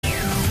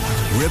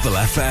Ribble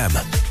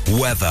FM.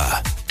 Weather.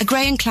 A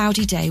grey and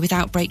cloudy day with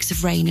outbreaks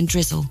of rain and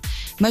drizzle,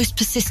 most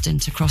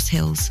persistent across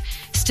hills.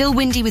 Still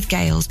windy with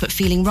gales, but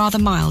feeling rather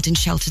mild in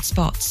sheltered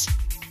spots.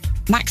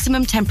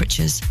 Maximum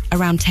temperatures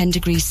around 10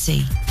 degrees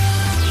C.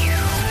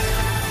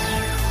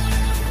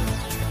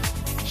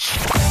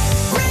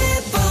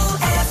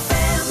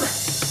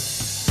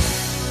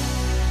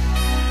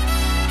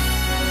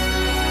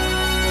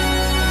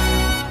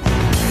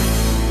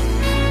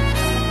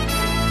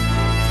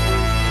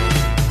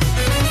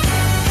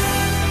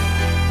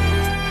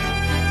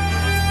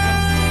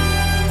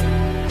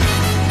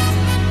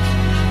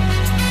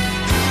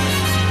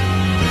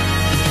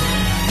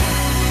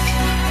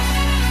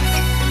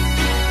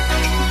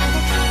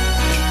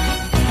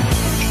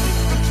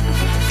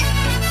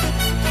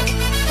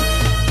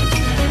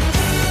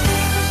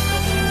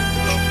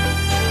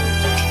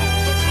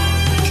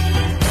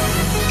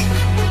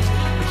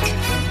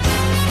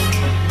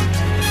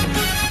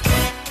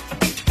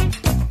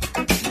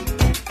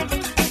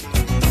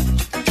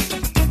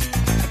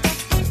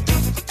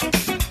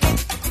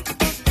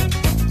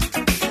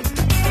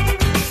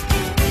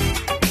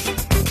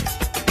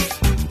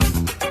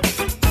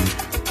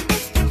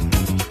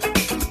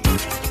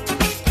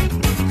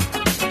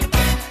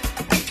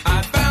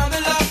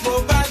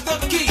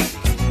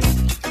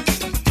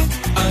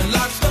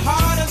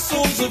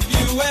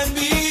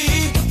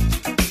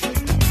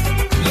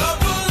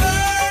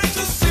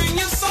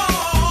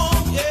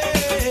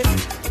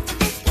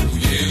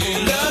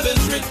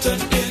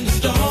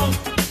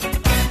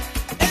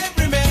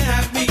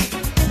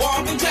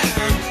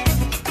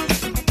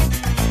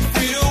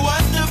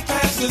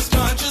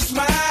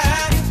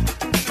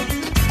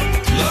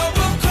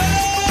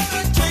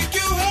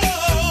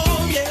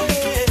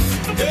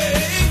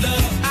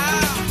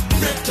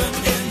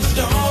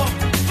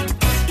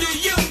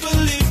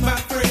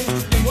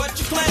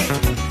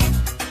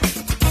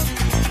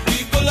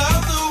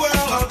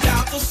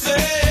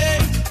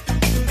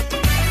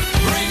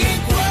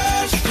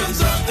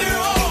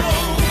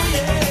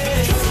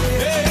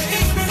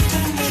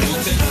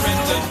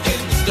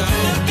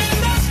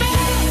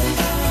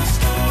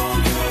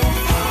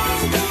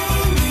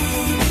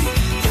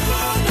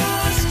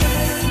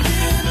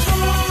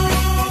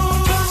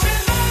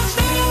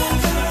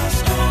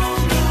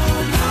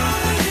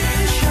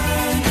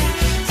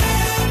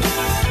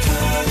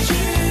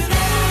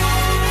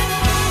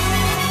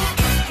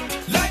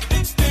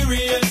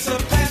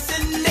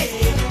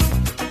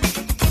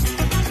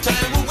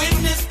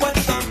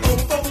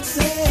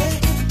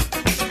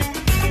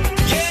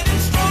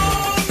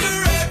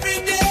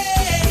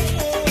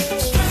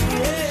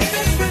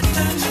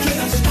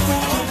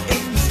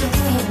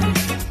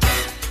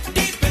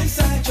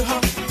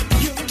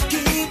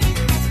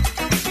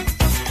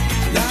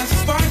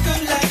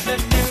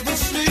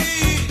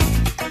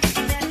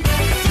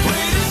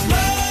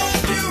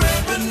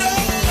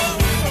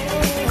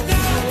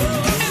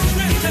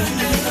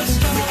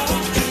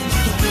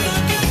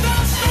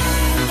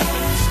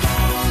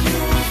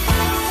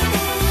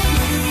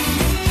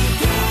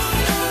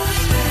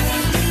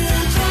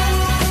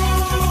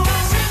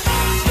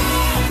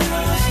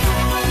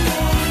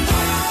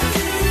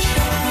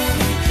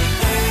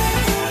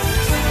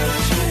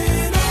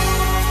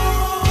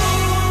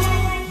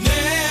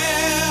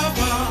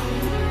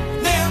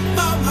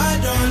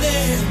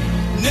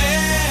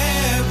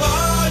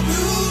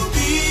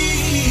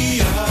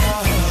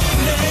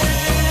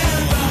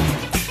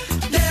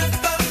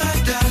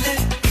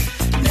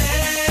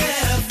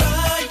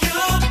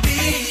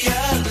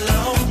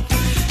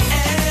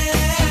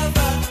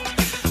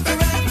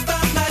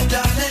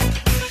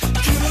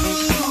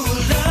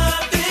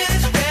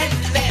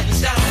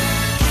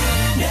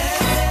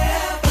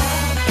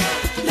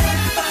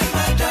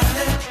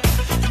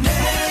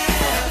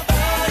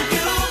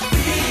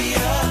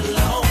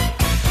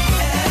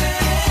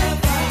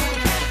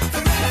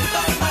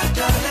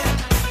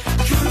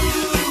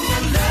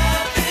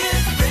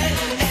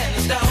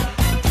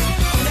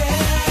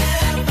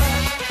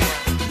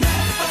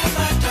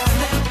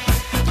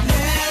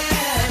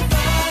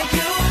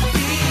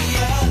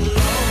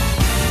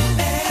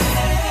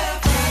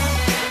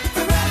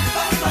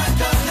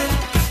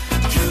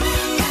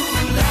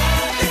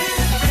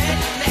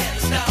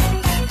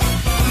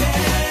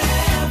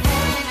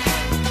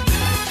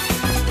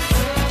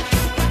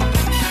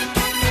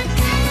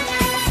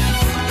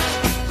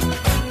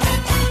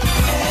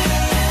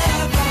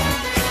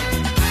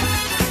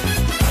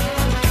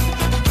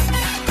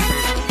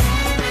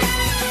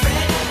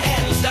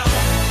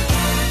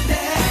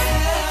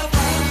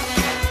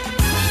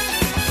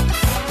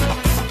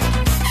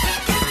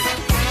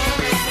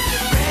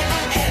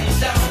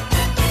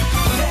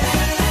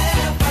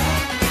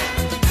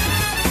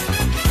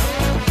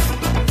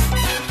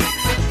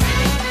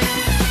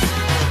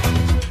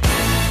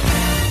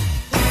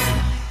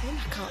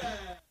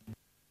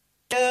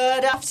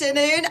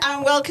 Afternoon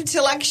and welcome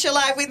to Lancashire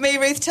Live with me,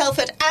 Ruth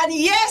Telford. And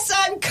yes,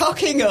 I'm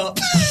cocking up.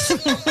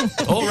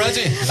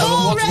 Already?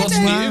 Already. What's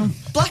new?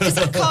 Blackers,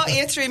 I can't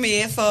hear through my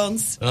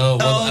earphones. Oh,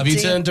 well, have you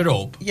dear. turned it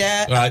up?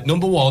 Yeah. Right,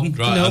 number one.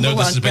 Right, I know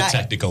this is a bit right.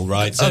 technical,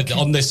 right? So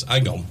on this,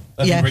 hang on.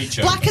 Let me reach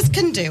over. Blackers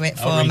can do it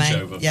for I'll me. reach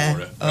over yeah. for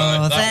it. Oh,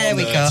 Right, there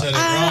we go.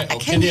 Right, I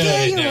can hear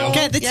it you now. all.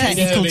 Get the Yes.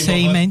 technical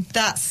team in.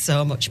 That's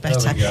so much There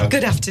better. we go.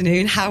 Good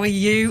afternoon. How are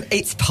you?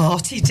 It's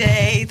party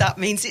day. That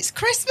means it's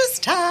Christmas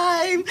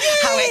time. Yay!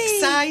 How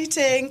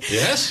exciting.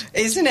 Yes.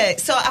 Isn't it?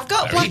 So I've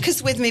got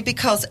Blackers with me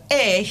because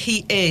A,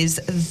 he is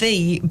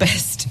the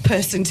best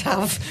person to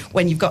have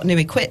when you've got new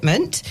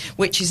equipment,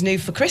 which is new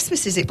for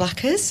Christmas, is it,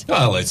 Blackers?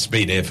 Well, it's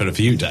been here for a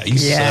few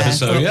days.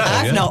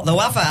 I've not though,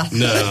 have I?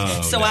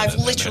 No. So I've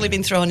literally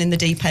been thrown in the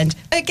deep end.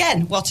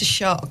 Again, what a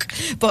shock.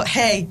 But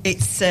hey,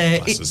 it's...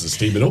 Glasses are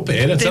steaming up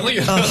here, I tell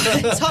you.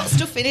 It's hot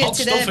stuff in here Hot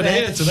today. stuff in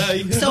here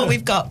today. So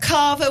we've got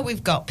Carver,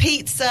 we've got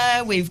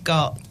pizza, we've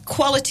got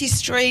Quality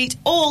Street,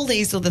 all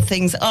these other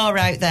things are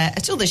out there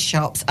at other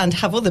shops and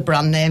have other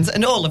brand names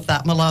and all of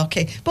that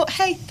malarkey. But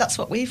hey, that's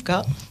what we've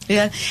got.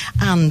 Yeah.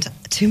 And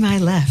to my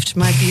left,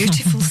 my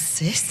beautiful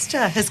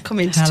sister has come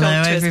in to talk to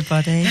us. Hello,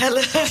 everybody.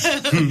 Hello.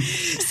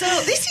 So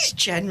this is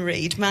Jen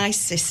Reid, my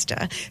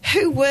sister,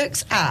 who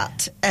works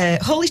at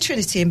Holy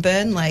Trinity in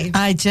Burnley.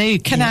 I do.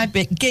 Can I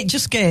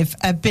just give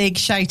a big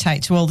shout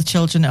out to all the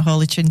children at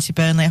Holy Trinity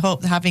Burnley? I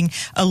hope they're having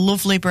a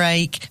lovely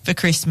break for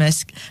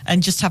Christmas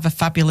and just have a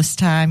fabulous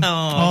time. Oh,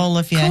 all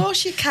of you. Of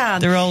course you can.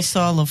 They're all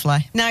so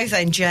lovely. Now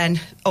then, Jen,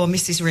 or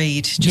Mrs.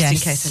 Reid, just in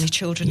case any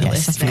children are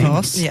listening. Of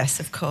course. Yes,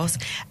 of course.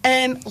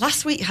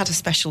 Last week you had a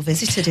special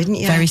visitor, didn't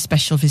you? Very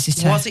special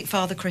visitor. Was it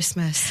Father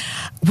Christmas?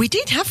 We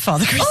did have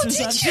Father Christmas,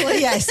 did actually. you?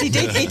 Yes, he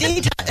did.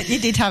 He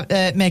did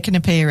have make an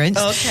appearance.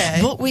 Okay.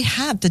 But we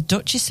had the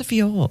Duchess of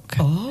York.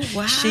 Oh,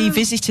 wow. She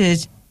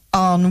visited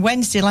on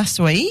Wednesday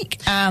last week,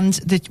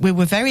 and we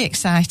were very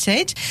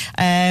excited.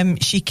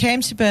 She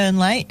came to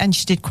Burnley and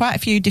she did quite a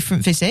few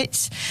different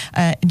visits,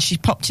 and she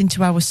popped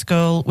into our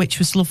school, which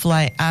was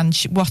lovely. And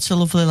what a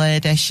lovely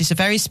lady. She's a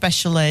very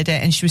special lady,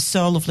 and she was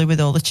so lovely with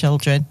all the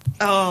children.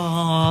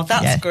 Oh,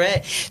 that's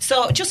great.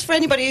 So just for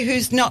anybody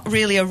who's not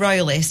really a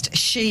royalist,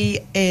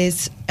 she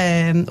is,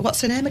 what's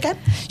her name again?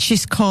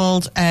 She's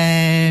called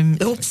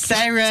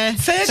Sarah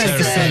Ferguson.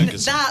 Ferguson.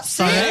 That's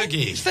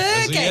Fergie. it.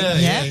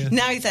 Fergie. Yeah.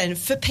 Now then,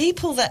 for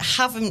people that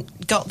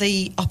haven't got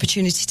the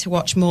opportunity to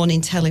watch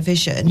morning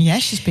television, Yeah,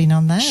 she's been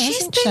on there,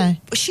 hasn't she?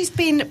 She's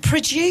been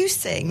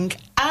producing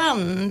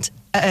and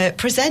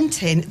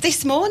presenting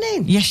this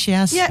morning. Yes, she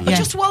has. Yeah,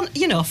 just one,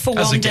 for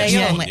As one a day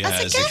guest, only. yeah,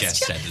 as a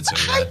guest, editor,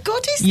 How yeah.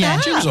 good is Yeah.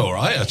 that? She was all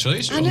right,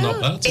 actually. She I was know.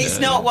 not bad. It's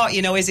not what,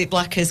 is it,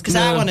 Blackers? Because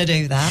I No. want to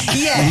do that.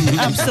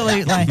 Yeah,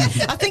 absolutely.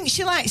 I think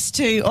she likes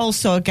to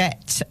also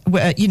get,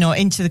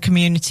 into the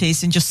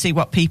communities and just see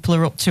what people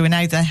are up to and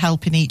how they're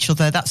helping each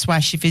other. That's why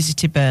she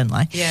visited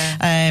Burnley. Yeah.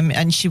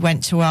 And she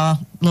went to our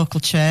local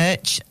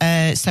church,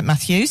 St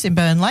Matthew's in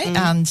Burnley,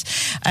 and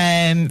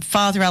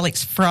Father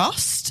Alex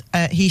Frost,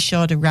 he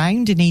showed her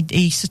around, and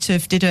he sort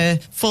of did a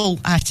full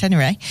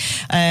itinerary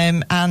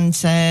and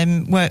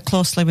worked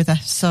closely with her.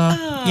 So,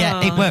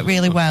 yeah, it worked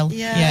really well.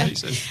 Yeah.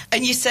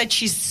 And you said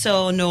she's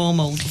so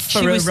normal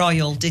for a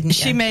royal, didn't you?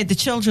 She made the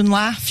children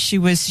laugh. She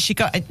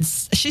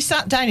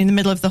sat down in the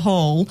middle of the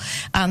hall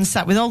and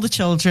sat with all the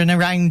children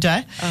around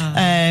her,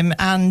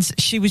 and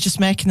she was just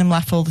making them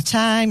laugh all the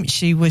time.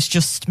 She was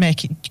just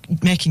making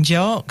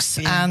jokes,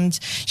 and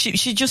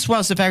she just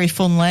was a very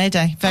fun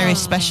lady, very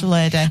special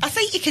lady. I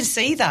think you can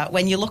see that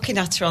when you're looking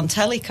at her on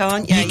telly,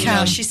 can't you? You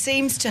can. She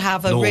seems to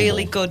have a Normal.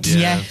 really good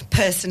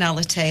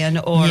personality and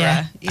aura.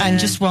 Yeah. And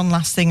just one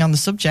last thing on the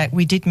subject,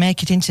 we did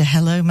make it into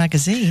Hello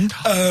magazine.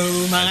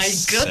 Oh my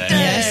goodness!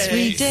 Yes,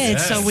 we did.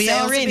 Yes. So we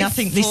Sales are in, will I be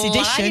think, this flying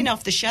edition.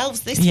 off the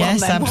shelves. This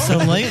Yes, one, then.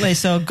 absolutely.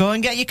 So go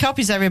and get your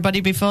copies,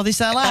 everybody, before they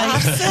sell out.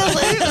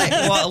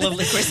 Absolutely. What a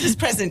lovely Christmas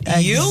present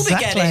you'll be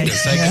Exactly.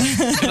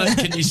 getting.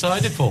 Can you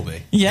sign it for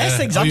me? Yes,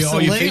 Yeah.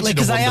 absolutely,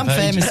 because I am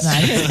famous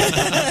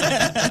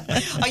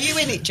now. Are you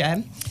in it,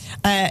 Jem?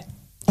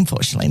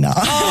 Unfortunately not.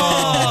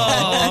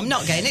 Oh, I'm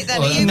not getting it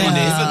then. Well, Are you? no,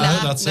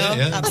 Nah, that's no, it,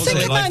 yeah. I What's think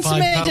it, we like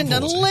might have made a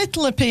 £5.40?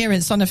 little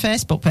appearance on a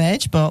Facebook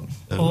page, but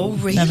Oh,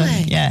 really? never.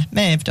 Yeah,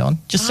 may have done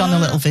just on a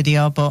little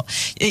video. But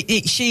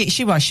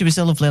she was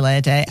a lovely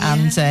lady,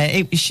 and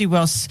she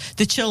was.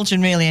 The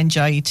children really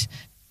enjoyed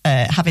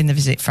having the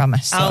visit from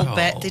us. So. I'll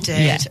bet they did.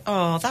 Yeah.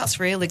 Oh, that's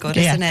really good,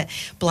 Yeah. isn't it?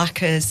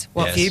 Blackers,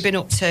 what have Yes. you been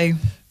up to?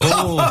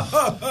 Oh,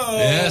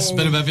 yes,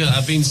 bit of everything.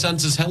 I've been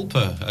Santa's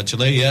helper,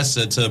 actually, yes,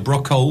 at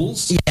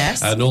Brockholes.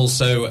 Yes. And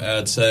also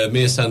at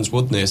Mearsands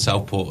Wood near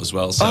Southport as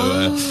well.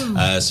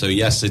 So,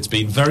 yes, it's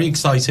been very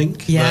exciting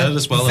there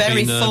as well.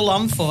 Very I've been, full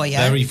on for you.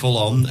 Very full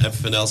on,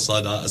 everything else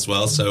like that as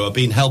well. So I've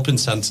been helping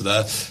Santa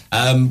there.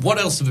 What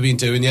else have I been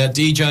doing? Yeah,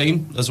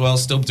 DJing as well,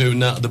 still doing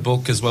that at the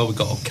book as well. We've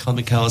got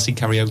Kamikaze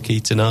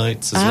Karaoke tonight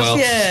as well.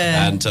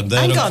 Yeah. And there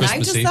Hang on on, how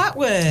Christmas does Eve. that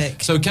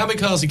work? So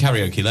Kamikaze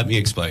Karaoke, let me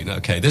explain.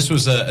 Okay, this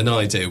was an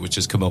idea which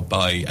has come up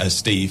by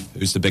Steve,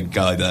 who's the big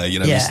guy there,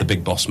 he's the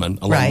big boss man,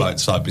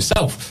 alongside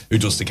myself, who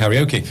does the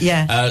karaoke.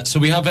 Yeah. So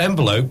we have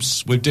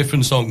envelopes with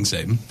different songs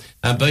in,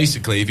 and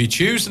basically if you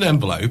choose an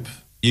envelope,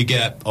 you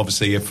get,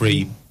 obviously, a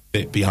free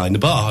bit behind the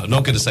bar. I'm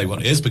not going to say what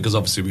it is because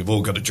obviously we've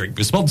all got to drink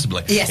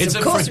responsibly. Yes,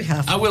 of course we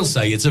have. I will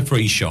say it's a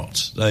free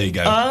shot. There you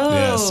go. Oh,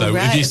 yeah, so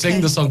right, if you sing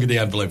okay. the song in the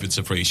envelope, it's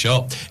a free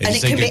shot. If And you it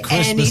sing can a be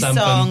Christmas any anthem,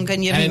 song,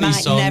 and you any might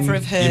song, never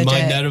have heard you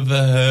might it. never have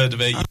heard of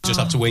it. You just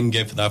have to wing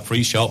it for that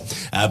free shot.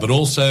 But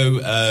also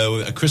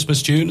a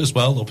Christmas tune as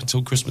well up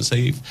until Christmas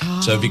Eve.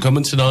 So if you're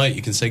coming tonight,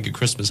 you can sing a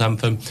Christmas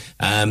anthem.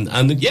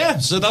 And yeah,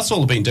 so that's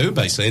all I've been doing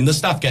basically. And the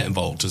staff get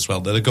involved as well.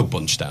 They're a good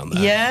bunch down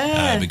there.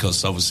 Yeah.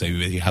 Because obviously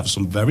we have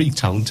some very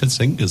talented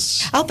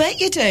singers. I'll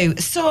bet you do.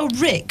 So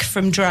Rick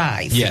from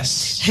Drive,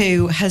 Yes.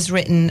 who has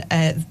written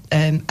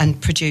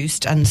and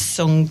produced and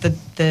sung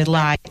the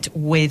Light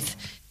with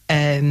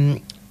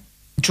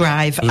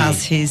Drive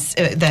as his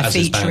they're As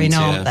his featuring,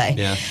 band, aren't they?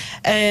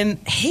 yeah.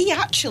 He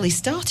actually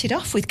started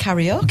off with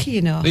karaoke,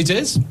 you know. He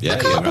did. Yeah, I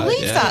can't you're right.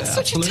 believe Yeah, that. yeah,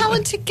 Such absolutely. a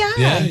talented guy.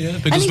 Yeah,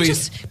 because and he we.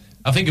 just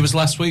I think it was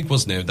last week,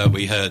 wasn't it, that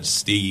we heard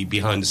the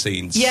behind the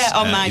scenes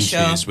on my show.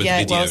 interviews with Yeah,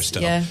 it video was,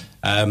 stuff. yeah.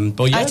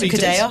 But yeah, I took he a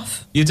day did.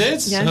 off. You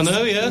did? Yes. I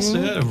know, yes.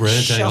 Yeah, a rare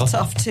day Shot off.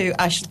 off to,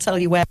 I shall tell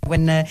you where,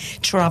 when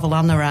Travel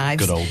On arrives.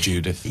 Good old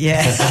Judith.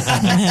 Yeah.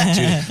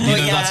 Judith. You know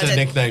yeah, that's her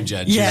nickname,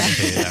 Jen. Yeah,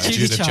 Judith, Judy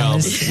Judith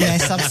Chalmers.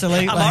 Yes,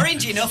 absolutely. I'm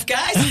orange enough,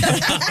 guys.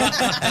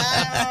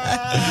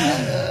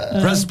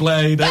 Press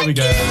play. There we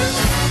go.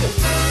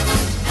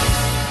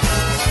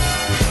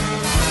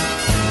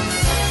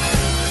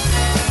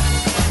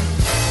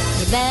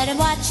 You better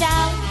watch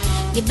out,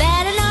 you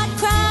better not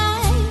cry,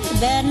 you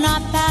better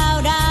not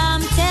pout,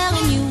 I'm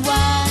telling you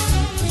why.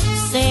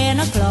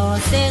 Santa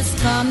Claus is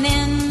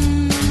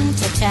coming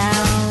to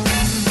town.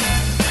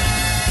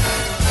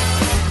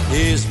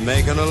 He's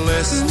making a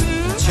list,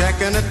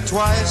 checking it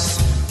twice.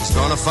 He's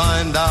gonna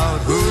find out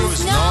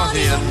who's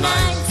naughty and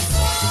nice.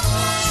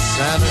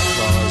 Santa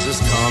Claus is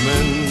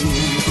coming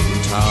to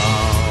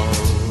town.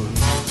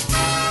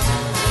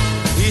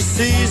 He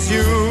sees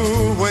you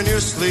when you're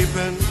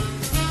sleeping.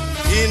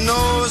 He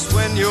knows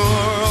when you're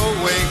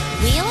awake.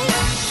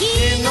 Really?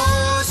 He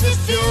knows if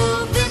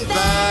you've been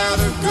bad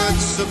or good,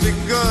 so be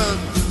good,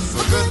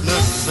 for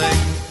goodness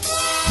sake.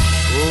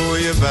 Oh,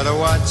 you better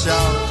watch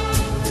out.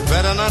 You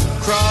better not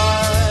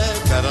cry,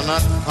 better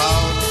not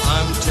pout.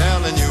 I'm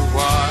telling you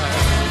why.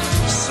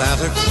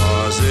 Santa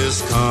Claus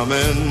is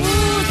coming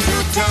to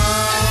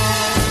town.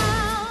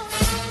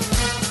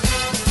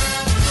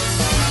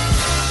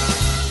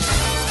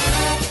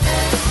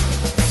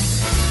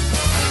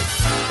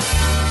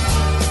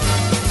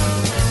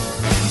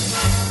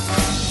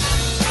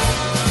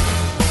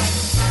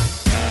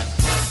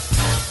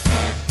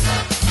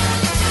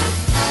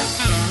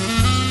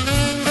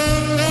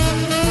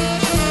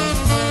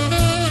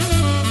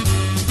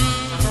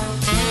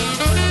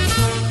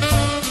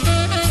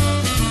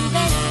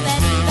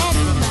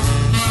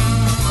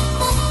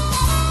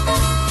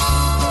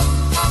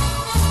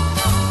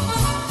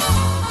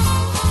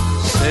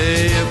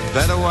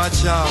 Better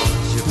watch out,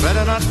 you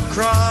better not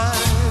cry,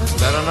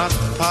 better not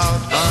pout,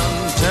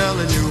 I'm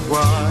telling you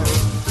why.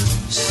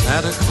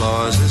 Santa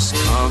Claus is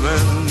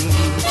coming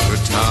to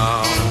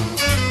town.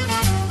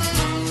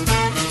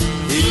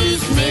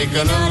 He's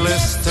making a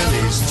list and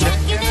he's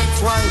checking it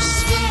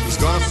twice. He's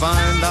gonna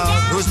find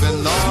out who's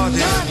been naughty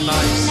and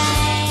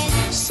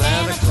nice.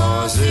 Santa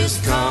Claus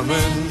is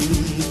coming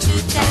to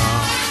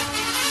town.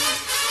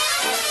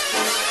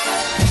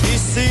 He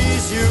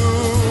sees you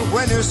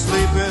when you're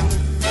sleeping.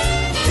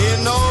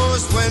 He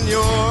knows when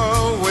you're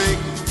awake.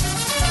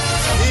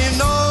 He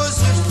knows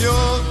if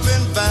you've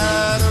been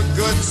bad or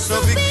good, so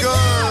be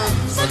good,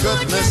 for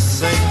goodness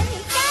sake.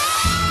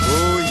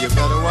 Oh, you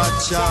better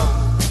watch out.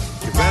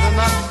 You better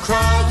not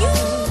cry,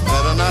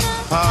 better not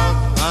pout.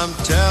 I'm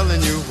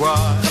telling you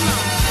why.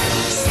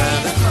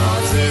 Santa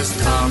Claus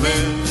is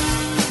coming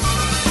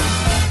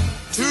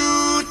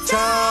to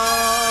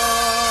town.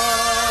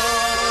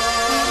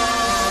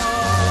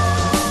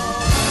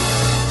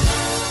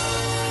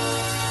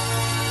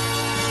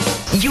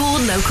 Your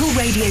local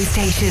radio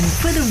station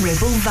for the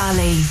Ribble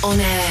Valley. On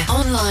air,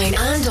 online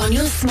and on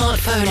your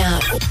smartphone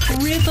app.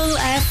 Ribble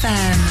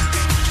FM.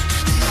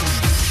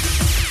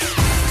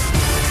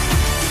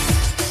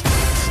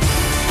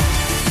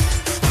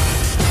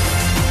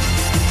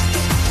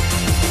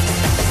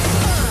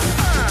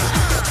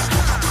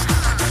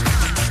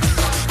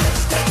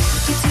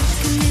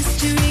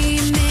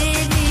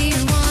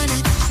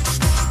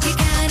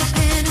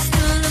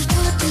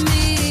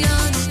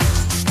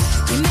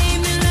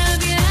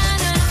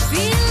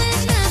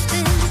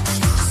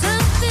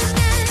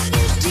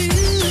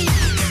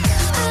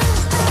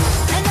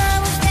 And I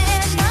was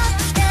there, not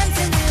dancing.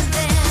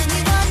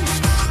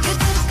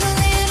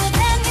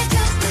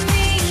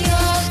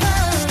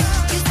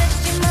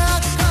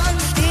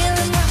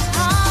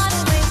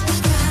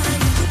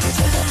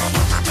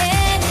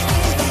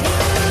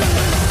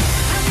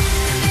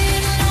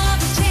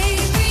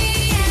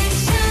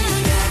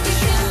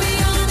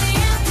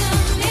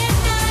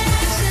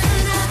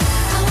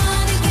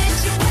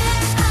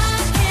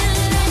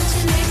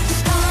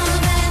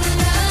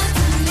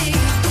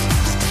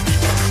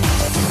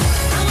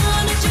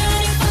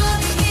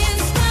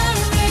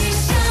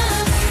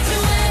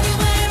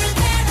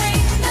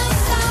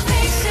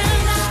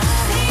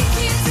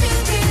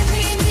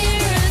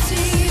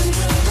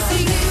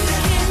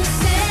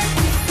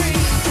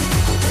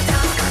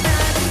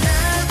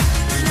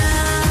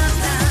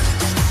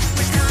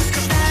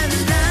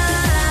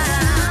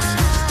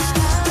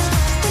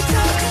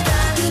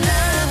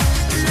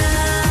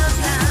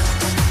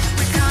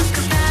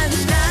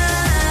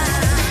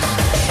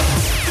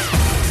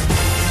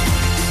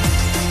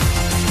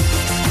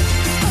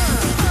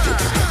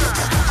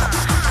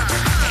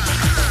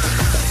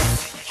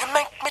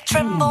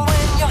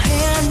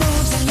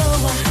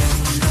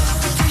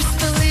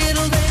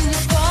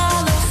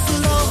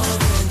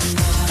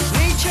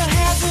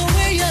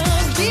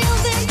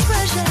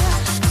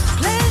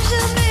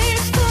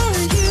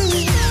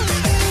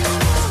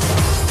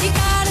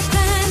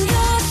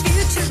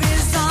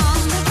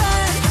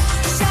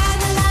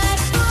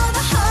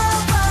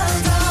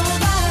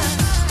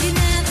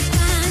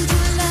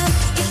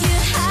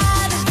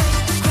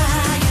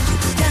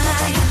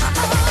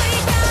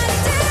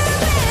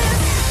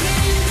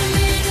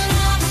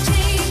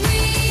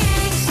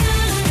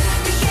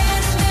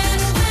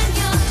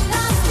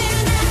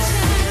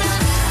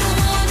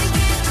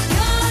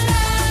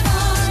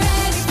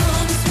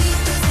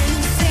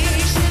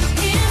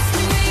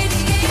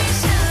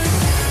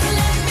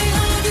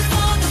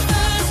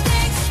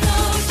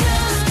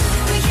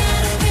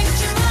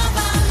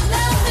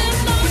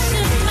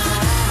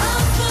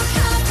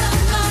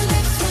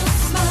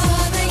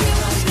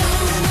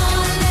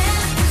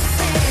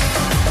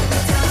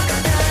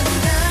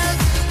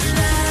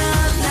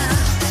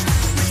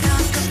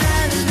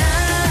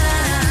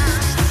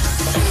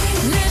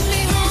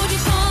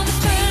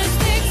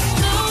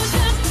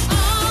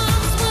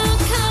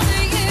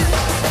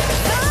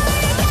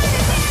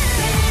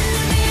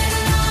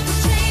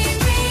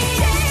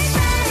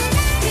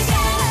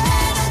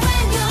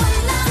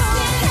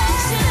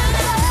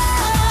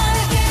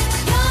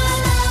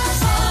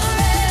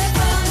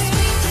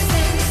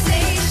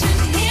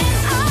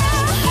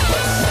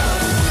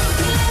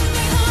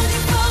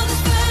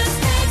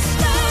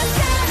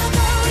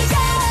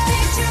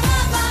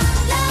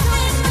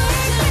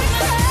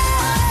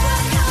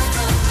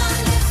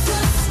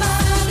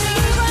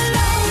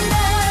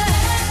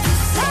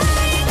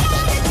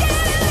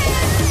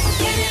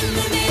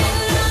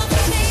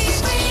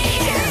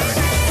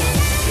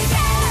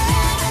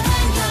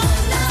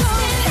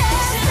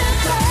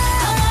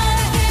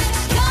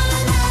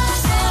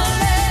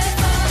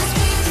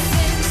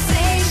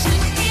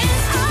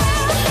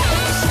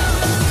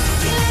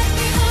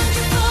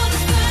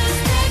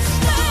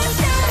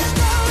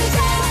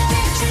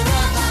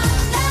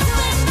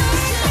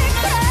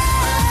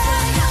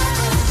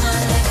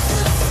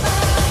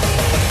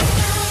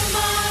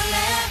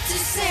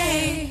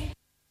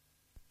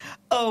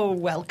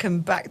 Welcome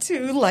back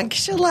to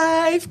Lancashire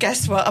Live.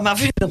 Guess what? I'm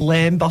having a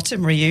Lane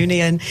Bottom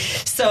reunion.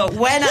 So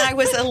when I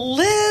was a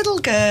little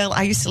girl,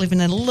 I used to live in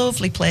a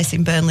lovely place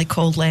in Burnley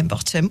called Lane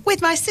Bottom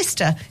with my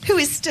sister, who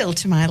is still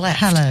to my left.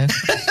 Hello.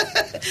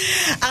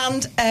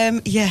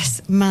 And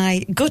yes,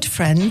 my good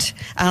friend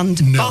and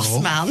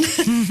boss man,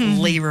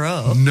 Lee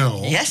Rowe.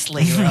 No. Yes,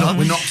 Lee Rowe.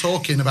 We're not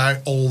talking about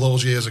all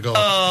those years ago.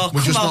 Oh,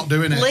 we're just come not on.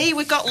 doing it. Lee,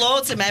 we've got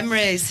loads of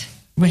memories.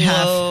 We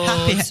have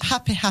Loads.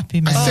 happy I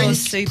memories. think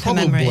super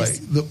probably memories.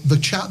 the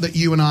chat that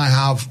you and I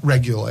have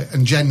regularly,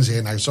 and Jen's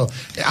here now, so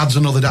it adds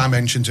another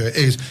dimension to it,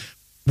 is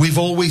we've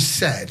always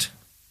said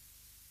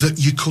that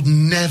you could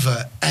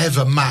never,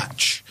 ever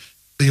match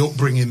the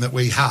upbringing that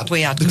we had.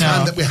 We had. The No.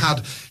 kind that we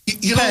had.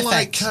 You know,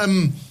 Perfect.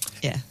 like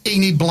Yeah.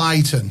 Enid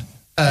Blyton.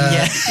 You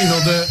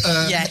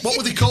know, Yeah. what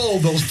were they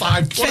called, those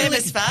five?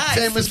 Famous Five.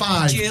 Famous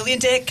Five. Julian,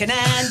 Dick and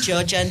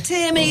George and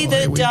Timmy Oh, the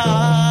here we go.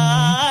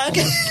 dog.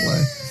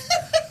 Honestly.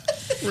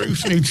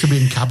 Ruth needs to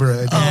be in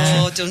cabaret.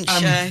 Oh, don't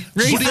she?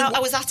 Ruth- I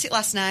was at it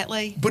last night,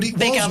 Lee. But it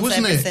Big was, hands,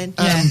 wasn't everything.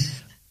 it?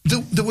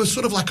 There was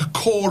sort of like a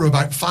core of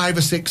about 5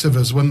 or 6 of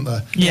us, weren't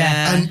there?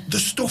 Yeah. And the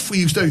stuff we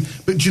used to do.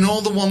 But do you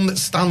know the one that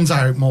stands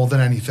out more than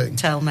anything?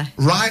 Tell me.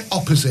 Right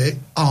opposite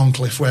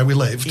Arncliffe, where we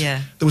lived, Yeah.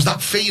 there was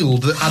that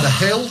field that had a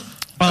hill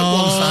at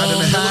one side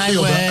and a hill at the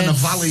my other and a words.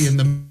 valley in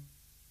the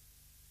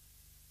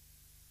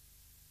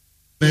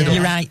middle.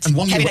 You're right. And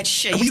one year, Heavy and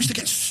sheep. we used to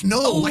get snow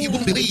Oh, like you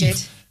wouldn't we believe. did.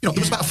 You know,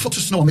 there was about a foot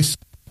of snow on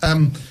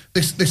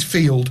this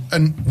field,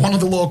 and one of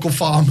the local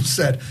farmers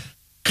said,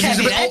 'cause he was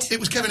a Kevin bit Ed? it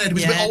was Kevin Ed. He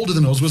was a bit Yeah. older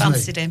than us, wasn't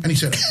Fancied he? him. And he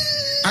said,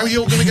 "How are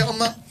you all going to get on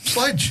that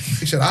sledge?"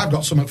 He said, "I've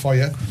got something for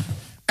you."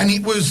 And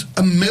it was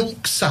a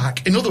milk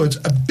sack. In other words,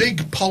 a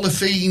big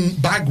polythene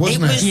bag, It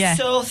wasn't it? was Yeah.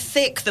 so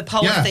thick, the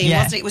polythene,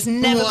 Yeah. wasn't it? It was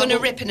never Well, going to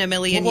what- rip in a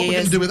million what were we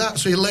years. going to do with that?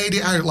 So he laid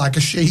it out like a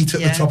sheet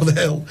at Yeah. the top of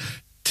the hill.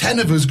 10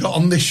 of us got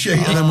on this sheet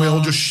and then we all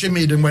just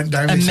shimmied and went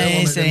down this hill on it,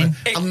 Amazing. didn't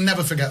we? I'll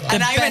never forget that.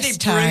 And how many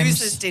best times.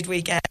 bruises did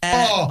we get?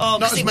 Oh, 'cause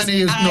not as it was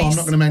many as... No, I'm ice.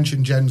 not going to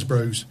mention Jen's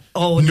bruise.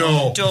 Oh,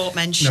 no, don't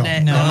mention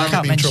it. No, I I might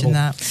can't be in mention trouble.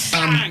 that.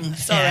 Bang!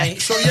 Sorry.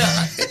 So,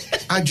 yeah,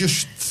 I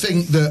just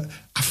think that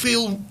I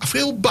feel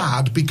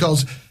bad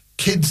because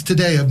kids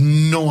today have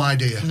no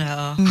idea.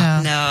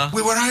 No.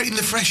 We were out in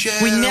the fresh air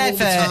We all the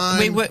never, time.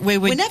 we were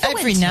We never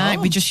every went night.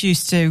 home. We just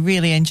used to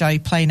really enjoy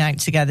playing out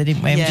together,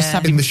 didn't we? And Yeah. just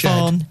having In the shed.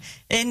 fun.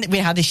 We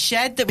had a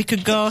shed that we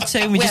could go to,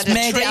 and we We just had a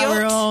made tree it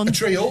our hut. own. A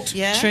tree hut.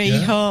 Yeah. Tree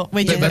Yeah. hut.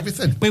 We Bit of did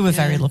everything. We were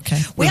very lucky.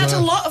 We had were.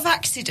 a lot of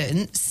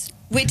accidents.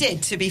 We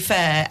did, to be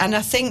fair. And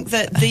I think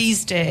that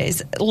these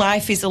days,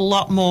 life is a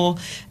lot more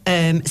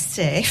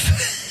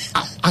safe.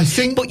 I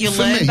think, But you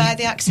for learn me, by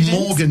the accidents.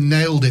 Morgan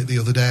nailed it the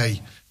other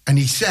day, and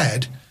he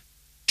said,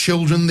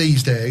 children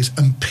these days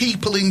and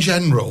people in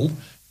general,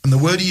 and the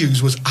word he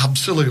used was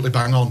absolutely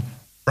bang on,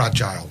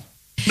 fragile.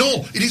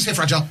 No, he didn't say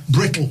fragile,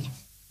 brittle.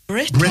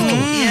 Brittle.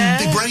 Yeah.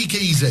 They break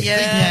easy.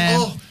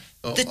 Yeah.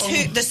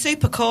 They're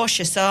super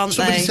cautious, aren't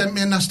Somebody they? sent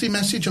me a nasty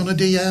message on a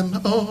DM.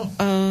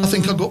 I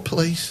think I got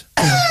police.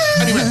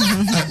 Anyway,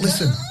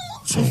 listen.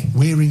 So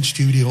we're in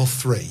Studio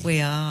 3.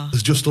 We are.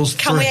 There's just us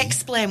Can three. we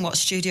explain what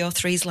Studio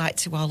 3 is like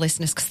to our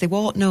listeners? Because they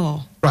won't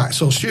know. Right,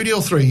 so Studio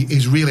 3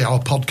 is really our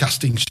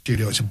podcasting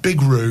studio. It's a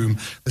big room.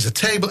 There's a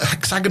table, a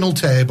hexagonal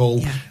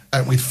table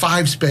with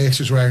 5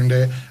 spaces around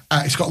it.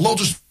 It's got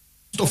loads of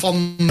stuff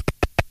on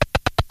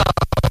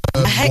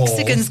A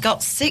hexagon's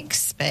got 6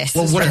 spaces.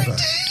 well, whatever.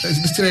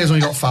 Today's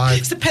only got 5.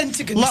 It's the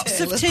pentagon.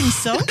 Lots of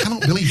tinsel. I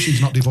cannot believe she's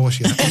not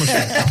divorced yet. Honestly,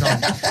 I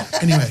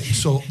can't. Anyway,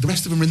 so the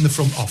rest of them are in the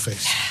front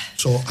office.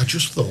 So I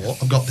just thought,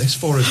 I've got this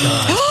for us,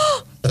 guys.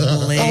 Oh, what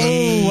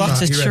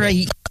Right, a you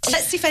ready? treat.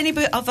 Let's see if any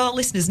of our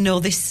listeners know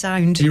this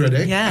sound. Are you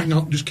ready? Yeah. Hang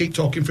on, just keep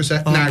talking for a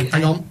sec. Now,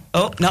 hang on.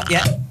 Oh, not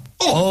yet.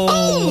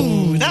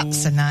 Oh,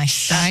 that's a nice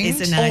sound. That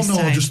is a nice oh, no,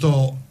 I sound. just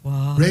thought,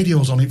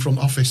 radio's on in front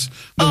office.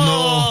 They'll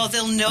know.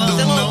 They'll know. They'll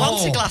They'll all know.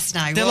 want a glass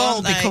now. They'll won't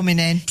all be they? coming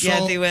in. Yeah,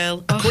 So, they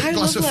will. A quick how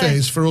glass of lovely.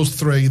 fizz for us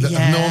three that Yeah.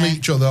 have known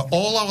each other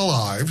all our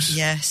lives.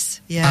 Yes,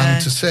 yeah.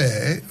 And to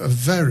say a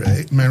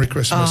very Merry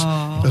Christmas.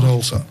 But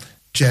also,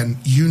 Jen,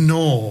 you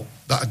know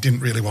that I didn't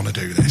really want to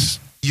do this.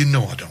 You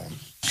know I don't.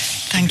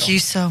 Thank you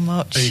so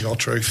much. There you go,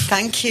 Truth.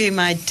 Thank you,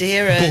 my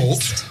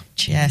dearest. But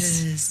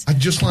Yes. I'd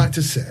just like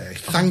to say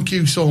thank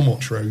you so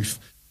much, Ruth.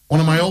 One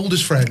of my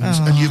oldest friends,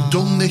 and you've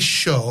done this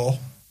show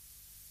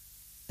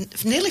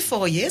For nearly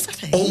 4 years, I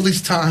think. all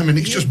this time, and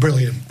it's just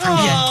brilliant. Thank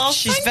you. Yeah,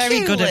 she's thank very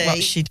you, good at Lee.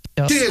 what she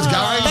does. Cheers,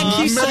 guys. Thank you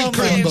Merry so much.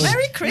 Christmas.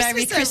 Merry Christmas,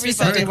 Merry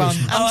Christmas, everybody.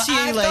 everyone. Merry And to you,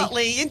 I've Lee. got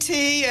Lee in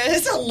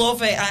tears. I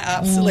love it. I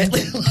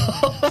absolutely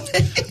love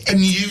it. And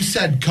you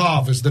said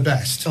Carver's the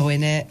best. Oh,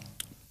 in it.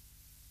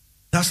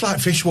 That's like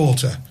fish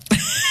water.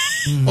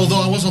 Although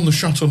I was on the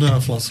Chateau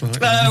Neuf last night.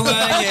 Oh, were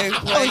you?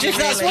 I wonder if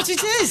that's what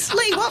it is.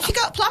 Lee, what have you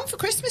got planned for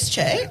Christmas,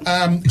 Che?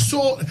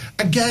 So,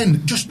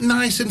 again, just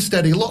nice and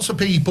steady. Lots of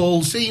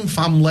people, seeing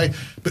family.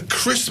 But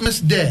Christmas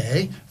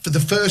Day, for the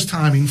first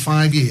time in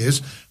 5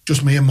 years,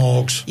 just me and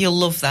Morgs. You'll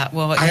love that,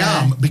 won't you? I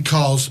am,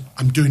 because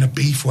I'm doing a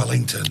beef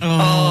Wellington.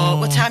 Oh,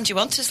 what time do you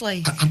want us,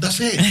 Lee? And that's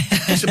it.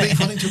 It's a beef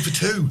Wellington for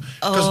 2.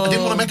 Because I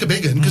didn't want to make a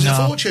big one, because it's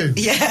a fortune.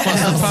 Yeah,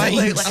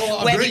 absolutely.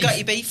 Where have you got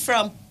your beef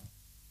from?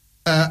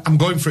 I'm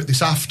going for it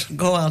this aft.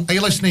 Go on. Are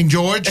you listening,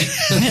 George?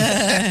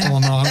 Oh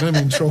no, I'm going to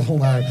be in trouble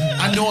now.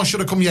 I know I should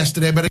have come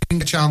yesterday, but I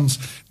didn't get a chance.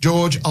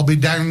 George, I'll be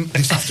down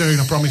this afternoon,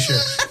 I promise you.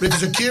 But if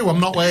there's a queue, I'm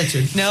not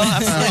waiting. No,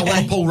 absolutely. I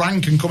want to pull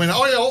rank and come in.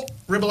 Oh, yeah,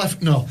 Ribble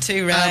F. No.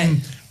 Too right.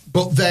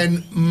 But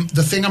then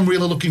the thing I'm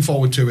really looking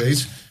forward to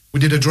is we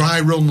did a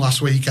dry run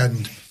last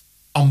weekend.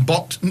 On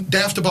day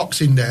after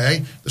Boxing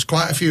Day, there's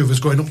quite a few of us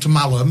going up to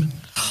Malham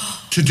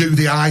to do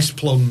the ice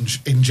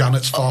plunge in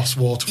Janet's Foss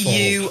waterfall.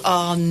 You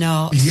are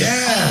not.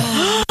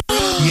 Yeah.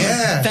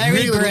 Yeah.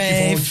 Very really brave.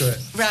 looking forward to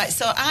it. Right,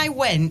 so I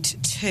went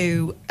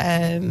to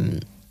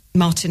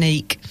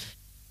Martinique.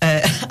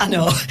 I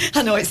know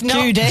it's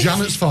not. Judith.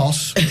 Janet's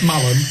Foss,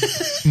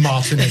 Malham,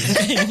 Martinique.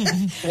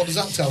 What does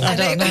that tell me?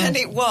 And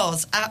it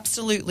was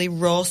absolutely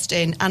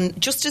roasting. And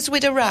just as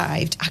we'd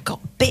arrived, I got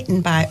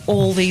bitten by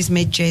all these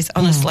midges,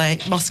 honestly,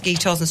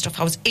 mosquitoes and stuff.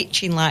 I was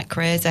itching like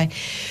crazy.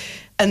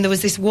 And there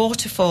was this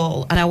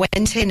waterfall, and I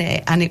went in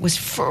it, and it was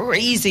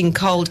freezing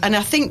cold. And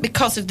I think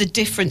because of the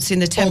difference in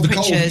the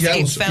temperatures,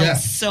 it felt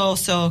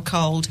so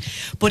cold.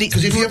 But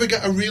because if you ever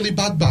get a really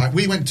bad bite,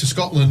 we went to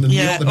Scotland and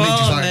got the midges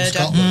out in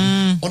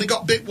Scotland. Only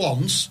got bit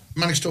once,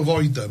 managed to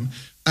avoid them,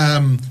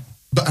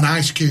 but an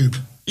ice cube.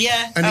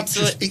 Yeah, and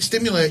absolutely. It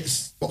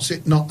stimulates,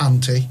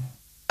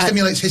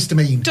 stimulates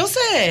histamine. Does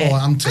it? Or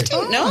anti. I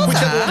don't know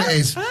Whichever that. one it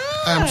is. So it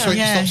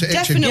stops it itching.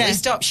 Definitely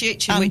stops you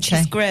itching, which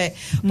is great.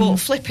 But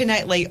flipping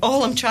out, Lee,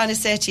 all I'm trying to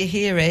say to you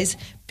here is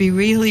be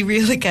really,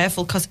 really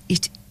careful, because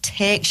it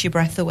takes your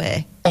breath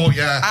away. Oh,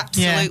 yeah.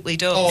 Absolutely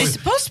does. Oh, It's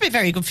supposed to be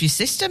very good for your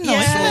system, though,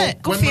 isn't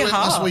it? Good for your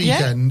heart. Last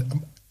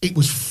weekend, it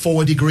was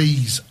 4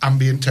 degrees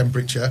ambient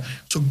temperature,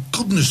 so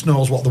goodness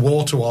knows what the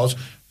water was.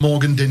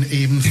 Morgan didn't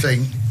even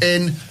think.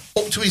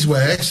 Up to his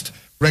waist,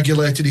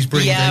 regulated his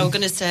breathing. Yeah, I was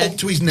going to say. Up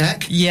to his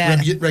neck,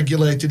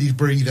 regulated his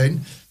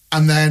breathing.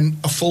 And then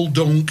a full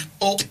dunk,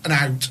 up and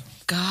out.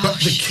 Gosh.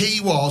 But the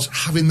key was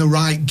having the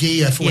right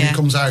gear for when he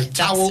comes out.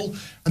 Towel,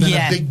 and then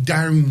a big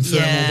down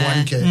thermal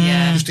blanket,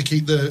 just to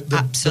keep the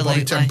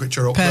body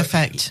temperature up.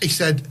 Perfect. But he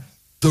said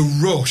the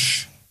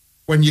rush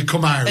when you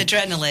come out.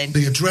 Adrenaline.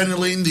 The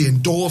adrenaline, the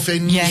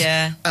endorphins.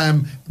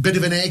 Bit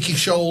of an achy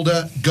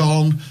shoulder,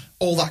 gone.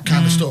 All that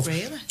kind of stuff.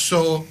 Really?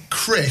 So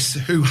Chris,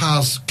 who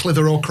has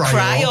Clitheroe Cryo...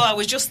 I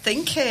was just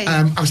thinking.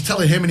 I was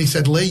telling him, and he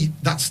said, Lee,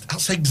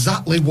 that's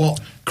exactly what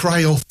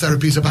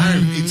cryotherapy is about.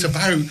 It's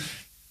about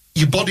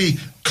your body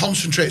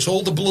concentrates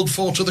all the blood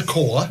flow to the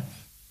core,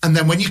 and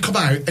then when you come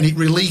out and it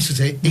releases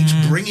it, it's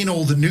bringing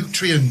all the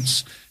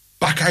nutrients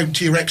back out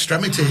to your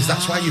extremities.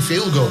 That's why you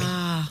feel good.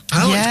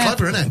 I know, it's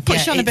clever, isn't it?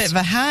 Puts you on a bit of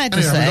a high,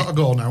 does anyway, it? I've got to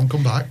go now and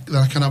come back. Then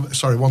I can have...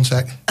 Sorry, one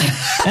sec.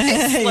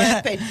 It's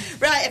slurping.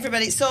 Right,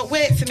 everybody, so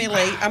wait for me,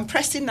 Lee. I'm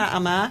pressing that,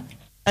 am I?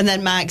 And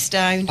then Mike's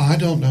down. I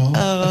don't know.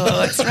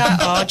 Oh, it's right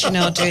hard,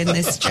 doing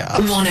this job.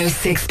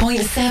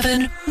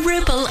 106.7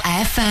 Ribble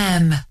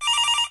FM.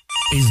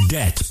 Is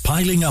debt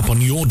piling up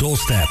on your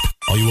doorstep?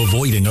 Are you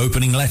avoiding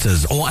opening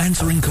letters or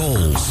answering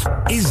calls?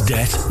 Is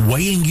debt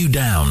weighing you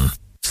down?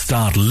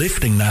 Start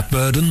lifting that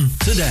burden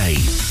today.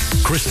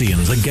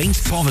 Christians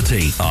Against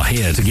Poverty are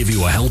here to give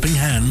you a helping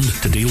hand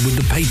to deal with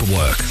the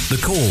paperwork,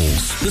 the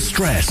calls, the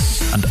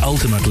stress, and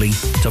ultimately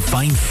to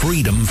find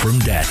freedom from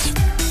debt.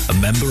 A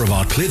member of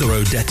our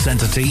Clitheroe Debt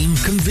Centre team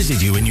can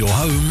visit you in your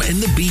home in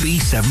the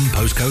BB7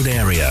 postcode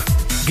area.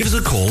 Give us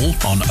a call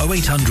on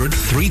 0800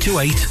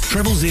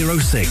 328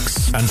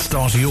 0006 and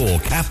start your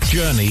CAP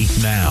journey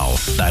now.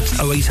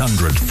 That's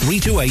 0800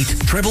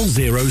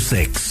 328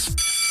 0006.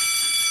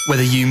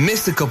 Whether you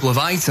missed a couple of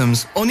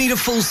items or need a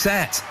full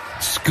set,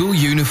 school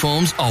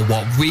uniforms are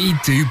what we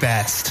do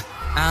best.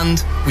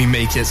 And we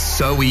make it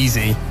so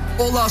easy.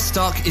 All our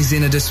stock is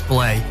in a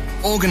display,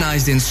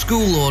 organised in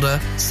school order,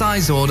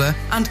 size order,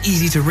 and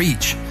easy to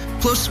reach.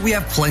 Plus, we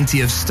have plenty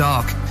of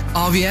stock.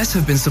 RVS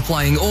have been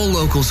supplying all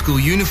local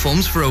school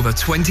uniforms for over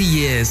 20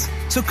 years.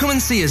 So come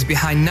and see us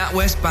behind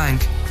NatWest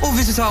Bank or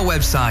visit our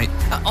website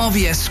at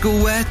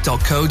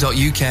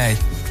rvsschoolwear.co.uk.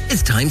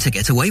 It's time to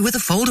get away with a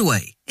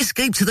foldaway.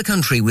 Escape to the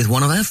country with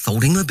one of our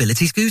folding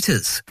mobility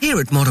scooters. Here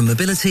at Modern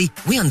Mobility,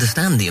 we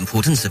understand the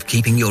importance of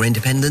keeping your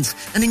independence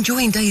and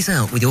enjoying days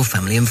out with your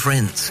family and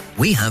friends.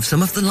 We have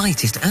some of the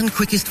lightest and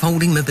quickest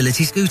folding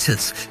mobility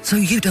scooters, so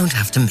you don't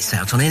have to miss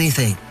out on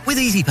anything. With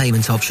easy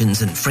payment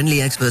options and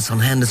friendly experts on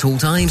hand at all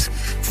times,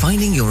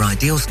 finding your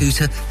ideal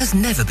scooter has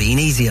never been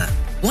easier.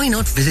 Why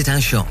not visit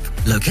our shop,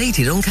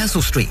 located on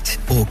Castle Street,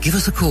 or give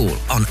us a call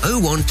on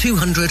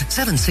 01200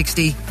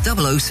 760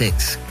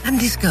 006. and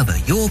discover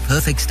your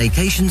perfect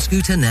staycation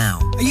scooter now.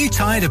 Are you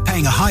tired of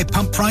paying a high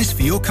pump price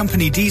for your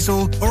company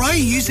diesel? Or are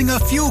you using a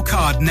fuel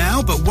card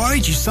now but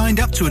worried you signed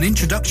up to an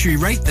introductory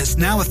rate that's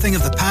now a thing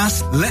of the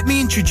past? Let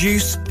me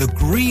introduce the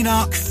Green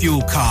Arc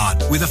Fuel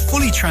Card. With a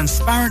fully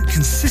transparent,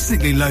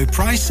 consistently low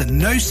price and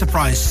no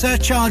surprise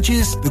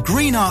surcharges, the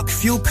Green Arc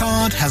Fuel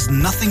Card has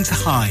nothing to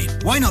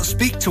hide. Why not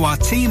speak to our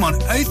team on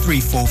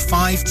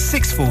 0345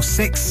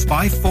 646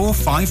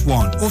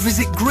 5451 or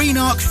visit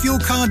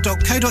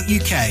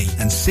greenarcfuelcard.co.uk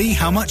and see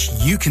how much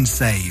you can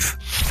save.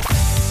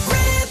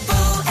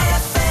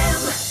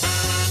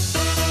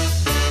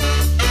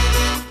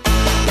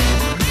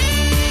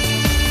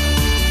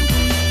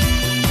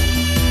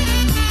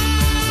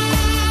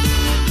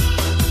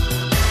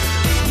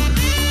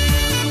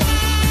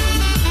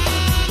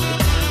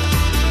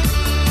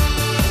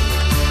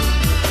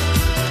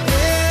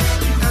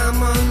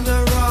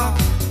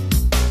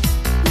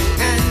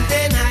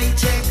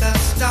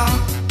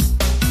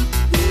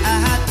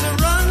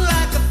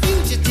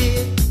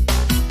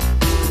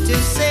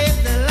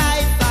 Save the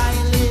life I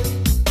live.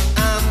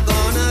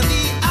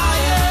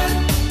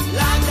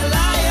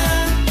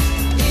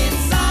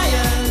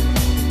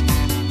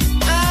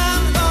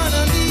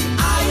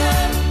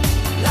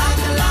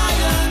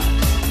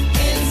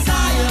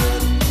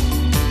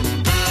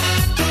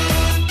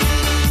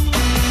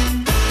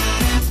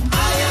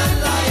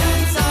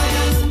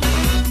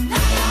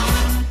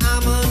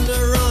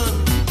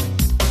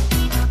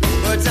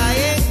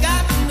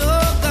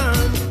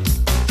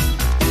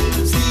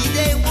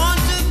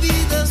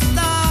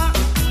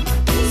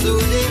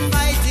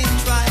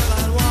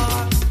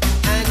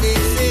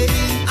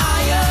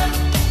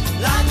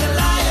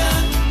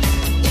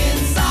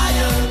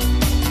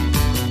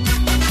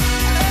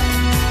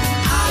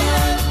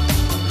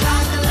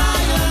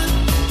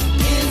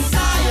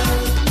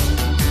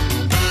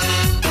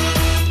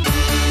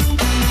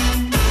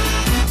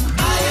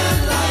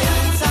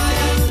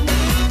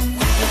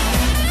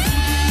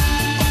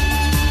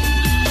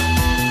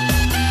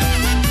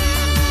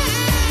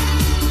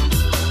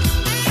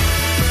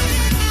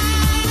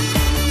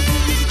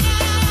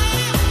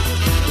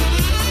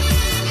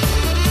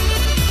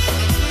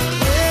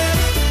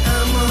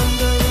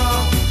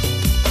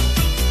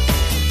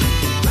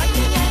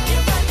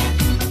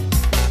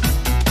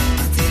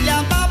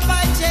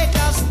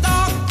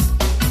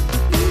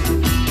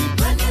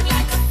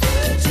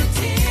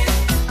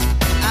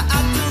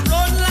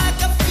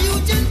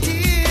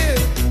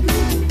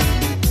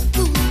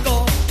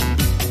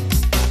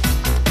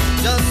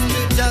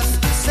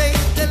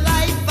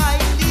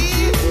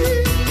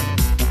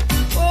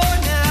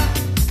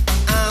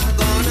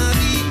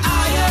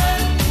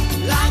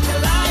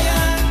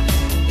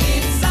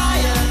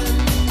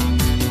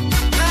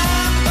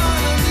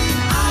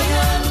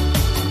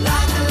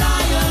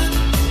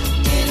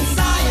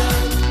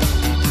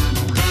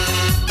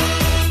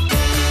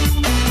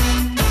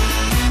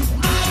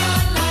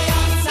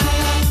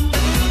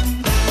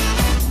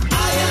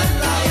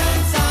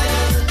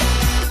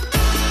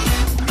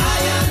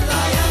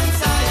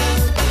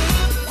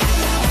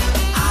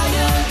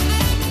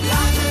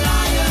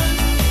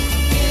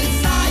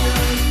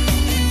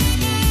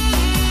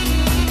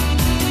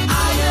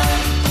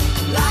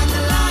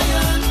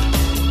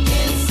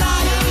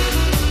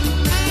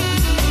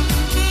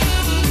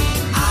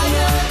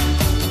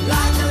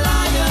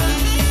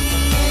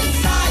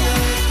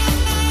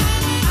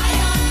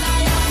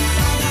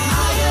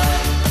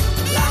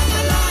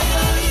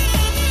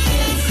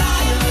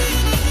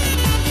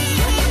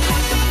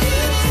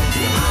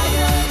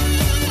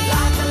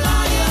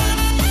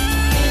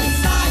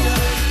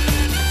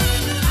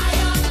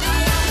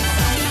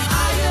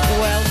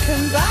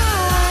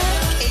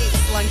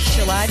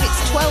 Live.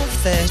 It's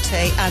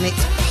 12:30 and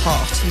it's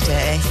party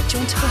day. Do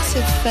you want a glass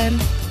of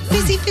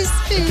fizzy fizz? A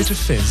bit of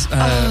fizz,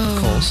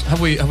 of course. Have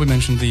we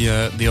mentioned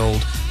the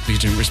old please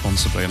drink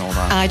responsibly and all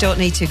that? I don't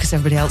need to because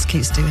everybody else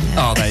keeps doing it.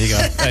 Oh, there you go.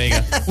 There you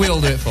go.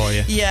 We'll do it for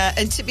you. Yeah,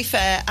 and to be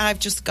fair, I've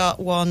just got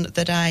one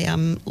that I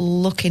am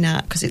looking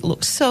at because it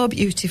looks so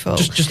beautiful.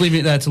 Just leaving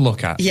it there to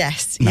look at.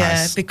 Yes, nice.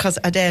 Yeah, because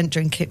I daren't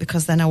drink it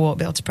because then I won't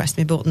be able to press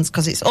my buttons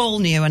because it's all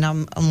new and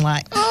I'm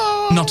like,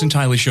 Not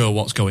entirely sure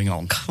what's going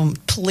on.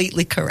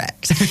 Completely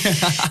correct.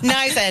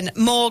 Now then,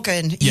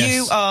 Morgan, yes.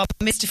 You are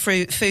Mr.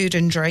 Food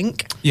and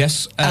Drink.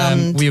 Yes,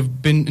 we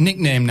have been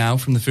nicknamed now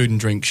from the Food and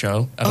Drink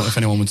show. I don't know if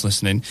anyone was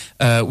listening.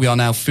 We are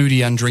now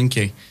Foodie and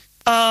Drinky.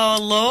 Oh,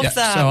 love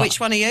that. So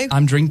Which one are you?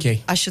 I'm Drinky.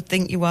 I should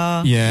think you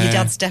are. Yeah. Your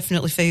dad's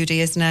definitely foodie,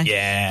 isn't he?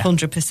 Yeah.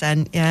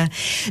 100%, yeah.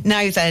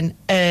 Now then,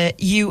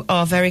 you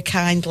are very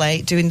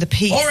kindly doing the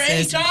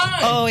pizzas.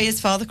 Oh,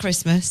 here's Father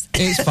Christmas.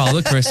 It's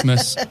Father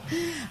Christmas. Do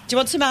you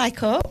want to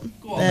mic up?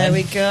 Go There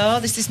we go.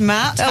 This is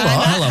Matt. Hello. Hi,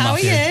 Matt. Hello, How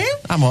Matthew. are you?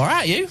 I'm all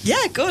right, you?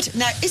 Yeah, good.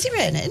 Now, is it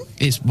raining?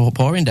 It's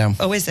pouring down.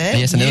 Oh, is it?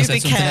 Yes, I know. You I said be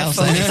something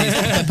careful. else.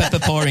 It's pepper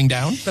pouring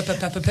down.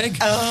 Pepper Pig.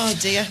 Oh,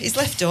 dear. His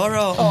left door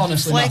open.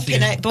 Honestly, Flipping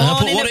Matthew. it.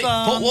 Born in a Put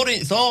barn. what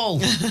it's all.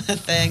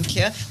 Thank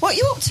you. What are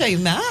you up to,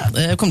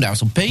 Matt? Come down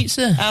some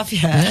pizza. Have you?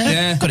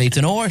 Yeah. Could eat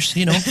an horse,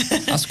 you know.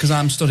 That's because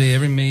I'm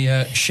studying me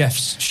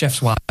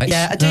chef's whites.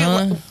 Yeah, I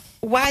do.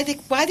 Why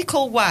they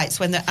call whites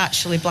when they're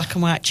actually black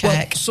and white Well,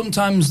 check?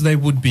 sometimes they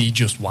would be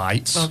just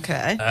whites.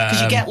 Okay.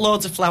 Because you get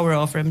loads of flour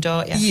over them,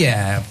 don't you?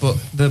 Yeah, but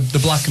the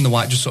black and the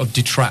white just sort of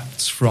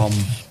detracts from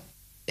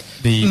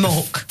the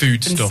Muck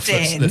food and stuff.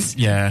 stains.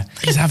 Yeah.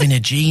 He's having a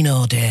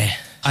Gino day.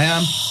 I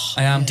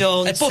am.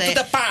 Don't I put say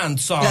the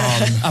pants on.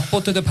 I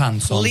put the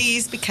pants on.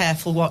 Please be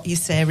careful what you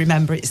say.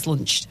 Remember, it's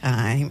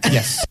lunchtime.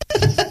 Yes.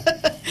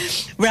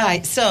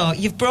 Right, so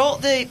you've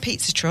brought the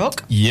pizza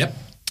truck. Yep.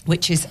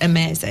 Which is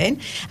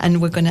amazing,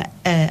 and we're going to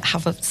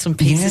have some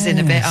pizzas in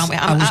a bit, aren't we?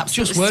 I was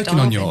absolutely just working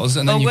starving. on yours,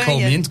 and then you were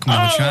called me in to come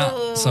and have a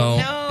chat. So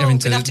no, having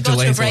to we'll have to go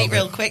delay to a it break little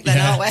real bit. quick then,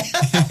 aren't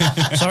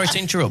we? Sorry to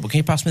interrupt, but can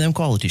you pass me them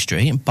Quality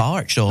Street and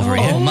parched over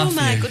here? Oh Matthew.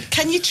 my god!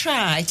 Can you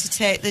try to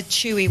take the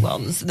chewy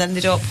ones, and then they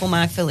don't pull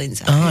my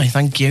fillings out? Aye,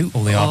 thank you.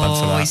 Oh, they are bad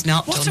for that. He's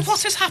not What done.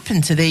 has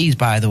happened to these,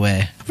 by the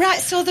way? Right,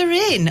 so they're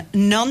in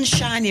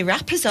non-shiny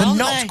wrappers, They're aren't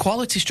not they?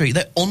 Quality Street,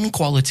 they're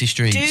unquality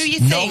streets. Do you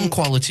think-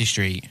 Non-Quality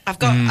Street. I've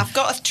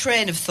got a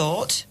train of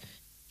thought.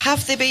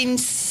 Have they been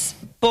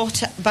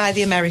bought by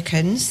the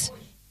Americans?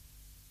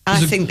 I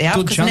There's a think they have,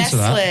 good because chance of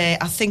that. Nestle,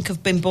 I think,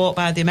 have been bought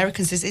by the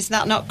Americans. Is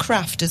that not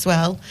Kraft as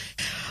well?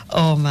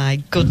 Oh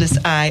my goodness,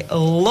 I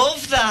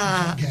love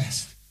that.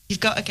 Yes. You've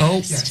got a Oh,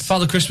 guest.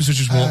 Father Christmas has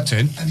just walked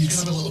in. And he's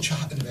going to have a little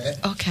chat in a bit.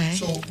 Okay.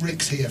 So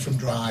Rick's here from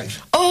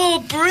Drive. Oh,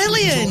 Talking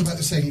brilliant. about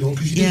the single,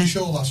 because you Yeah. did the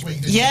show last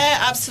week, didn't you? Yeah,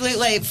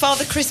 absolutely.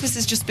 Father Christmas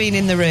has just been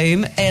in the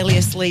room,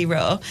 alias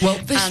Leroy. Well,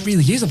 this And-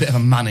 really is a bit of a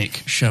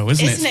manic show,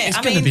 isn't it? Isn't it? It's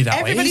I going to mean, be that way.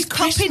 everybody's It's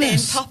popping in,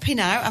 Christmas. popping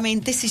out. I mean,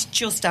 this is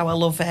just how I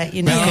love it,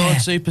 you know. Record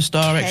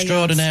superstar Chaos.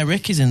 extraordinaire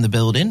Rick is in the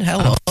building.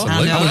 Hello.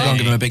 Absolutely. I would have gone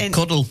give him a big In-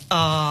 cuddle.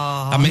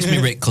 I miss me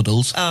Rick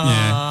cuddles.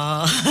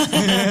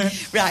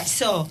 Right,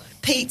 so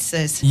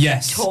pizzas.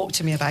 Yes. Talk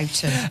to me about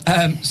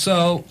them.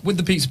 So, with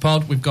the pizza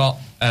pod, we've got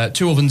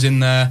 2 ovens in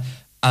there,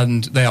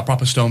 and they are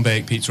proper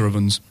stone-baked pizza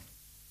ovens.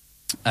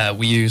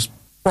 We use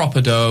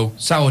proper dough,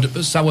 sour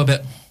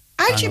bit.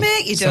 How do you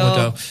make your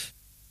sourdough. dough?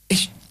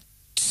 It's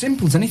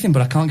simple as anything,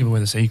 but I can't give away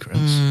the secrets.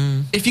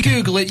 If you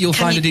Google it, you'll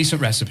find a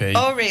decent recipe.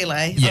 Oh,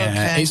 really? Yeah,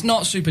 Okay. it's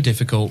not super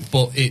difficult,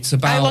 but it's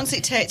about... How long does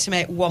it take to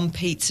make one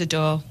pizza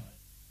dough?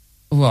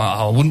 Well,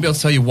 I wouldn't be able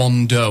to tell you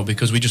one dough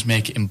because we just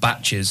make it in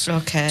batches.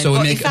 Okay. So we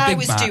But make if a I big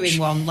was batch. doing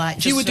one, like,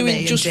 If you just were for doing me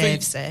and just Dave,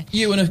 for say.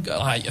 you and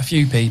a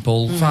few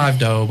people, 5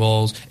 dough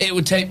balls, it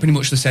would take pretty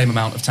much the same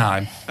amount of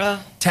time.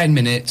 10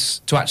 minutes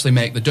to actually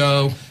make the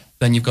dough.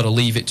 Then you've got to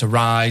leave it to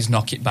rise,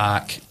 knock it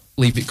back,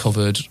 leave it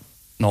covered,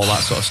 and all that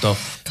sort of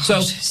stuff. God, So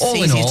it's all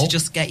in easier all, to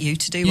just get you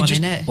to do you one,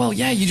 just, innit? well,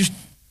 yeah, you just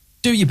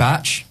do your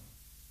batch,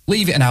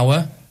 leave it an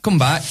hour, come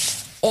back.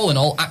 All in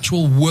all,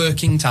 actual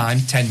working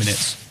time 10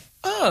 minutes.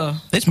 Oh,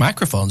 This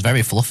microphone's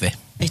very fluffy.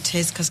 it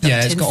is, because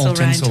Yeah, it's got all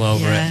tinsel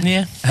over it.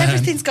 Yeah.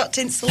 Everything's got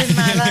tinsel in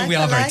my life. We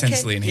are I very like it.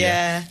 tinsely in here.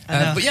 Yeah, I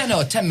know. But yeah,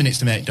 no, 10 minutes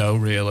to make dough,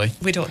 really.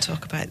 We don't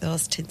talk about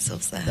those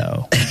tinsels there.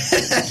 No.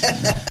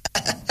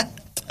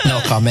 No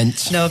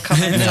comments. No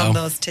comments No. on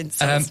those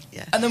tinsels.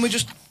 Yeah. And then we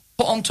just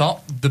put on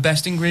top the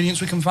best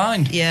ingredients we can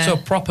find. Yeah. So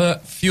proper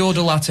fior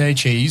di latte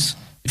cheese.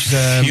 Which is,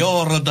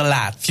 Fior di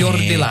latte. Fior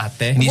di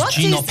latte. And his What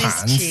Gino is this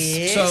pants.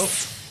 cheese? So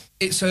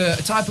it's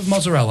a type of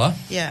mozzarella.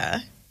 Yeah.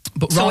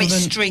 But So rather it's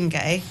than,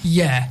 stringy.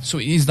 yeah, so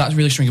it is, that's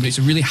really stringy, but it's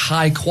a really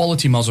high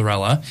quality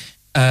mozzarella.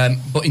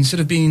 But instead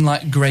of being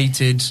like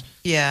grated,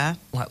 Yeah.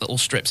 like little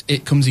strips,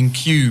 it comes in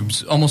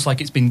cubes, almost like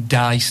it's been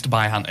diced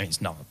by hand. It's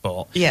not,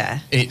 but Yeah.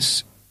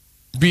 it's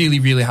really,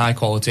 really high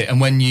quality.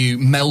 And when you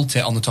melt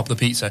it on the top of the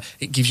pizza,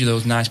 it gives you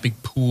those nice big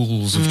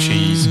pools of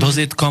cheese. Does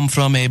it come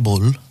from a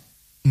bull?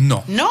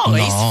 No. No,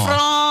 it's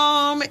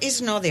from,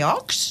 isn't it the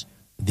ox?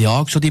 The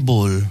ox or the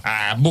bull?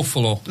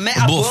 Buffalo.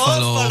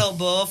 Buffalo.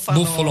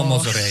 Buffalo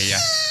mozzarella.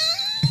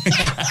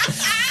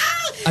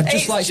 I'd just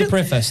It's like to just-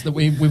 preface that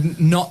we've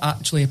not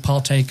actually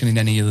partaken in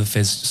any of the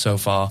fizz so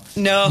far.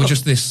 No. We're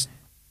just this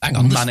Hang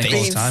on, manic all the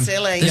Being time.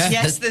 silly. Yeah.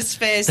 Yes, there's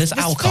fizz. there's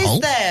alcohol.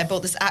 fizz there, but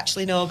there's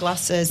actually no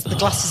glasses. The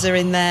glasses are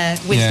in there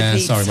with Yeah, the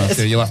pizzas. sorry,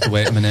 Matthew. You'll have to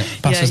wait a minute.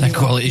 Pass Yeah, us that you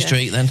Quality will, yeah.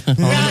 Street then.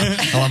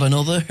 I'll have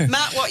another.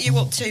 Matt, what are you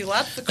up to,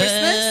 lad, for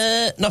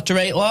Christmas? Not a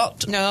great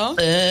lot. No?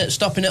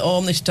 Stopping at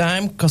home this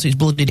time because it's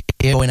bloody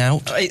dear going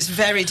out. It's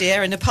very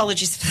dear, and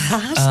apologies for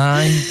that.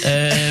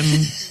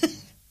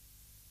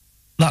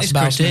 That's It's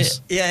about Christmas.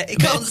 it. Yeah, he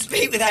can't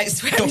speak without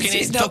swearing. so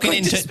he's not Tucking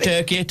going in to speak.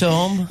 turkey at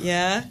home.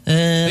 Yeah.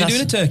 Are you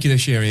doing a turkey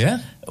this year, yeah?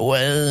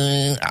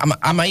 Well,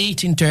 am I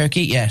eating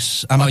turkey?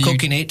 Yes. Am I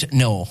cooking it?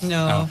 No.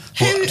 No.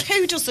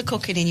 Who does the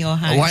cooking in your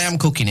house? Well, I am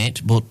cooking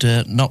it, but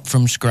not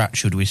from scratch,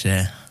 should we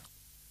say?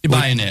 You're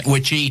buying it? We're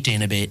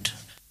cheating a bit.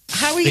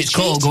 How are you It's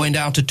called cheating? going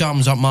down to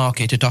Tom's on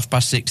Market at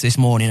 6:30 this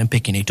morning and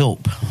picking it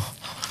up.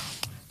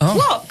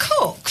 What,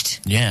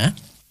 cooked? Yeah.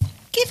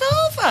 Give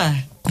over.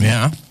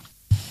 Yeah.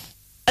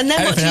 And then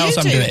Everything what else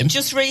do I'm you do? doing.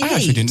 Just reheat? I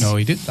actually didn't know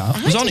he did that.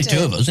 There's only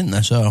two of us, isn't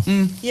there? So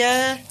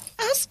Yeah,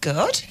 that's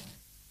good.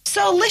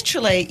 So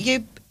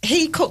literally,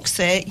 he cooks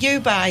it, you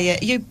buy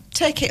it, you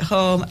take it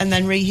home, and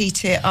then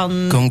reheat it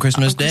on... Come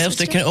Christmas on Day, Christmas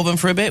stick it in the oven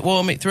for a bit,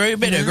 warm it through,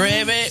 bit of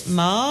gravy.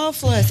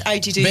 Marvellous. How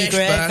do you do your Bish,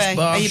 gravy? bash,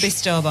 bosh. Are you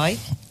Bisto boy?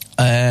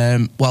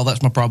 Well,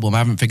 that's my problem. I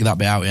haven't figured that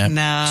bit out yet.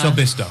 No. So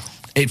Bisto.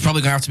 It's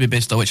probably going to have to be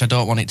Bisto, which I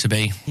don't want it to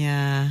be.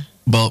 Yeah.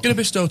 But Get a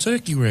Bisto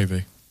turkey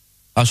gravy.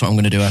 that's what I'm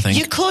going to do, I think.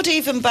 You could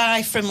even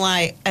buy from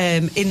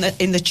in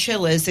the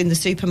chillers in the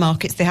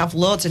supermarkets. They have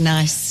loads of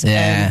nice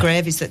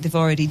gravies that they've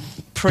already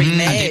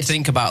pre-made. I did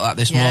think about that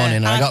this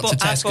morning. I got to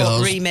Tesco's. I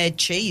bought remade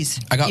cheese.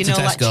 I got to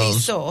like Tesco's.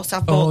 cheese sauce.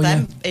 I've bought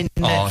them from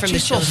the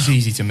cheese sauce chillers. is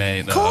easy to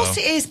make, though. Of course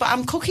it is, but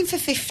I'm cooking for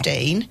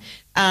 15.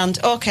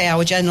 And okay,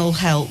 our Jen will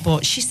help,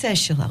 but she says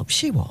she'll help.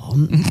 She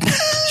won't.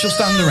 She'll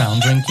stand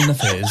around drinking the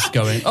fizz,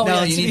 going, "Oh no,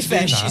 yeah, you to need be to fair,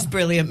 do that." she's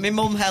brilliant. My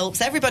mum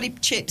helps. Everybody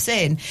chips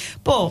in,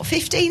 but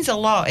 15's a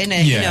lot, isn't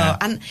it? Yeah. You know,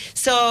 and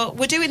so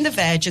we're doing the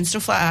veg and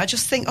stuff like that. I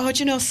just think, do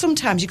you know,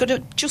 sometimes you've got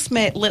to just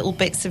make little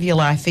bits of your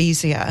life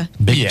easier.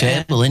 Big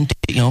table, isn't it?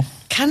 You know.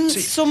 Can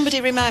somebody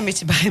remind me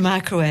to buy a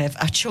microwave?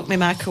 I chucked my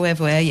microwave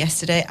away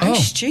yesterday. How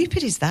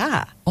stupid is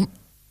that?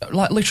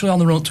 Like literally on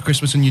the road to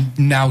Christmas, and you're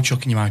now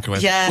chucking your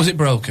microwave. Yeah. Was it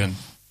broken?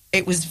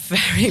 It was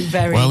very,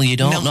 very Well, you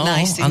don't not know,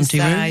 nice Auntie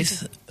inside.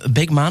 Ruth. A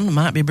big man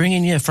might be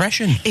bringing you a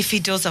fresh one. If he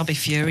does, I'll be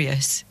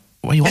furious.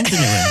 What, you want a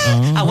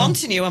new one? I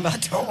want a new one, but I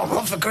don't want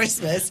one for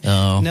Christmas.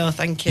 Oh. No,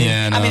 thank you.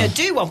 Yeah, no. I mean, I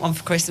do want one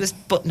for Christmas,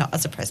 but not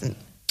as a present.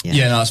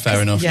 Yeah, no, that's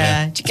fair enough.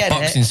 Yeah, do you get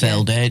Boxing it?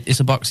 sale day.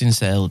 It's a boxing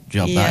sale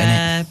job, that,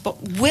 Yeah, isn't it?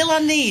 but will I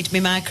need my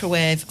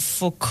microwave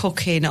for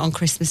cooking on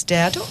Christmas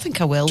Day? I don't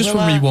think I will. Just for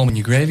will I? rewarming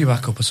your gravy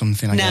back up or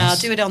something, I No, guess. I'll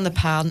do it on the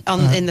pan,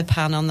 in the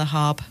pan on the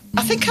hob.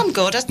 I think I'm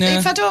good. Yeah,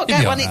 If I don't you'll get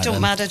be one, alright it don't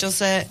then. matter, does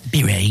it?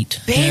 Be right.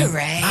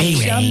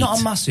 Actually, I'm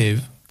not a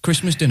massive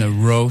Christmas dinner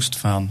roast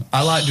fan.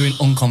 I like doing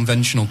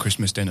unconventional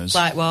Christmas dinners.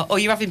 Like what? Oh,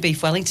 you're having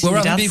beef Wellington. We're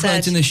your having dad beef said.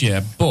 Wellington this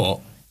year,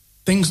 but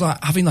things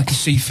like having like a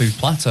seafood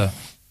platter.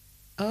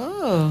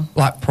 Oh.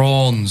 Like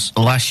prawns.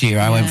 Last year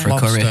I went for a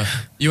curry.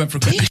 Lobster. You went for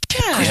a curry? Did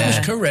you? Christmas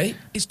curry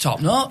is top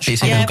notch.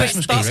 It's Yeah, even, but it's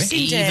it's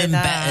Boxing Day, even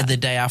that. better the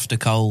day after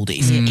cold.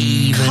 It's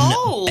even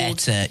Cold?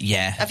 better,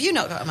 yeah. Have you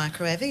not got a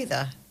microwave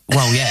either?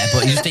 Well, yeah,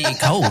 but you just eat it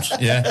cold.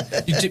 Yeah.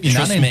 You dip your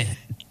Trust nan in. me.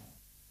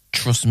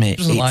 Trust me.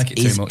 Doesn't like it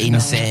too it's much, no.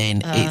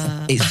 insane.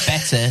 It's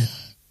better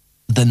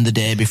than the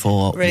day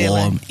before. Really?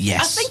 Warm.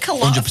 Yes. I think a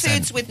lot 100%. of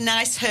foods with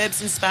nice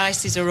herbs and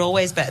spices are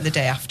always better the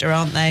day after,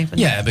 aren't they? When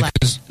Yeah, they're,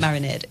 because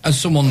marinated. as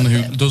someone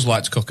who does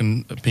like to cook,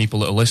 and people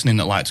that are listening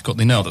that like to cook,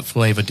 they know that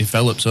flavour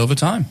develops over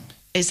time.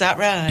 Is that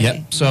right?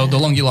 Yeah. So the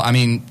longer you like, I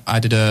mean, I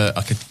did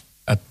a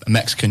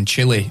Mexican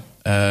chili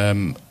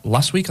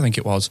last week, I think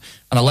it was,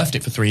 and I left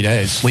it for 3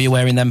 days. Were you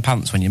wearing them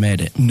pants when you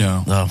made it?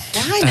 No.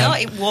 Why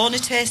not? It won't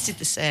have tasted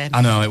the same.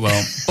 I know it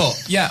won't.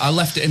 But yeah, I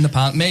left it in the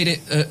pan, made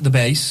it at the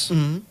base,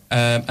 and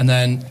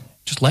then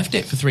just left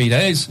it for 3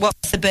 days.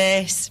 What's the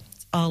base?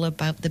 It's all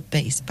about the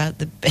base,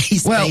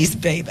 base,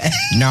 baby.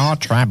 No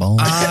trouble.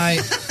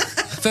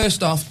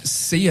 First off,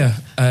 sear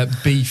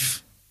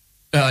beef,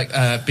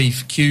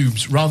 beef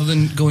cubes, rather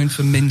than going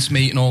for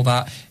mincemeat and all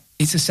that.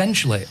 It's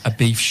essentially a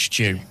beef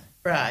stew.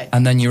 Right.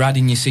 And then you're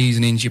adding your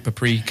seasonings, your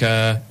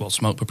paprika,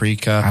 smoked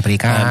paprika,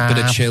 bit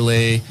of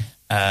chili,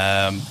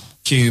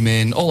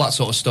 cumin, all that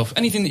sort of stuff.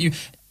 Anything that you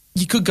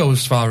could go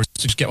as far as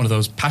to just get one of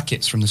those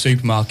packets from the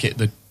supermarket,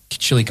 the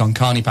chili con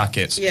carne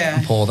packets,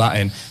 and pour that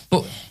in.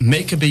 But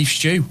make a beef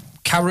stew,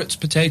 carrots,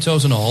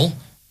 potatoes and all,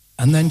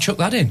 and then chuck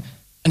that in.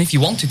 And if you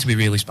wanted to be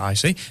really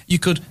spicy, you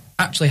could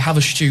actually have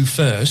a stew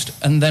first,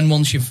 and then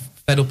once you've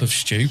fed up of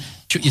stew,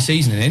 chuck your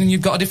seasoning in and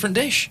you've got a different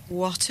dish.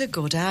 What a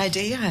good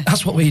idea.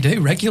 That's what we do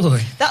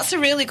regularly. That's a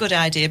really good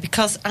idea,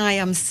 because I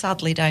am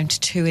sadly down to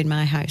 2 in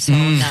my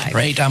household now.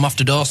 Great, I'm off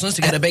to Dawson's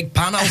to get a big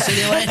pan. I'll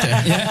see you later.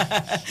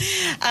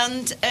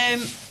 And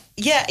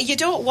you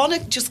don't want to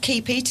just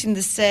keep eating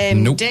the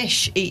same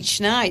dish each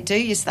night, do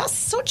you? So that's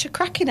such a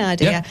cracking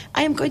idea. Yeah.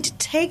 I am going to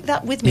take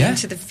that with me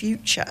into the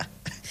future.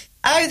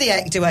 How the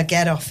heck do I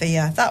get off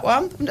here? That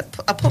one?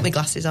 I'll put my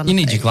glasses on. You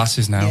need your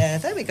glasses now. Yeah,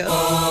 there we go.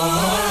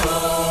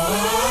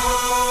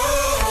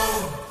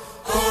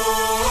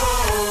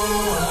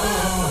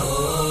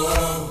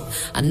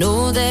 I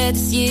know that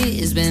this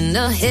year's been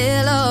a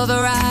hell of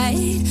a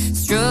ride,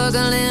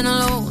 struggling,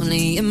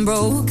 lonely and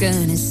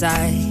broken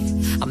inside.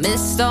 I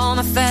missed all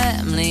my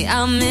family,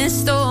 I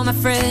missed all my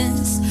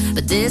friends,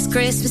 but this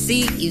Christmas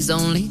Eve's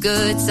only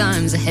good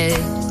times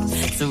ahead.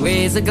 So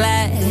raise a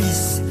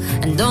glass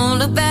and don't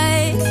look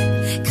back,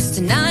 'cause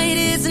tonight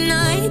is a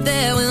night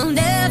that we'll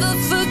never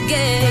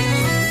forget.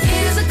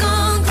 Years are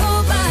gone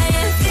cold by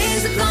and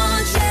things are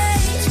gonna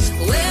change,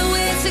 but when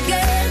we're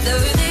together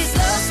this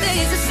love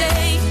stays the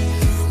same.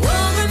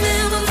 Won't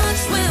remember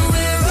much when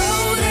we're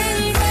old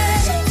and gray,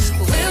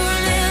 but we'll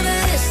remember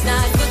this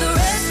night for the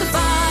rest of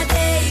our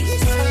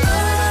days.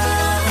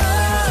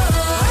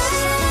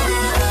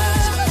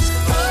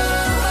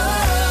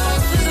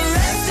 For the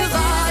rest of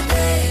our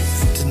days.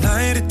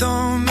 Tonight it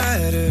don't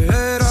matter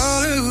at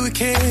all who we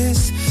came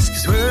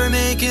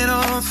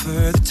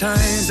for the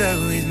times that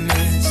we've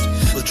missed.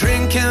 We'll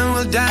drink and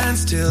we'll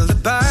dance till the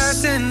bar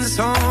sends us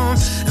home.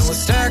 And we'll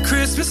start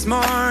Christmas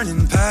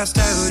morning passed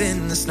out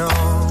in the snow.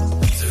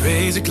 So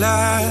raise a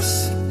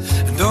glass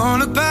and don't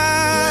look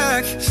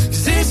back,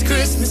 'cause this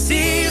Christmas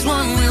is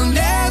one we'll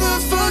never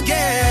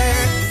forget.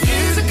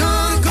 Years are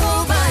gonna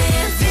go by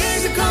and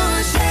things are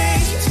gonna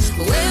change.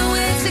 But when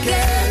we're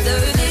together,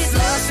 this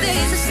love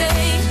stays the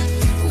same.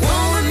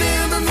 Won't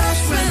remember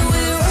much when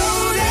we're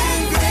old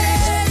and gray,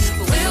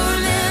 but we'll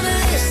remember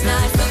this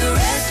night for the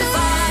rest of our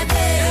days.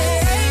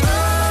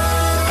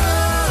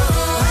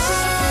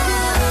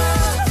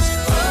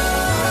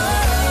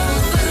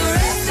 For the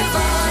rest of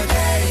our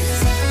days.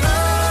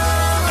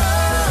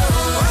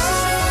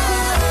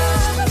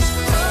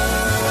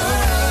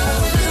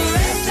 For the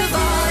rest of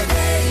our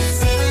days.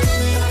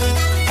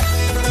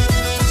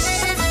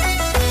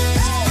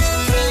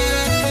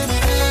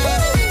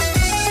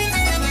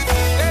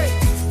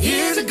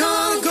 Years are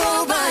gonna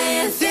go by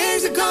and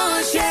things are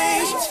gonna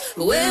change,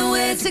 but when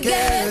we're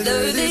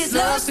together, this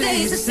love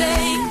stays the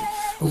same.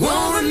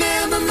 Won't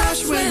remember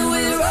much when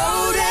we're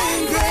old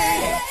and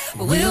gray,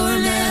 but we'll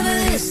remember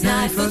this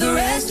night for the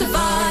rest of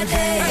our days.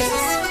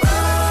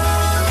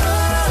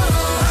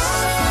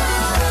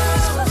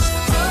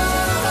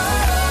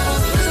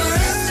 For the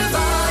rest of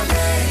our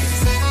days.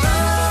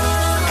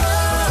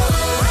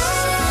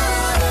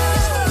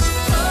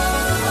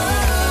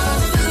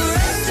 For the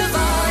rest of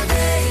our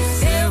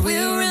days. Yeah,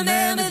 we'll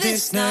remember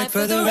this night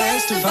for the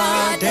rest of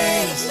our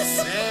days.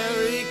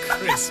 Merry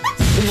Christmas.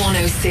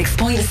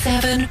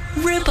 106.7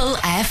 Ribble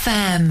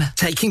FM.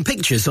 Taking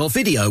pictures or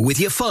video with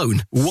your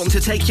phone? Want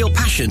to take your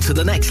passion to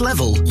the next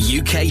level?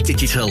 UK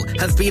Digital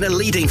have been a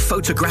leading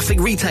photographic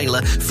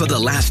retailer for the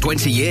last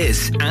 20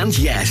 years. And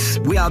yes,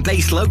 we are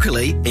based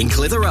locally in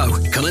Clitheroe.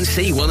 Come and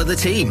see one of the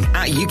team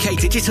at UK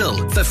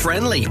Digital for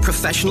friendly,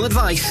 professional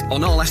advice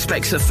on all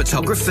aspects of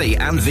photography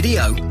and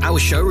video. Our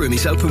showroom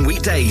is open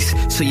weekdays,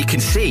 so you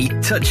can see,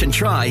 touch and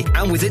try.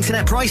 And with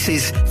internet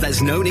prices,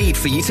 there's no need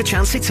for you to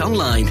chance it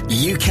online.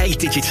 UK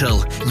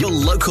Digital, your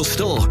local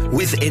store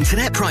with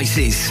internet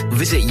prices.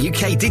 Visit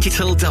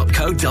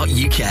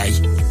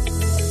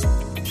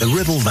ukdigital.co.uk. The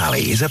Ribble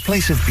Valley is a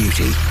place of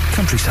beauty,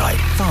 countryside,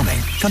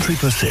 farming, country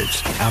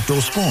pursuits,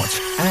 outdoor sports,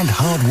 and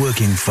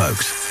hard-working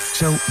folks.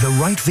 So the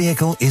right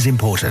vehicle is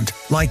important,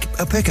 like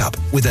a pickup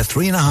with a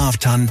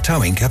 3.5-ton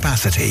towing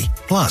capacity,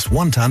 plus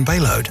 1-ton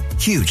payload,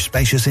 huge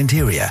spacious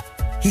interior,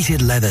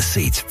 heated leather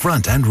seats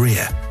front and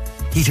rear,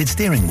 heated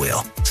steering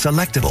wheel,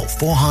 selectable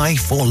 4-high,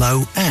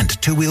 4-low, and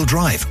 2-wheel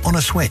drive on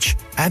a switch.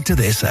 Add to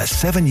this a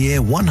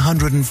 7-year,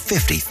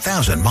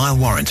 150,000-mile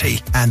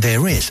warranty, and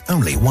there is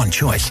only one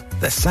choice,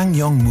 the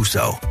SsangYong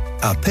Musso,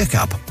 a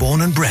pickup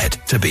born and bred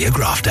to be a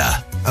grafter.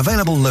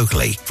 Available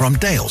locally from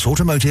Dales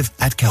Automotive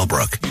at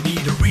Kelbrook. You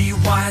need a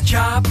rewire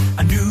job,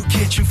 a new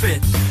kitchen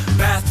fit,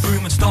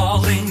 bathroom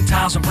installing,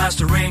 tiles and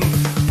plastering,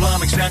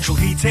 plumbing, central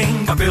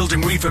heating, a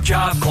building refurb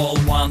job. Call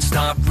One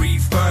Stop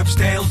Refurbs,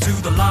 Dale to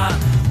the lot.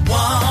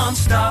 One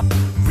Stop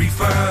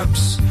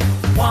Refurbs.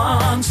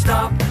 One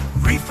Stop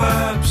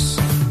Refurbs.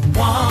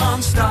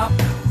 One Stop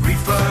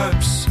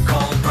Refurbs.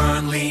 Call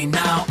Burnley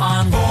now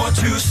on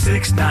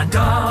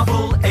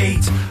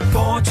 426-988.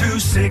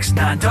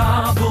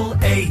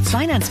 426-988.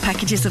 Finance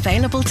packages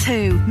available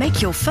too.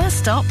 Make your first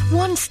stop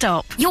One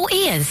Stop. Your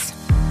ears.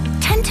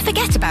 Tend to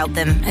forget about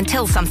them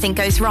until something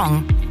goes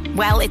wrong.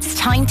 Well, it's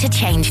time to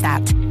change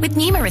that. With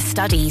numerous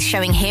studies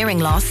showing hearing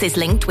loss is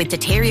linked with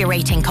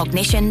deteriorating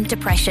cognition,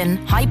 depression,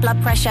 high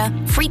blood pressure,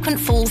 frequent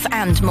falls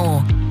and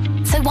more.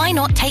 So why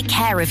not take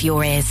care of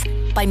your ears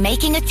by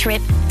making a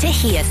trip to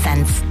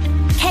HearSense?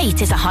 Kate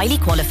is a highly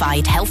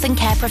qualified health and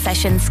care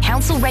professions,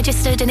 council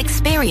registered and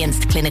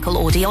experienced clinical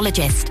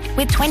audiologist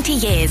with 20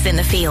 years in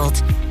the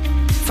field.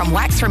 From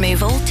wax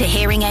removal to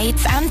hearing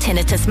aids and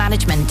tinnitus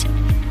management,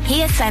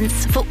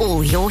 HearSense for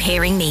all your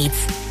hearing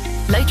needs.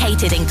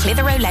 Located in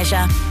Clitheroe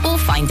Leisure or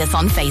find us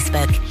on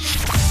Facebook.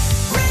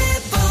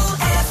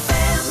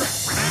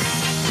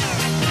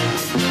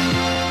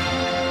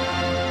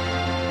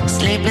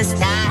 Sleepless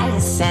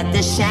nights at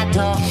the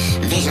chateau,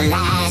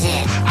 visualize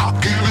it. I'll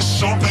give it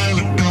something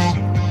to do.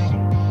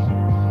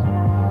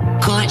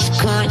 Crunch,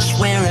 crunch,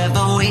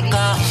 wherever we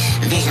go,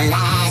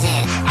 visualize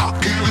it. I'll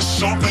give it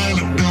something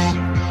to do.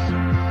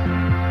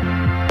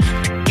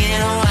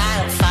 Get a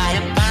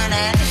wildfire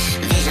burning,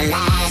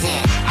 visualize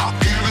it. I'll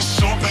give it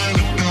something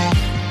to do.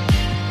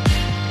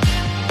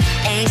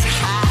 Ace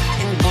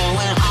high and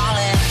going all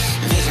in,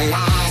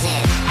 visualize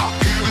it. I'll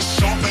give it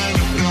something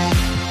to do.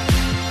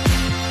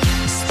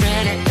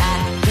 Spread it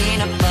like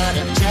peanut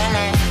butter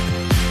jelly.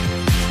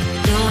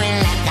 Do it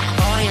like I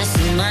owe you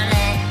some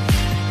money.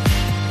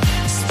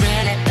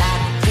 Spread it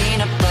like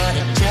peanut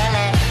butter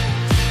jelly.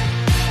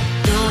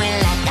 Do it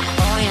like I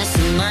owe you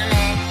some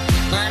money.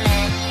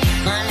 Money,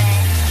 money,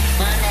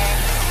 money,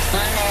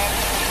 money,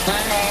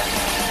 money,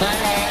 money,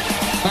 money,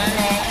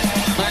 money,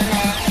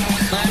 money,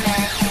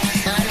 money.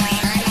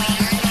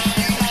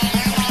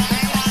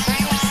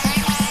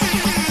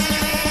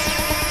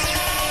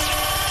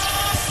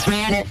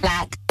 Spread it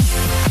like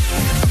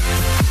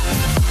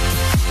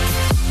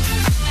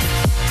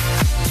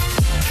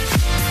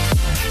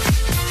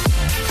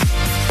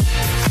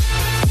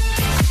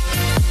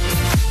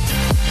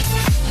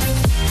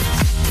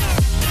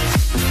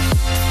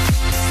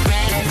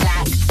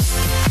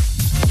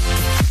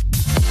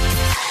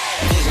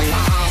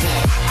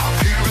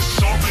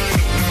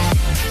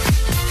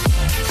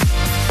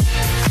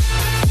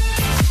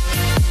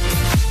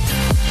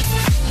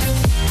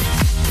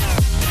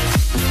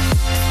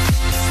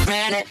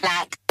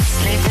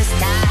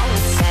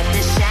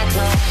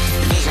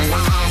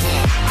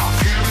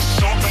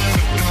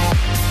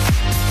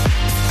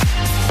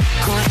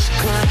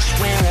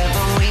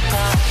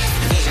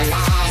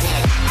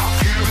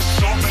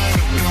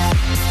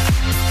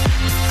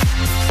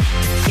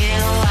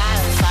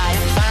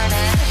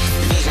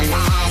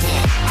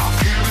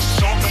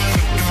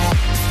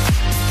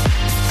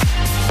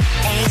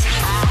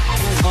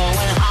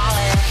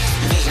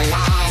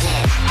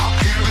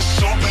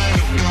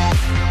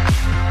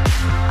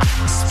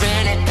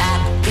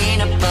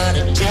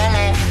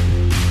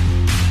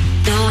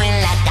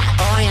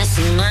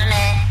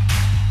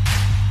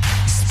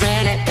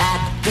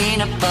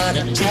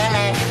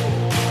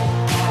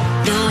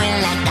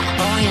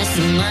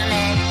some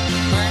money,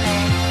 money,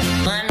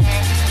 money,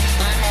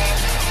 money,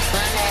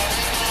 money.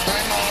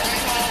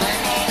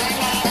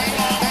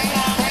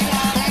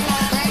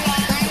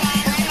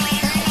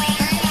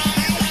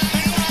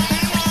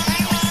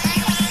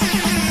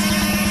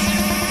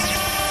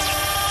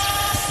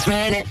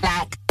 Spread it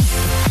back.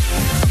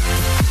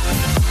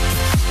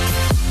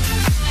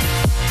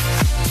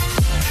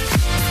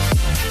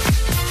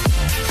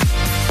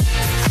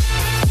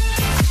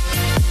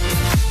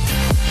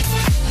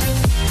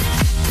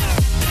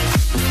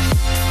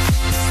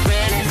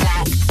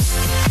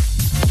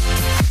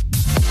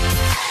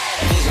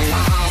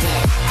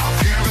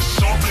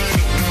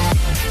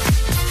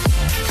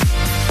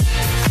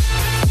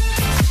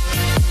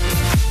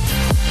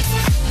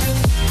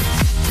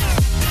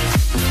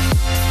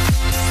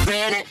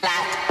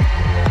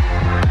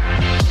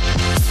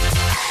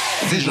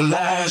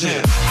 Visualize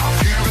it. I'll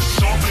give it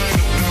something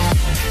to do.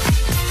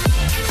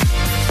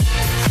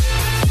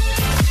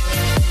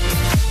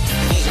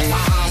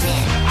 Visualize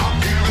it. I'll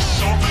give it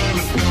something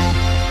to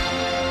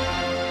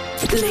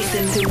do.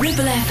 Listen to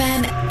Ribble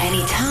FM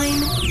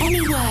anytime,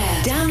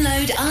 anywhere.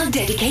 Download our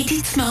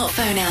dedicated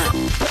smartphone app.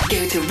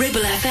 Go to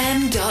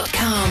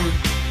ribblefm.com.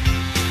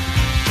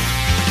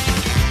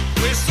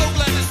 We're so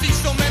glad to see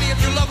so many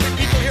of you lovely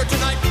people here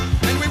tonight,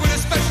 and we would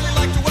especially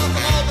like to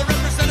welcome all the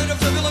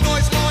representatives of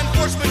Illinois' law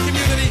enforcement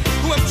community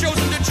who have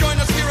chosen to join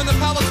us here in the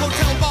Palace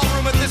Hotel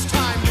ballroom at this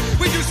time.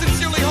 We do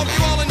sincerely hope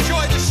you all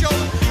enjoy the show,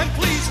 and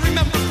please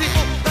remember,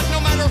 people, that no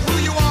matter who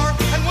you are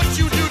and what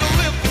you do to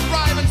live,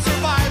 thrive, and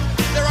survive,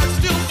 there are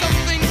still some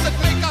things that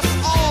make us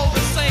all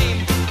the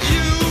same.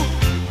 You,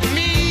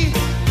 me,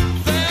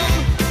 them,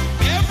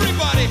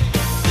 everybody.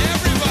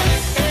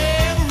 Everybody.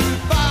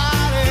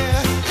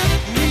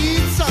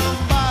 Needs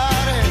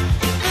somebody.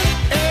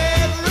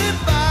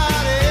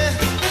 Everybody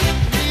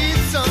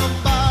needs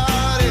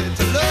somebody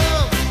to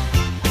love.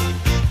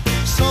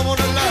 Someone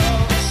to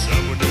love.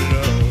 Someone to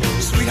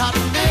love. Sweetheart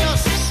to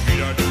miss.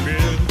 Sweetheart to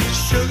miss.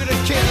 Sugar to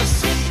kiss.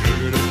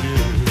 Sugar to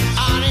kiss. I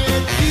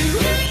need you,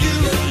 you,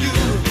 you.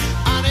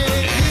 I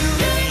need you,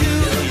 you,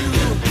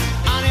 you.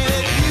 I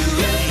need you,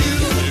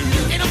 you,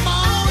 you. In the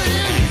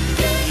morning,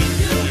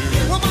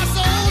 when my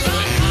soul's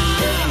on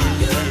fire.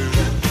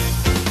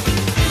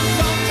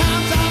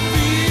 Sometimes I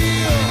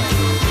feel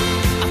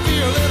a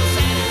little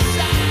sad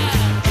inside.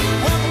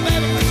 When my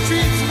baby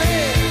mistreats me,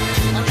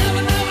 I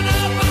never know how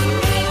I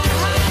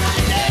do.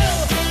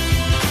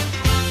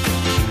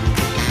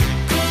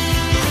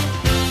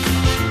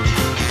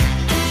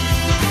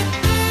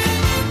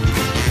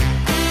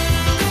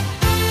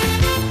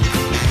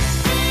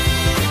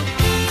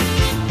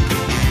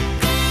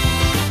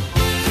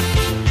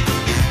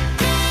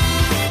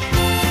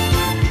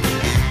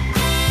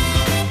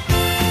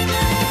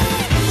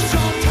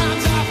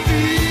 Sometimes I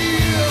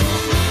feel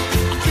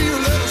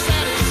a little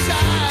sad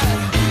inside.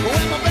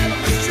 When my baby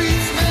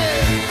mistreats me,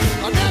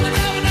 I never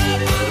know how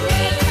I do.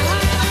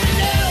 I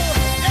need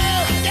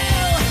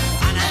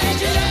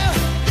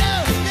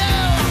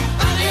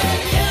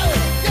you,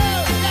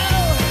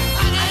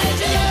 I need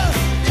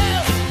you,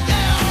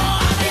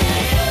 I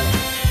need you.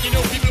 You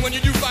know, people, when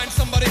you do find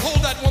somebody,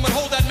 hold that woman,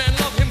 hold that man,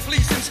 love him,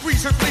 please him,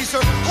 squeeze her, please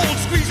her. Hold,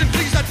 squeeze, and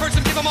please that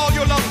person, give him all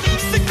your love.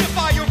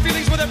 Signify your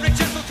feelings with every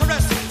gentle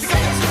caress, because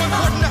it's so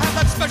important to have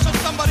that special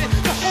somebody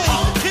to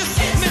hold, kiss,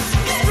 miss,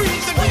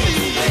 squeeze, and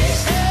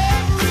please.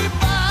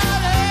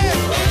 Everybody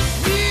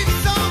needs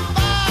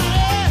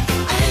somebody.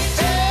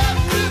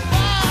 Everybody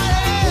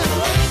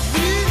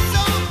needs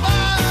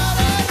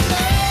somebody to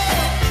love.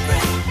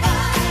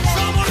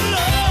 Someone to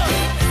love.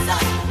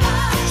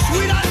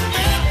 Sweetheart to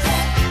miss.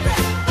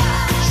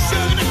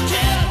 Sugar to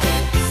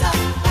kiss.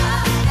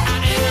 I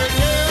need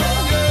you,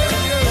 you,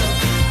 you.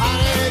 I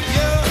need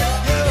you,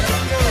 you,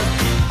 you.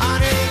 I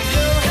need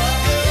you,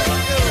 you,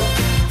 you.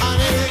 I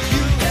need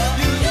you,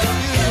 you,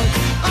 you.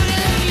 I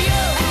need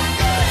you, you,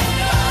 you.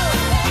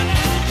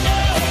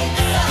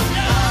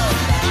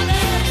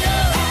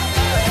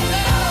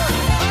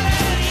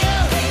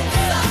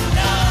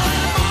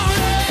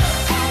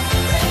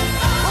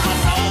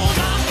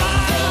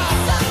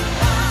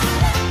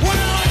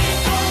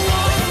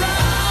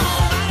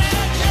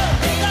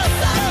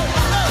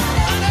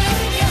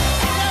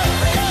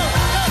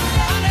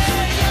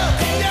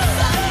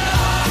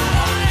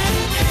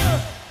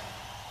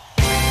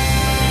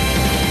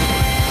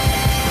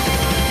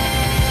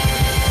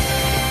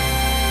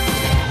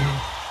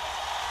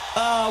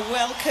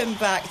 Welcome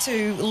back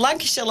to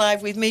Lancashire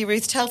Live with me,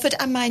 Ruth Telford,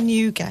 and my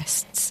new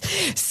guests.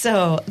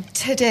 So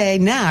today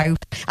now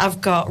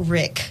I've got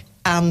Rick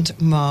and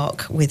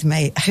Mark with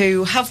me,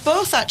 who have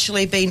both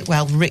actually been,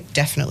 well, Rick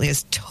definitely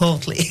has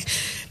totally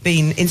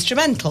been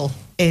instrumental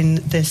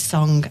in this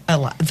song,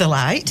 The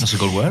Light. That's a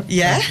good word.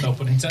 Yeah. No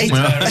pun intended.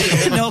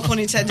 No pun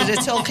intended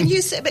at all. Can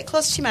you sit a bit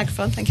closer to your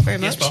microphone? Thank you very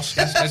much. Yes, boss.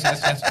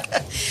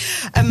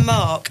 Yes. And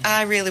Mark,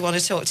 I really want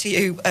to talk to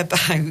you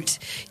about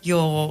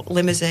your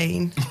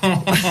limousine. We're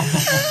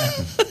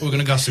going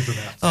to gossip about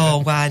it.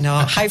 Oh, why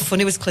not? How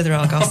funny was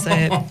Clitheroe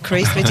Gossip?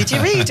 Christmas, did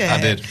you read it?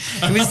 I did.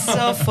 It was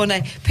so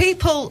funny.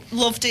 People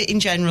loved it in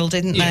general,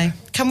 didn't they?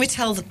 Can we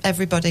tell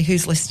everybody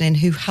who's listening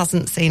who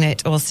hasn't seen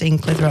it or seen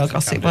Clitheroe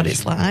Gossip what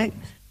it's like?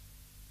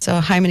 So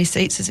how many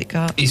seats has it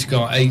got? It's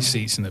got 8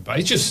 seats in the back.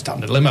 It's just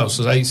standard limo,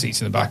 so there's 8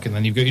 seats in the back, and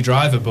then you've got your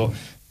driver, but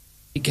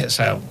it gets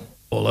out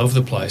all over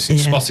the place. It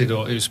was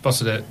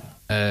spotted at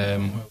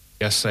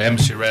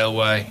Embassy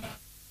Railway,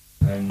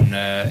 and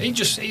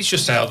it's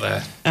just out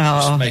there,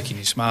 just making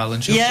you smile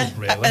and chuckle,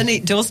 really. And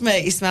it does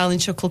make you smile and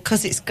chuckle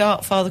because it's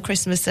got Father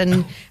Christmas,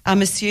 and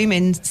I'm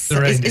assuming is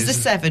there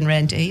 7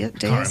 reindeer? I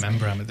can't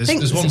remember how many.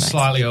 There's one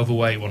slightly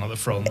overweight one at the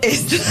front.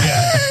 Is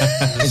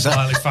There's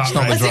slightly fat.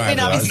 Has it been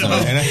having some of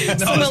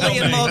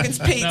Liam Morgan's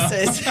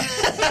pizzas?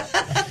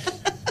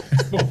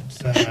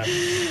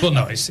 But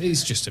no,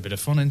 it's just a bit of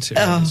fun, isn't it?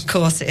 Oh, of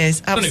course it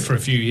is. I've done it for a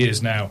few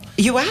years now.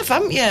 You have,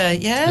 haven't you?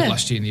 Yeah.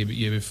 Last year and the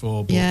year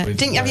before. But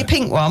Didn't you have your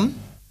pink one?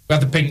 We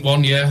had the pink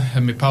one,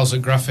 and my pals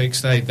at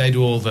Graphics, they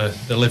do all the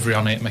delivery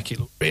on it, make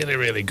it look really,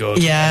 really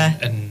good. Yeah.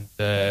 And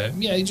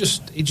it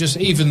just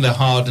even the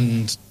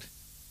hardened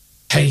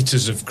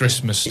haters of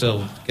Christmas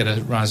still get a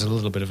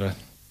little bit of a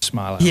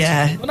smile out.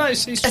 Yeah. Well, no,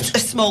 it's just a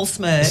small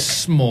smirk.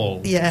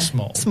 Small.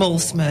 Small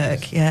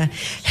smirk, yeah.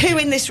 Who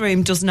in this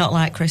room does not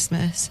like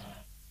Christmas?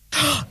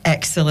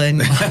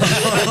 Excellent.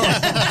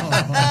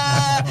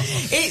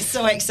 It's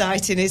so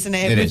exciting, isn't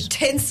it? We've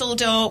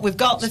tinselled up, we've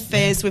got the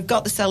fizz, we've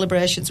got the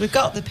celebrations, we've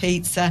got the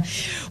pizza,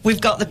 we've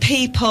got the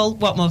people.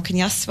 What more can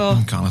you ask for?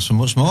 Can't ask for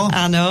much more.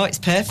 I know, it's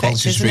perfect.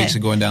 Quality streets are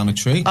going down a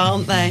tree,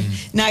 aren't they?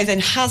 Now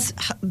then, has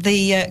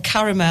the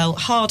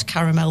hard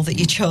caramel that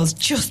you chose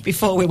just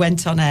before we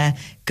went on air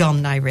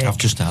gone now, Rick? I've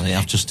just had it.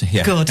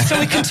 Good. So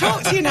we can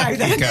talk to you now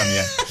then. You can,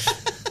 yeah.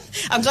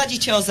 I'm glad you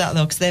chose that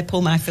though, because they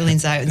pull my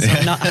fillings out, and so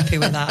I'm not happy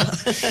with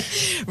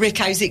that. Rick,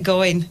 how's it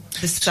going?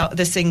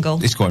 The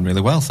single? It's going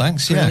really well,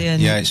 thanks.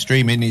 Brilliant. Yeah. It's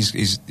streaming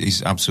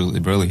is absolutely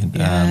brilliant.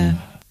 Yeah.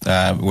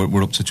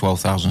 We're up to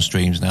 12,000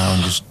 streams now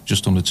in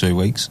just under 2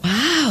 weeks.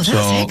 Wow, that's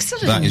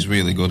excellent. That is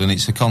really good, and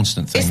it's a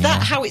constant thing. Is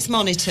that how it's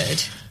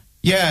monitored?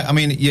 Yeah, I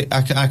mean,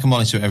 I can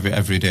monitor it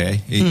every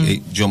day.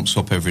 It jumps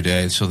up every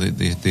day, so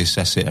they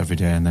assess it every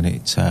day, and then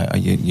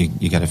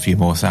you get a few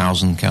more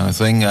thousand kind of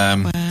thing.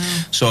 Wow.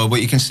 So,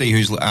 but you can see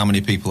how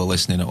many people are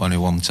listening at any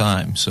one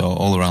time. So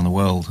all around the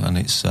world, and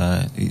it's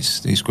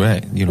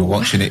great.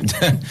 Watching it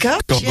go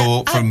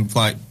up from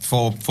like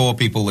four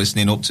people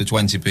listening up to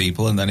 20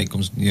 people, and then it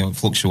comes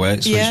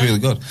fluctuates. So it's really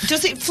good.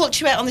 Does it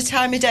fluctuate on the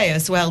time of day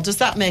as well? Does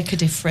that make a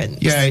difference?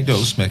 Yeah, it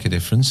does make a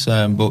difference.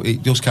 But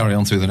it does carry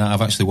on through the night.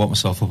 I've actually woke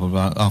myself up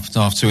about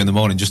half 2 in the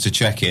morning just to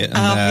check it,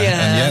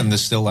 and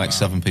there's still like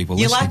 7 people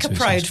You're listening like a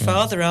proud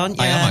father, aren't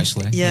you? I am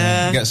actually.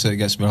 Yeah. It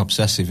gets more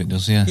obsessive, it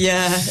does, yeah.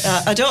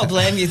 Yeah, I don't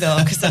blame you though,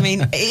 because I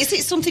mean, is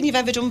it something you've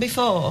ever done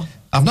before?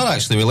 I've not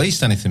actually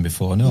released anything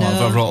before, no.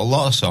 I've wrote a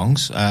lot of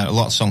songs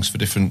for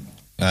different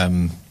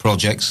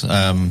projects,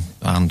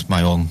 and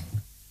my own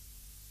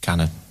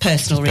kind of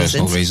personal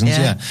reasons,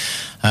 yeah.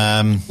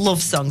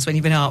 Love songs when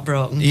you've been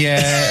heartbroken.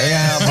 Yeah,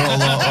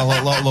 I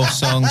wrote a lot of love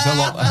songs.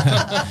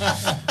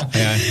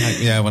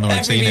 When I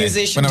was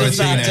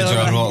a teenager,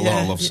 I wrote a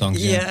lot of love songs.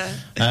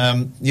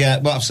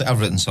 But I've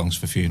written songs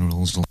for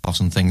funerals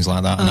and things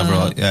like that, and I've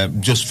wrote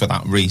just for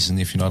that reason,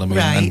 if you know what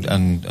I mean.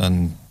 Right.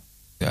 And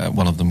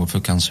one of them were for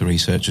cancer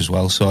research as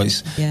well. So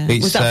it's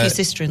was that for your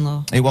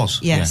sister-in-law? It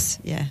was. Yes.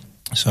 Yeah.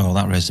 So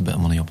that raised a bit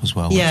of money up as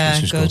well.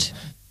 which is good.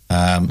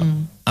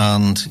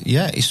 And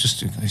it's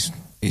just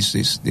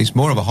it's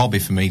more of a hobby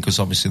for me, because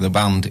obviously the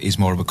band is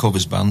more of a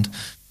covers band.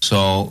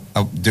 So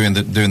doing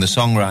the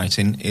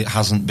songwriting, it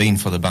hasn't been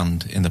for the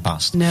band in the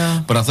past.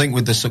 No. But I think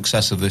with the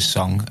success of this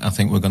song, I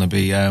think we're going to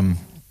be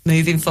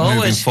moving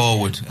forward.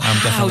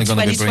 I'm definitely going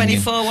to be bringing.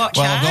 2024. Watch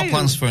out. I've got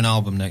plans for an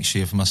album next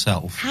year for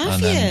myself. Have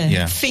you?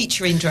 Yeah.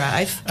 Featuring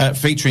Drive.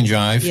 Featuring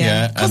Drive.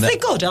 Yeah. Because they're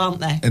good, aren't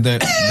they?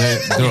 They're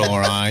all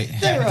right.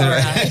 They're all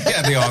right.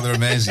 Yeah, they are. They're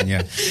amazing.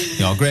 Yeah.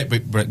 Great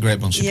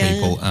bunch of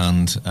people,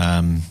 and.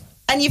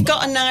 And you've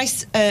got a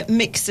nice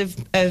mix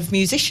of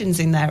musicians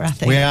in there, I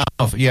think. We have,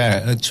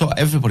 yeah.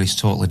 Everybody's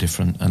totally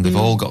different, and they've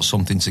all got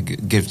something to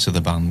give to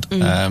the band.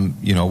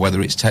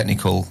 Whether it's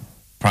technical,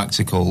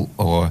 practical,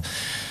 or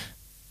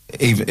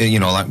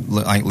even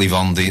like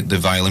Livon, the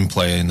violin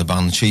player in the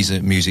band. She's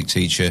a music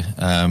teacher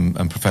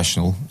and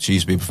professional. She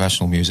used to be a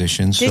professional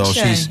musician, so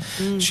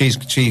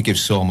she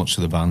gives so much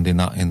to the band in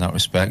that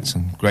respect.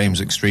 And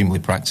Graham's extremely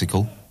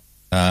practical.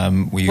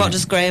 What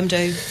does Graham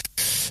do?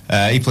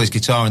 He plays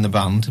guitar in the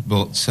band,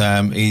 but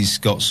he's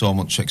got so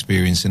much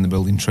experience in the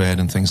building trade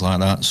and things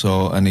like that.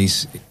 So, and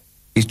he's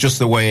just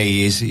the way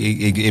he is.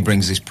 He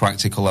brings this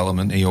practical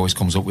element. He always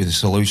comes up with a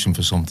solution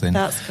for something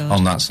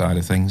on that side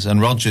of things.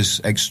 And Roger's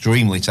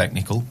extremely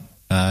technical.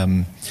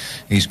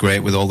 He's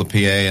great with all the PA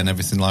and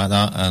everything like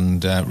that,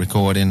 and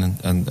recording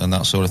and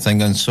that sort of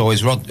thing. And so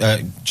is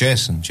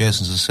Jason.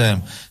 Jason's the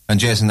same. And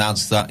Jason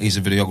adds that he's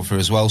a videographer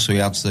as well, so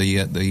he adds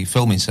the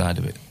filming side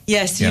of it.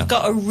 Yes, you've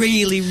got a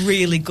really,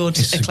 really good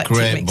eclectic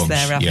mix bunch,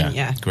 there, haven't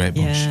you? Great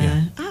bunch,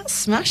 yeah. That's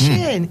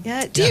smashing.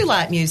 Yeah. Do you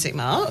like music,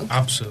 Mark?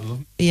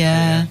 Absolutely.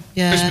 Yeah.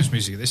 Christmas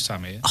music at this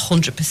time of year.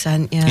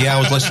 100%, yeah. Yeah, I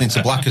was listening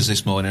to Blackers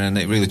this morning and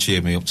it really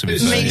cheered me up, to be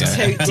fair. Me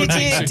too.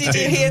 Yeah. Did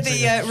you hear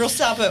the Russ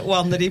Abbott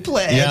one that he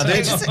played? Yeah, I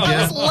did.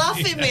 I was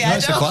laughing me head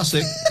It's a off.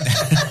 classic.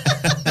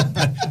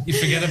 You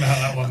forget about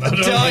that one, though,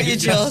 Don't you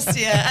just,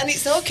 And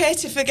it's okay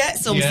to forget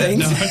some things.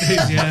 No, it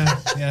is, yeah.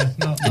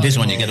 It is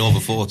when you get over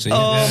 40.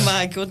 Oh,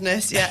 my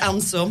goodness,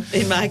 and some,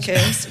 in my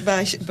case,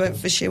 but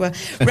for sure.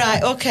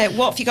 Right, okay,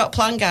 what have you got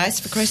planned, guys,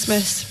 for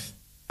Christmas?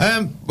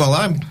 Well,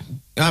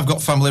 I've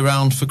got family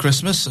round for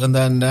Christmas, and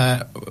then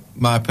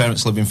my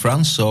parents live in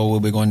France, so we'll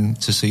be going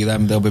to see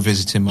them. They'll be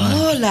visiting my...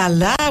 Oh, la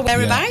la,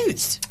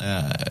 whereabouts?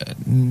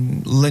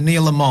 Near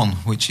Le Mans,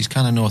 which is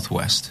kind of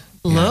northwest.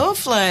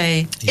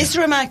 Lovely. Yeah. Is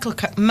there a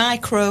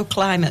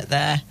microclimate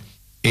there?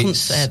 It's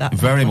say that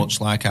very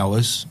much like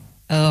ours.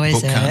 Oh,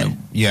 is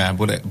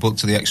it? But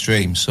to the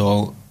extreme.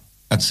 So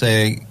I'd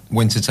say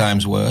winter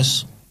time's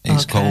worse.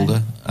 It's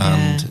colder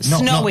and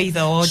snowy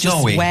though, or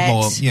snowy,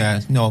 just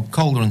wet. More,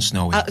 colder and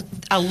snowy.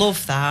 I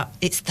love that.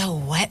 It's the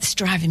wet's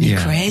driving me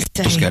crazy.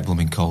 Just get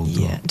blooming cold.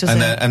 Yeah,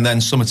 and then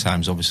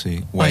summertime's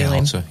obviously way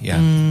hotter. Yeah,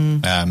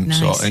 nice.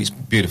 So it's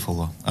beautiful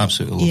though,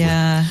 absolutely lovely.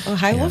 Yeah. Oh,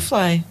 how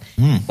lovely.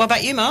 What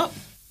about you, Mark?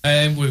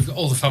 We've got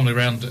all the family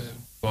around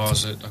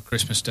ours at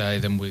Christmas Day.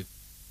 Then we're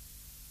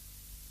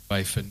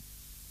away for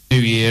New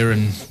Year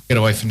and get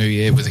away for New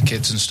Year with the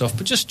kids and stuff,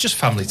 but just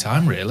family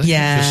time, really.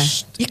 Yeah,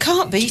 you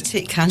can't beat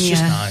it, can you? It's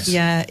just nice.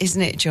 Yeah,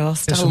 isn't it?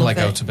 Just there's some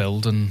Lego to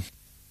build, and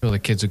sure the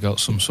kids have got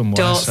some somewhere.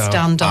 Don't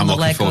stand on the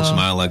Lego. I'm looking forward to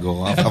my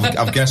Lego.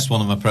 I've guessed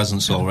one of my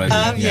presents already.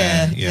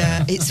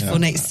 Yeah. It's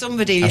funny.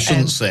 Somebody I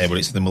shouldn't say, but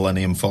it's the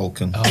Millennium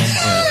Falcon.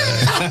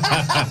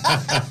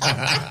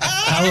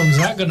 How long is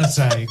that going to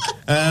take?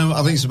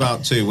 I think it's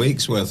about 2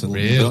 weeks worth.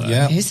 Really?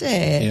 Yeah. Is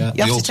it? Yeah.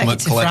 You have to take it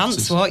to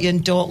France, won't you?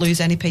 And don't lose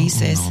any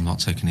pieces. Oh, no, I'm not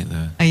taking it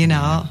there. Are you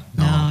not?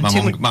 No.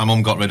 My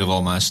mum got rid of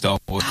all my Star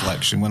Wars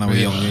collection when I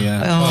was younger.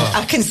 Yeah. Oh,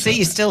 I can see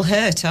you're still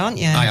hurt, aren't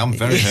you? I am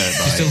very hurt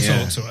by it. Still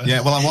talk to her. Yeah.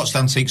 Well, I watched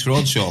Antiques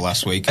Roadshow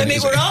last week, and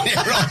it were on.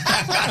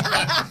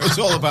 It was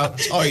all about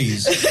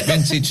toys,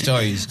 vintage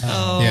toys.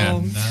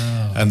 Oh, no.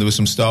 And there was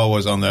some Star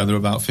Wars on there. They were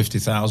about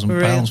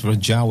 £50,000 for a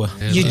Jawa.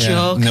 You're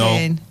joking?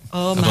 No.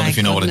 Oh, I don't know if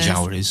you know what a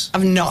Jawa is.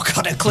 I've not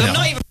got a clue. I'm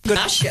not even going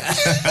to ask you. I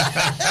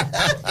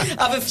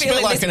have a it's feeling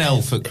a bit like an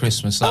elf at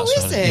Christmas. That's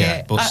is it?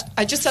 Yeah, but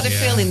I just had a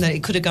feeling that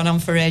it could have gone on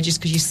for ages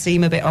because you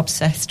seem a bit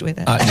obsessed with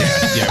it.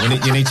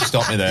 You need to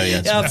stop me there.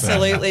 Yeah,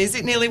 absolutely. Is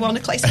it nearly 1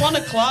 o'clock? It's 1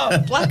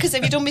 o'clock. Blackers,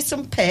 have you done me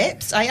some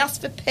pips? I asked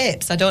for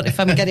pips. I don't know if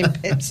I'm getting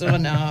pips or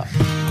not.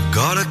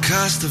 Got a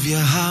cast of your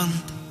hand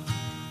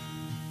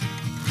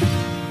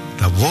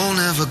that won't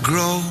ever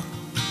grow.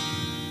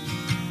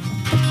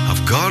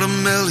 I've got a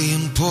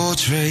million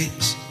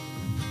portraits.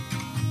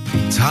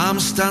 Time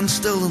stands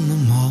still in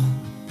them all.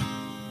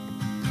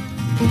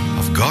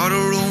 I've got a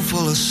room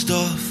full of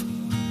stuff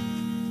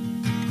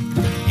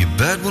your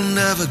bed will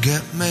never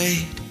get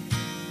made.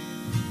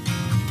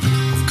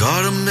 I've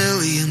got a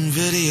million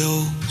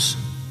videos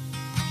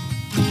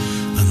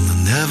and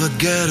they'll never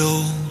get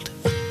old.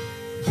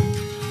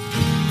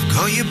 I've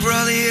got your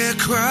brother here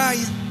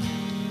crying.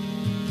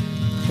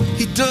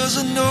 He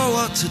doesn't know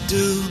what to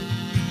do.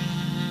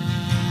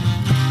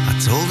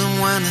 I told him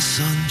when the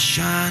sun's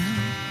shining,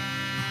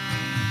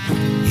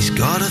 he's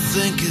gotta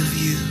think of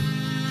you.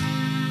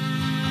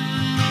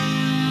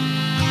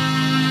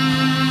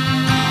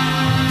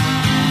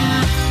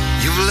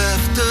 You've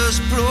left us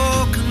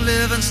broken,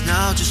 living's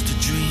now just a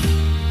dream.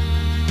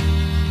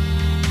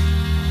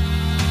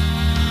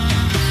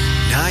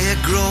 Now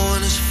you're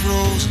growing as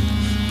frozen,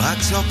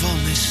 backed up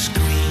on this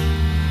screen.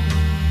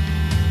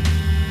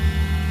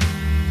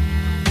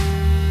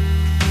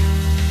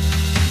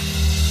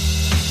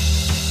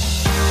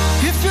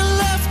 If you're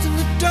left in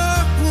the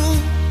dark room,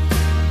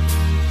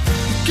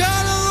 you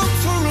gotta look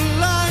for a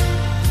light.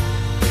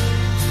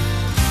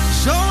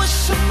 There's always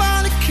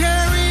somebody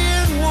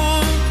carrying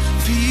one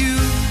for you.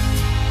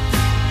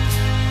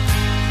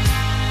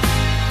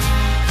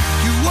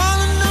 You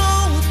wanna know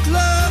what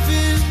love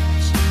is,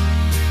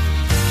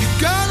 you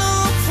gotta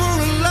look for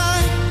a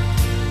light.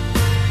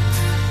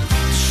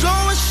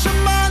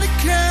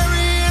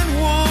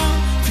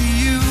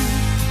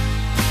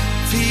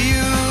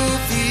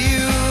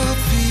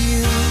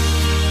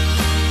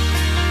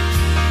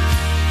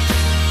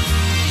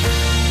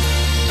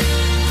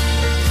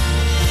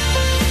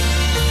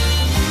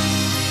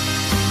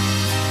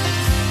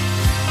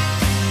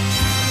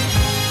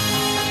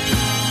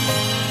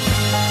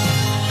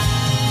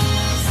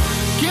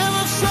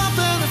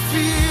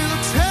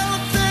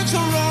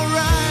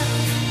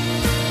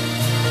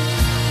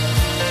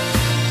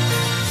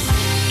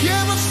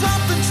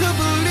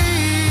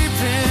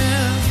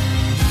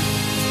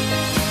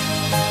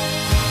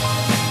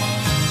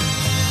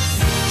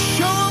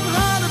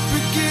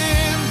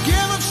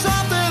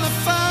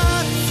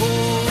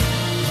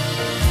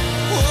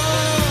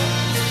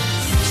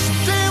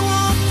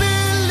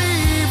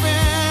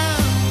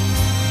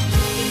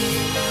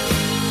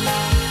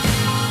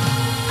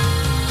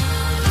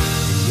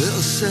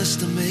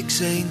 sister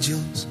makes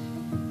angels.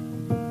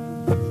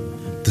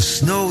 The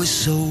snow is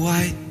so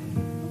white.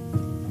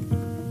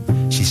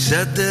 She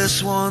said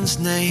this one's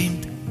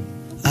named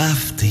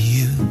after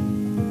you.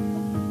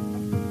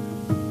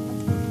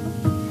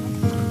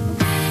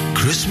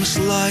 Christmas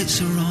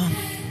lights are on.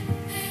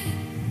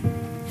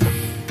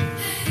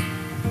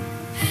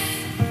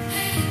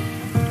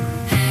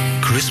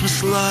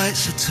 Christmas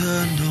lights are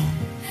turned on.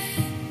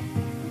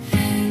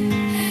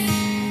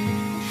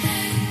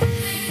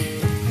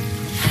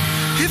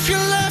 If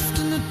you're left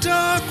in a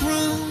dark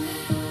room,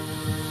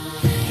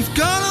 you've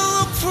gotta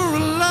look for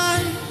a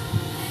light.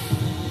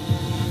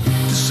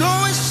 There's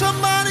always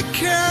somebody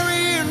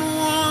carrying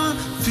one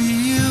for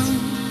you.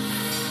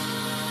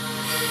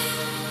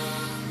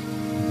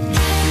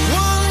 You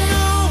wanna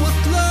know what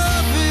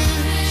love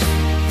is?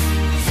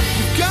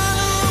 You've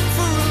gotta look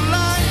for a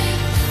light.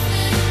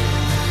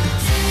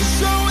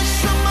 There's always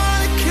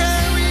somebody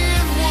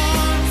carrying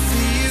one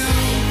for you.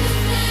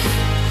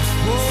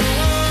 Whoa.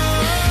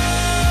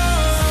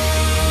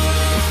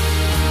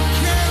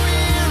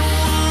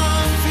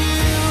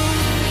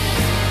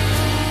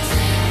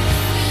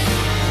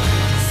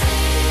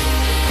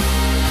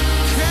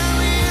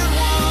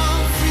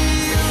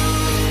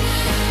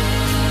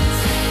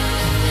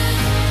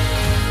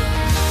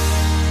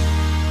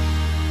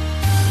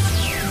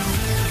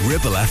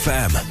 Ribble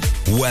FM.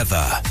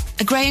 Weather.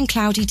 A grey and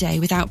cloudy day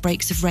with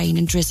outbreaks of rain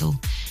and drizzle,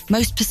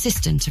 most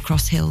persistent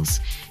across hills.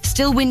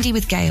 Still windy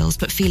with gales,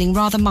 but feeling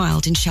rather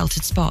mild in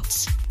sheltered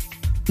spots.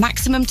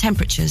 Maximum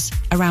temperatures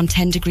around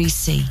 10 degrees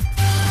C.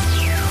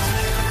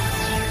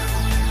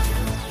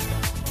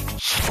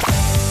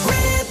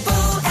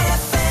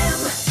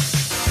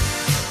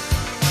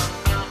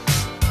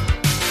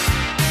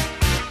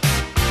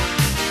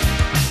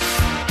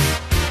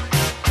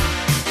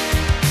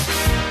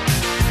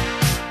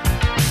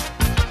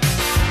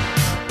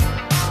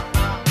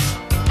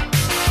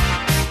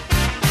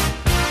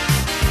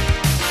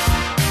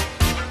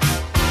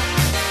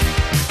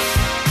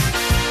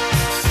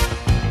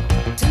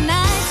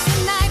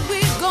 Tonight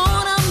we're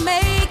gonna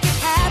make it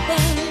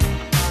happen.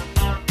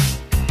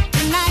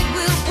 Tonight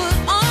we'll put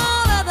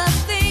all other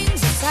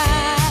things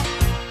aside.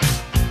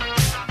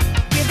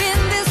 Give in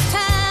this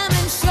time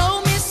and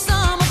show me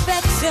some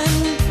affection.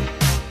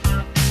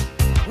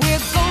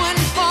 We're going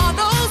for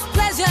those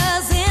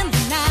pleasures in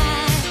the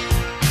night.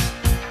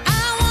 I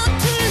want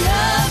to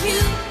love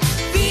you,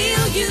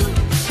 feel you,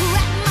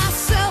 wrap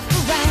myself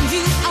around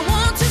you. I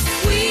want to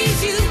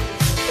squeeze you,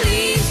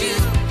 please you.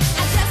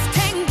 I just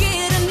can't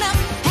get enough.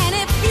 And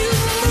if you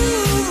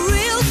move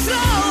real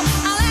slow,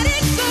 I'll let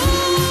it go.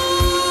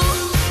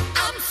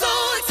 I'm so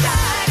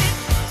excited,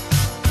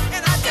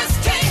 and I just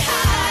can't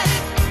hide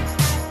it.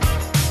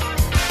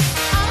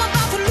 I'm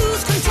about to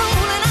lose control,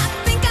 and I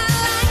think I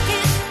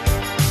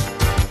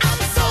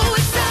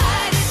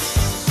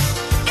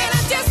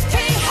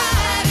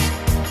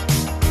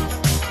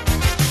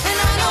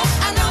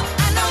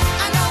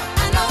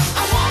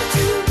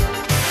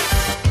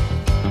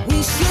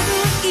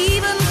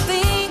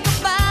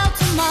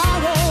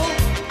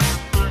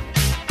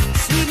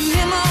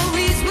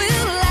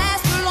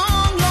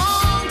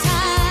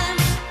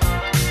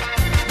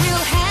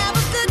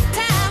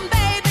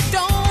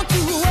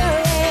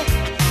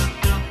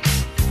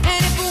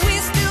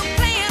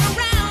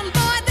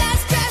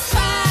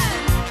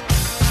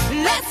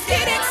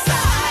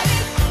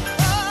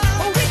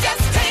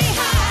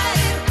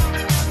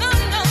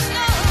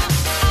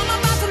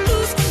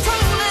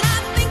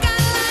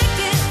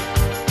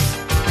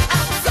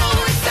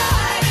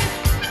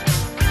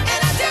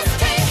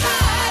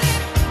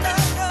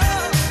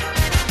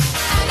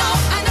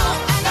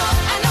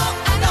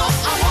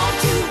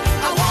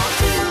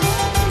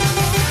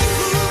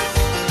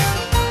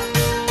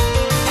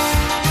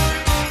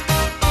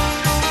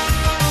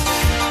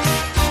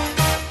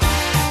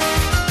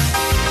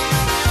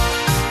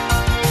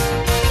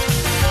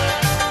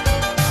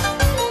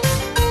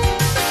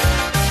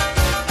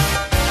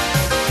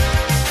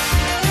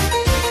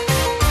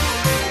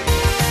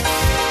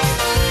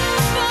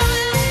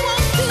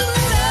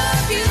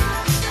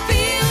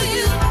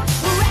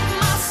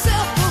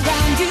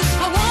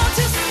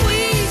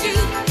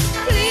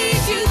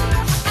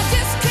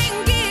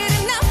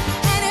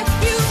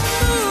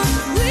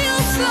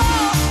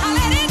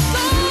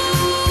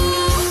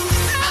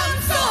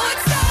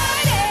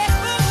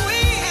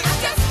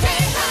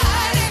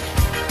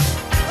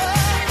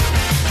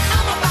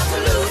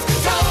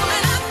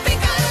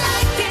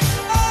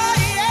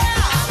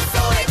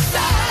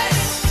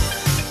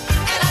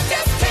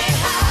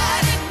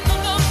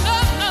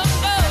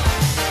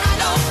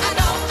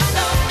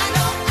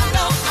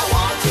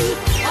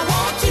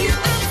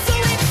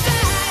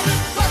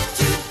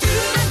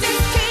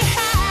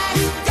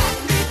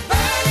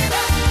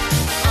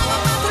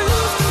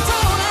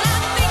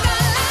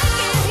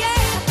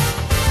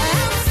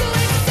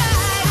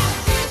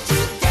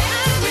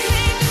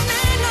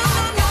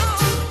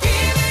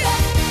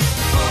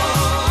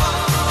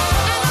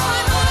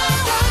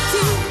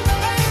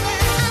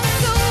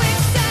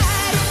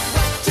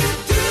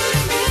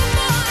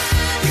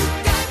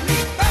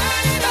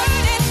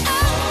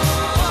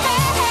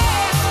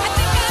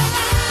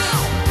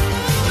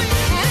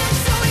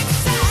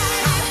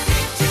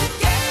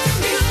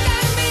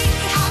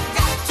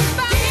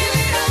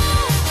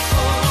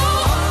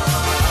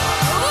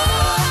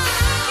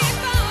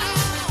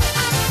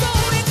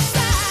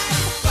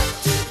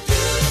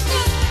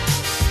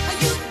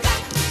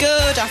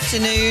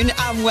afternoon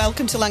and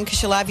welcome to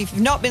Lancashire Live. If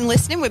you've not been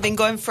listening, we've been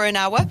going for an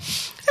hour. And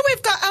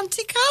we've got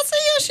Auntie Cars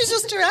here. She's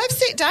just arrived.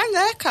 Sit down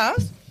there,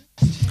 Cars.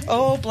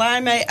 Oh,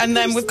 blimey. And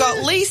then we've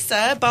got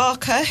Lisa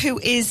Barker, who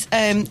is,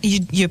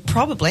 you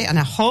probably, and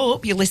I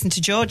hope you listen to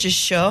George's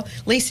show.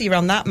 Lisa, you're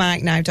on that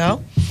mic now,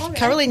 doll. Right.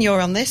 Caroline, you're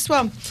on this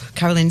one.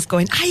 Caroline's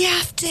going, I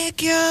have to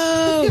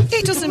go.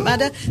 It doesn't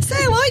matter. Say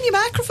hello in your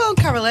microphone,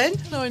 Caroline.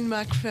 Hello in the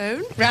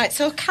microphone. Right,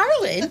 so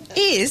Caroline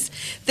is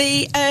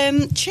the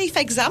chief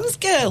exams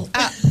girl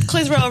at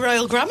Clitheroe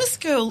Royal Grammar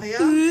School.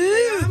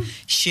 I am.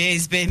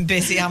 She's been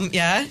busy, haven't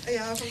you? I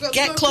have.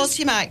 Get close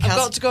to your mic, Kaz. I've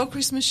got to go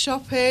Christmas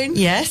shopping.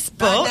 Yes,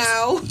 but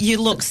now.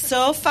 You look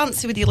so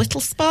fancy with your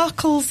little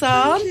sparkles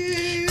on. Thank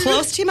you.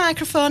 Close to your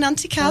microphone,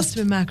 Auntie Kaz. Close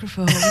to my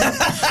microphone.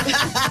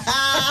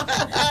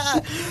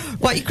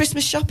 What are you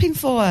Christmas shopping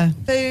for?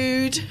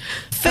 Food.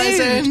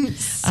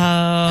 Presents.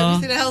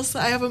 Everything else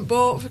that I haven't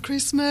bought for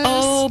Christmas.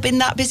 Oh, been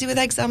that busy with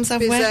exams, have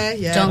we?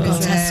 Yeah. Don't go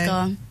to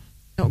Tesco.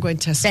 Not going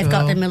to Tesco. They've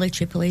got the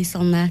military police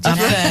on there. Have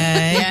they?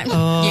 Yeah.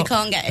 Oh. You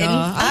can't get in.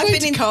 I've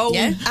been in Cole.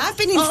 Yeah. I've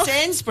been in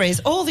Sainsbury's.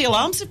 All the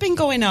alarms have been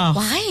going off.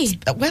 Why?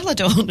 Well, I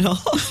don't know.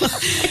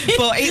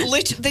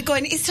 But they're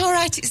going, it's all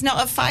right, it's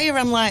not a fire.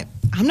 I'm like,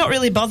 I'm not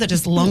really bothered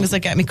as long as I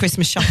get my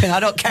Christmas shopping. I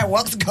don't care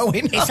what's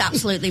going on. It's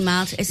absolutely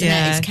mad, isn't it?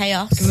 It's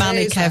chaos.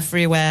 Manic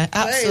everywhere.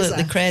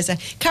 Absolutely crazy.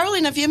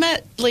 Caroline, have you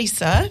met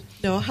Lisa?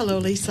 No, hello,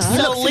 Lisa.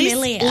 You look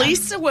familiar.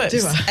 Lisa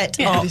works at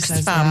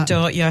Oxfam, that.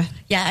 don't you?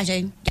 Yeah, I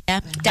do.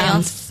 Yeah,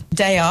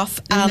 Day off,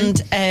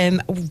 and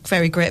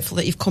very grateful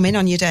that you've come in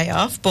on your day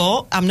off,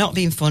 but I'm not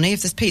being funny.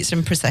 If there's pizza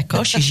and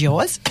Prosecco, she's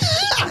yours.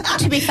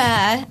 To be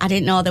fair, I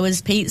didn't know there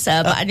was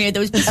pizza, but I knew there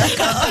was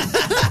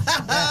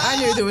Prosecco. I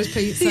knew there was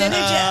pizza.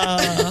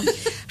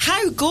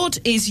 How good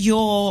is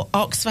your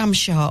Oxfam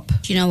shop?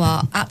 Do you know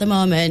what? At the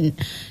moment,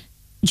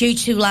 due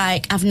to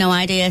I've no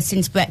idea,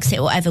 since Brexit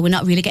or whatever, we're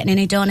not really getting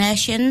any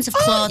donations of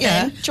clothing.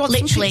 Yeah. Do you want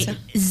literally some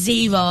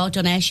zero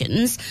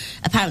donations.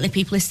 Apparently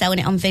people are selling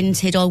it on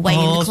Vinted or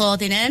weighing the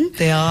clothing in.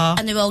 They are.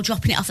 And they're all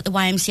dropping it off at the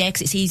YMCA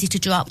because it's easy to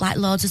drop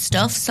loads of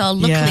stuff. So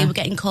luckily we're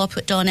getting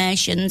corporate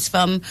donations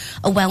from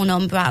a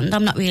well-known brand.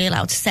 I'm not really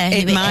allowed to say who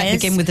it is. It might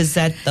begin with a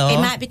Z though. It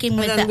might begin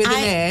with an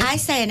A. I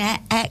say an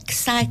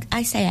X.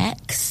 I say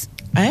X.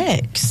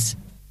 X.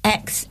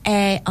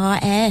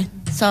 X-A-R-A.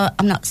 So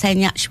I'm not saying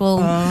the actual.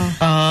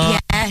 Yeah,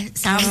 it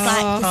sounds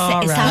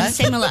sounds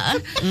similar.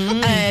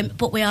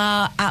 But we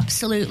are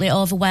absolutely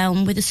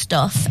overwhelmed with the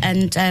stuff.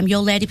 And your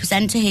lady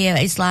presenter here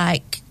is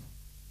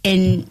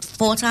in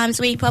 4 times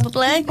a week,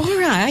 probably. All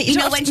right. You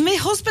know, when my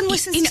husband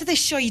listens to this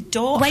show, you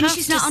don't when have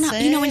she's to not on,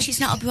 say. you know, when she's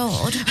not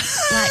abroad,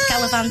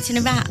 gallivanting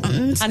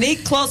around. I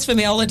need clothes for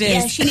my holidays.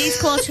 Yeah, she needs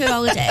clothes for her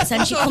holidays,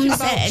 and she comes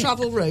in.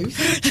 Travel Ruth.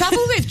 Travel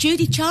Ruth,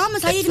 Judy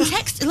Chalmers. I even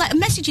texted,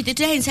 messaged her the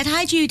day and said,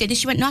 "Hi, Judy." And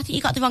she went, "No, I think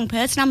you got the wrong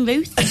person. I'm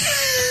Ruth."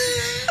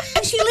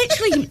 And she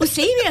literally was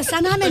serious,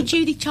 and I meant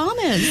Judy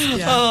Chalmers.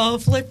 Yeah. Oh,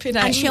 flipping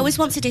out. And she always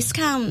wants a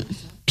discount.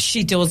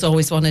 She does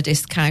always want a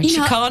discount. She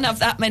can't have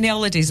that many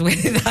holidays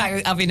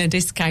without having a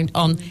discount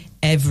on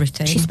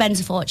everything. She spends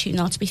a fortune,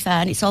 though, to be fair,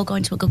 and it's all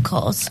going to a good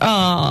cause.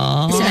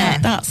 Oh, isn't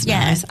it? That's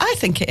nice. I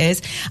think it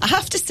is. I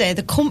have to say,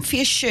 the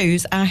comfiest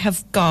shoes I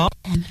have got,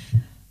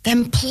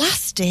 them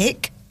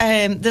plastic,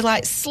 they're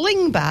like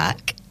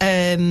slingback,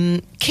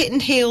 kitten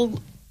heel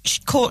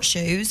court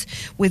shoes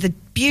with a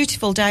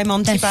beautiful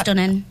diamante back. They're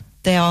stunning.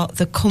 They are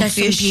the comfiest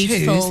There's some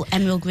beautiful shoes.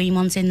 emerald green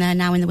ones in there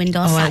now in the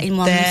window satin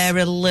ones. They're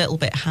a little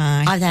bit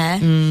high. Are they?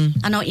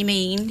 I know what you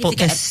mean. But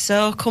they're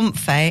so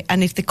comfy,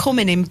 and if they come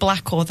in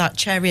black or that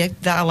cherry,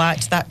 that I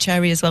liked that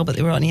cherry as well, but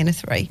they were only in a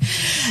 3.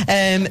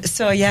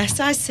 So yeah,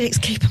 size 6,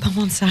 keep them on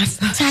one side.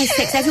 Size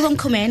 6, everyone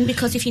come in,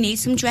 because if you need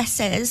some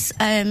dresses,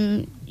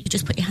 you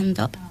just put your hand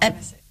up.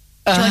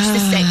 George the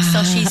 6th,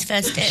 so she's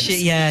first dibs.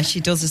 She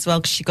does as well,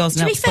 because she goes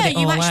and to be helps put fair, it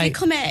all you actually out.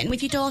 come in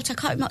with your daughter, I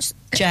can't remember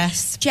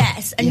Jess,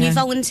 and you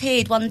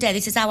volunteered one day.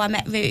 This is how I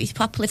met Ruth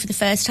properly for the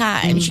first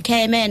time. She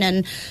came in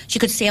and she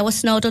could see I was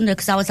snowed under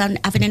because I was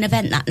having an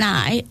event that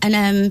night,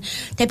 and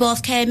they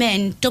both came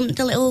in, dumped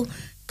the little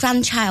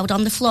grandchild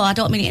on the floor. I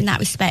don't mean it in that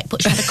respect,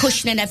 but she had a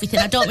cushion and everything.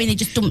 I don't mean they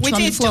just dumped her on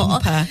the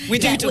floor. We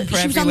do dump her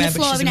she was on the everywhere,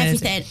 floor and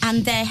everything,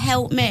 and they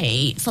helped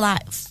me for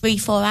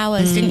 3-4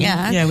 hours, didn't you?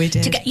 Yeah, we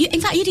did.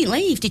 In fact, you didn't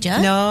leave, did you?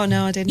 No,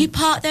 I didn't. You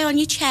parked there on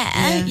your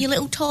chair, your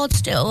little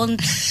toadstool, and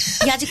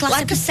you had a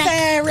glass of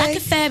Prosecco. Like a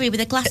fairy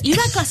with a glass. You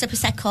had a glass of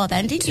Prosecco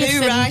then, didn't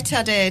you? Right,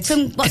 I did.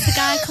 From, what's the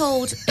guy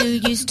called who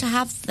used to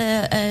have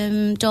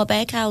the door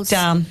bakehouse?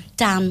 Dan,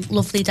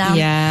 lovely Dan.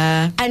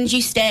 Yeah. And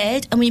you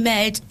stayed, and we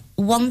made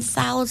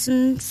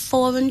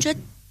 1,400.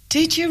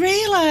 Did you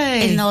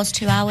really? In those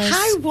 2 hours.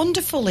 How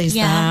wonderful is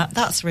that?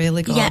 That's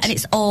really good. Yeah, and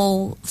it's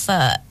all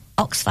for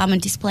Oxfam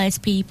and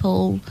displaced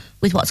people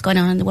with what's going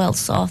on in the world,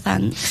 so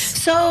thanks.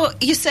 So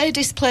you say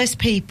displaced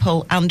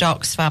people and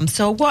Oxfam.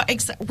 So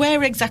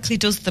where exactly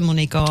does the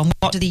money go, and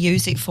what do they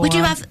use it for? We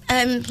do have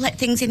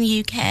things in the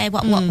UK.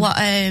 What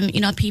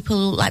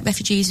people like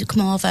refugees who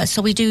come over.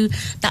 So we do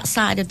that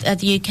side of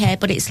the UK.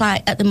 But it's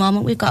like at the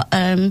moment we've got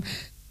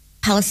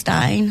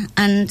Palestine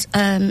and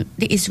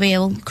the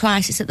Israel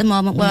crisis at the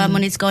moment, where our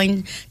money's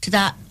going to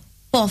that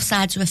both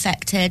sides are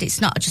affected. It's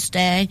not just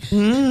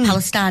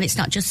Palestine. It's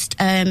not just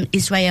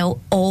Israel.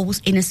 All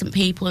innocent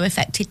people are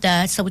affected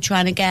there. So we're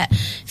trying to get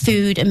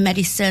food and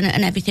medicine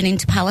and everything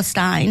into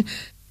Palestine.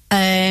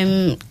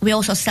 We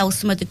also sell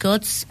some of the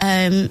goods.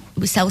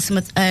 We sell some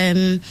of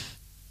the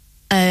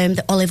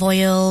olive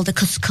oil, the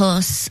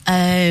couscous,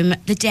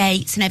 the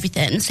dates and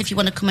everything. So if you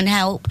want to come and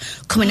help,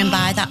 come in and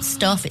buy that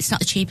stuff. It's not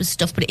the cheapest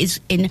stuff, but it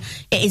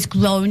is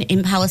grown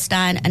in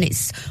Palestine and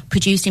it's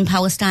produced in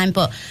Palestine.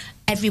 But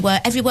everywhere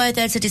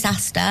there's a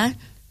disaster,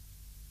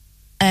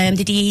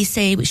 the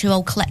DEC, which are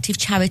all collective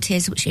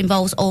charities, which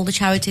involves all the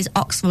charities,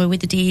 Oxfam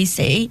with the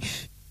DEC,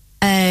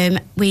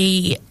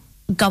 we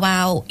go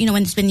out, when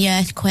there's been the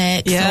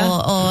earthquakes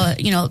or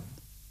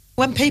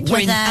when people are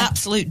in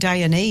absolute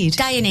dire need.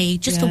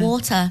 Just for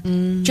water.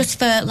 Just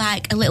for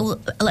like a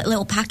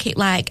little packet,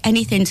 like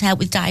anything to help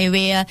with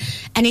diarrhea,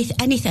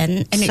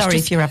 anything. And sorry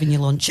if you're having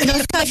your lunch. No,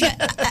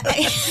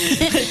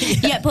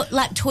 yeah, but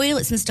like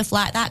toilets and stuff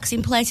like that, because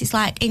in places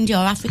like India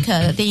or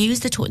Africa, they use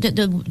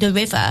the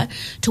river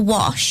to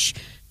wash,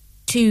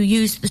 to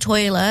use the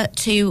toilet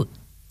to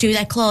do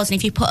their clothes, and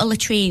if you put a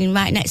latrine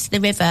right next to the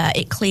river,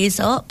 it clears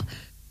up.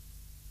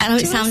 I know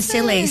it sounds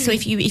silly, so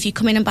if you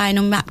come in and buy an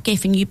unwrapped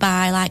gift and you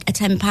buy like a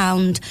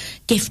 £10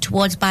 gift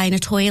towards buying a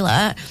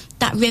toilet,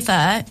 that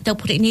river, they'll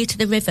put it near to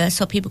the river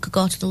so people could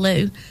go to the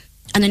loo,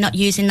 and they're not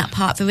using that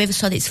part of the river,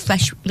 so that it's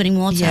fresh running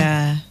water.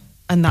 Yeah,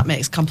 and that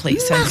makes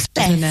complete sense,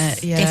 doesn't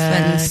it?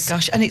 Yeah, difference.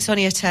 Gosh, and it's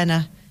only a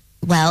tenner.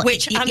 Well,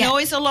 which I know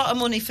is a lot of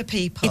money for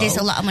people. It is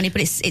a lot of money,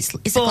 but it's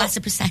a glass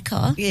of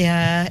Prosecco.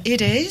 Yeah,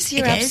 it is.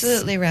 You're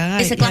absolutely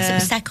right. It's a glass of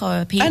Prosecco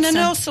or a pizza. And I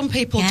know some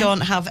people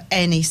don't have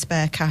any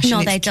spare cash. No,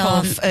 and they it's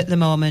don't. Tough at the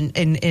moment.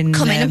 Come in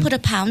and put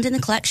 £1 in the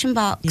collection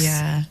box.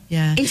 Yeah.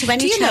 Into any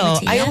Do you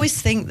charity. know, I always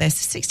think this: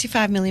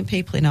 65 million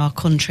people in our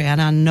country,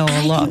 and I know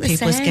a lot of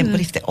people are scared.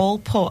 But if they all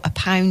put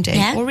 £1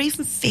 in, or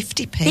even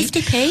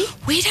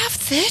 50p, we'd have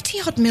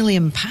 30 odd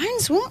 £million,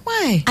 wouldn't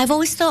we? I've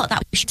always thought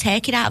that we should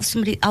take it out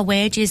of our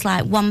wages, like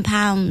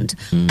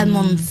 £1 a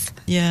month.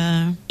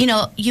 Yeah.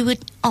 You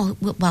would,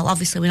 well,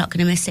 obviously we're not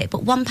going to miss it,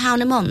 but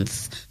 £1 a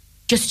month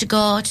just to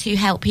go to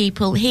help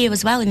people here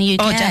as well in the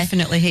UK. Oh,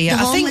 definitely here. The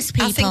homeless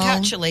people. I think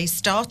actually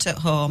start at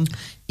home.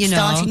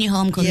 Start in your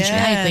home country.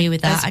 I agree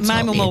with that.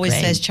 My mum always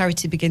says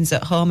charity begins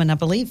at home, and I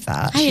believe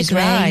that. She's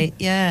agree. right.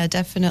 Yeah,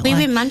 definitely. We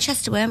were in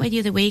Manchester, weren't we, the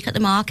other week at the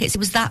markets? It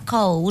was that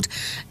cold.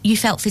 You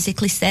felt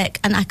physically sick,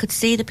 and I could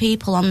see the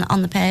people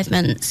on the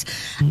pavements.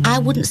 I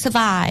wouldn't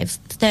survive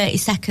 30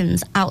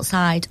 seconds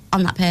outside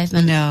on that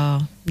pavement.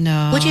 No.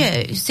 Would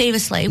you?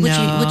 Seriously? Would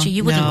you?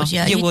 You wouldn't, would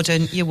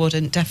you? You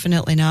wouldn't.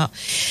 Definitely not.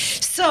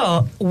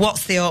 So,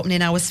 what's the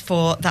opening hours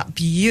for that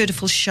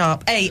beautiful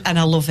shop? And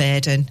I love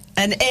Aidan.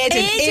 And Aidan,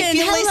 if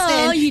you're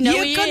listening,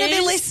 you're going to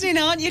be listening,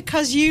 aren't you?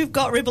 Because you've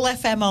got Ribble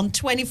FM on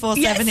 24/7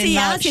 in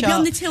that shop. He'll be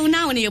on the till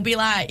now, and he'll be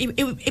like,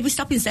 he'll be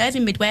stopping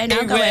serving midway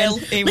now. He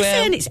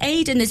Listen, will. it's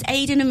Aidan. There's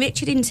Aidan and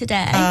Richard in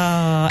today.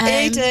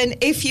 Aidan,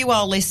 if you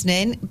are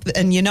listening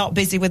and you're not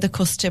busy with a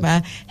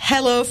customer,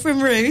 hello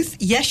from Ruth.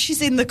 Yes,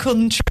 she's in the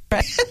country.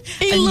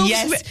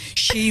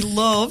 She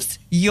loves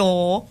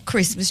your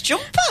Christmas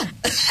jumper.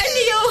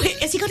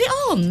 Has he got it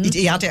on?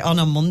 He had it on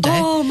Monday.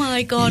 Oh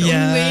my God,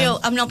 unreal.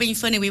 I'm not being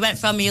funny. We went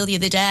for a meal the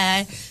other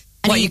day.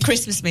 What, your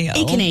Christmas meal?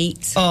 He can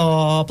eat.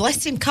 Oh,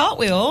 bless him, can't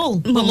we all?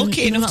 We're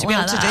lucky enough to be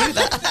able to do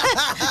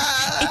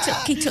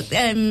that. He took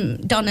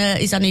Donna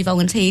is on new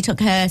volunteer. He took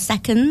her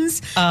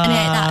seconds and ate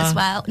that as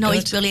well. No,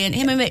 he's brilliant.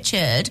 Him and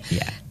Richard.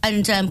 Yeah.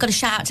 And got a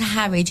shout out to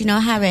Harry. Do you know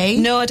Harry?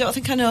 No, I don't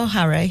think I know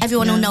Harry.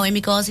 Everyone will know him.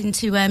 He goes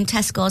into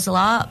Tesco's a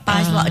lot,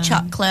 buys a lot of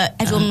chocolate.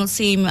 Everyone will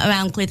see him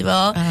around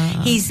Clitheroe.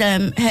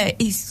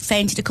 He's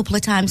fainted a couple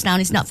of times now and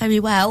he's not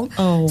very well.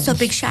 Oh. So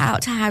big shout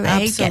out to Harry.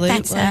 Absolutely.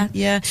 Get better.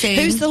 Yeah. Soon.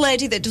 Who's the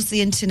lady that does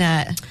the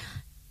internet?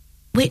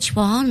 Which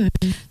one?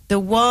 The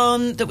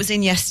one that was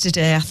in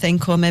yesterday, I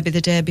think, or maybe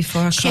the day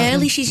before.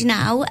 Shirley, she's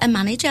now a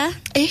manager.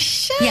 Is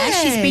she? Yeah,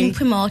 she's been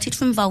promoted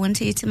from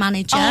volunteer to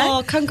manager.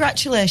 Oh,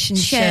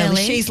 congratulations,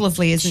 Shirley. She's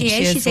lovely, isn't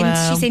she? She's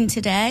in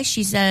today.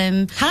 She's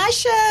Hi,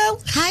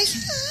 Shirley. Hi.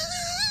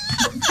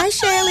 Hi,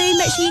 Shirley.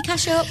 Make sure you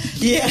cash up.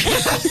 Yeah.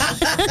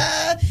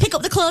 Pick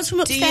up the clothes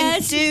from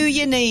upstairs. Do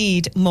you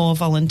need more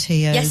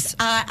volunteers? Yes,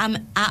 I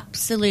am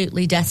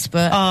absolutely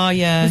desperate. Oh,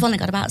 yeah. We've only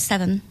got about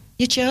 7.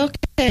 You're joking?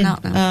 No.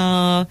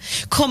 Oh,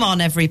 come on,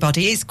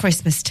 everybody. It's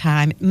Christmas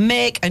time.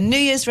 Make a New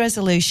Year's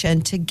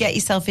resolution to get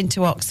yourself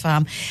into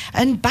Oxfam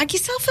and bag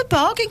yourself a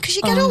bargain because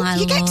you get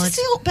to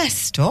see all best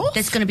stuff.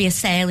 There's going to be a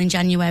sale in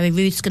January.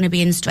 Ruth's going to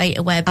be in straight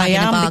away bagging a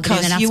bargain.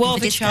 Because and then you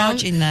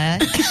overcharging there.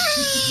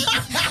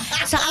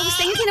 So I was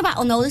thinking about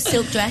on all the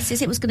silk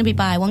dresses, it was going to be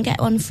buy one, get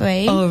one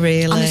free. Oh,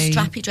 really? On the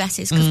strappy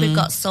dresses, because we've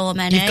got so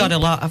many. You've got a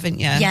lot, haven't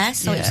you? Yeah,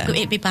 so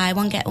it'd be buy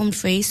one, get one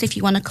free. So if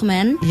you want to come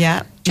in,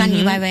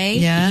 January,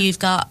 you've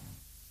got...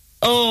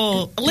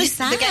 Oh,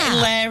 listen, they're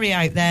getting leery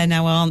out there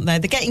now, aren't they?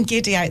 They're getting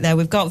giddy out there.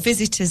 We've got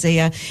visitors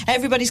here.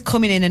 Everybody's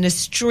coming in and a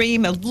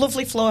stream, a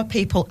lovely flow of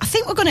people. I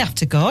think we're going to have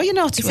to go, Is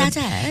that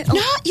it?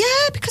 No, yeah,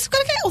 because we've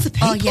got to get other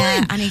people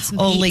in. I need some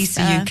Oh, pizza.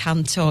 Lisa, you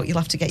can talk. You'll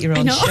have to get your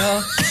own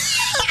show.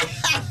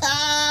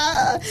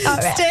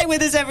 Right. Stay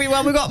with us,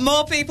 everyone. We've got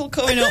more people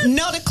coming up.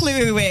 Not a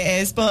clue who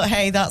it is, but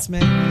hey, that's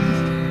me.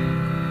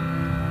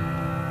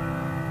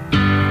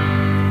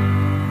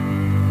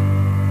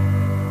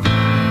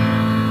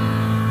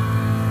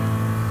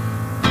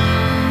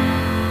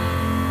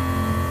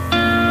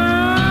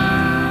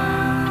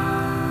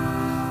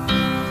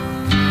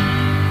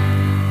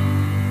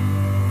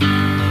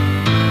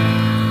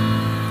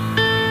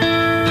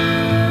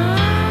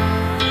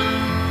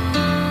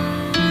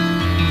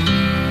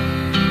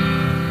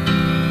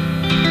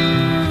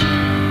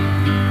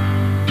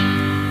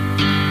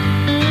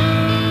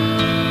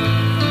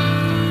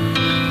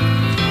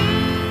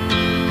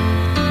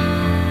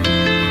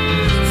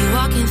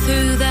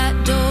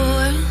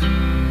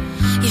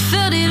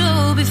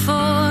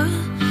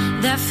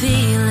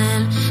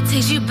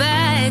 You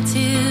back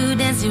to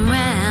dancing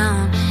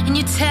around in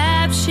your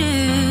tap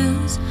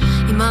shoes.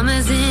 Your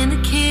mama's in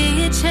the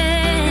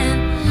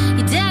kitchen,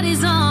 your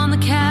daddy's on the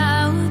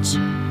couch,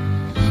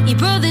 your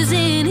brother's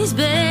in his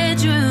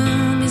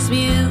bedroom. His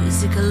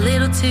music a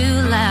little too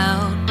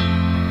loud.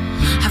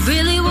 I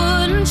really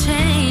wouldn't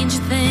change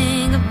a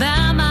thing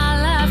about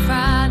my life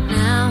right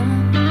now.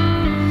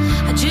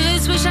 I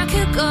just wish I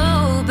could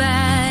go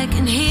back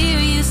and hear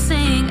you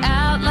sing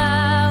out loud.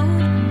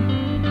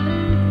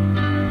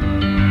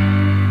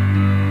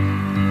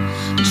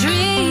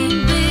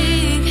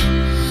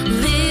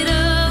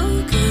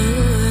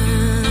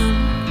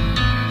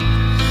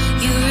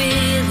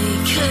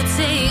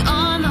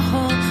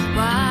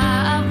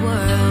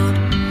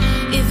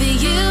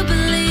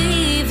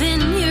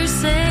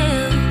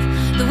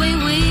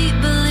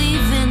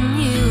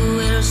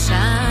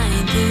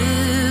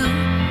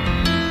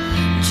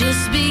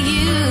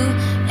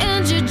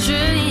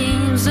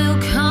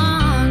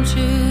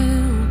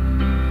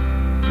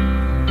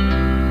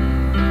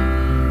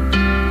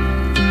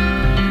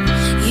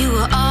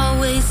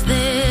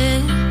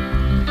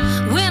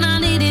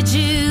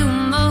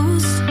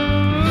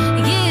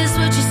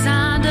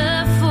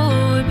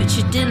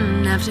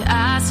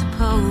 I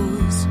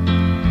suppose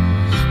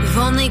we've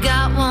only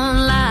got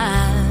one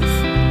life,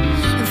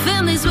 and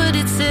family's what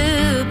it's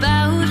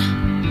about.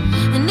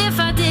 And if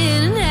I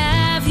didn't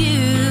have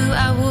you,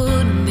 I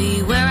wouldn't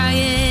be where I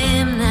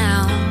am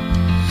now.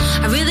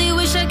 I really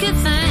wish I could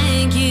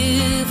thank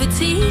you for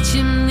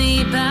teaching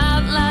me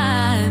about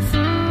life.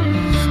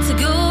 To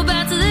go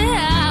back to the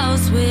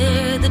house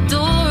where the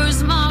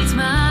doors marked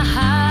my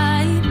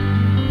height,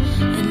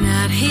 and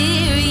I'd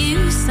hear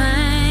you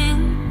sing.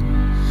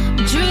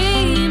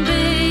 Dream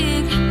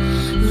big,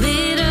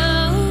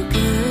 little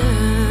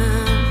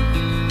girl.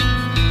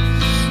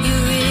 You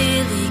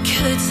really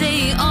could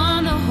say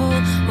on the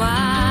whole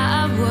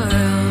wide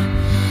world,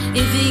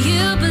 if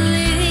you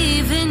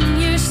believe in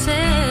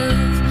yourself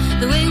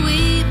the way we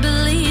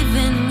believe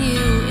in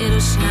you, it'll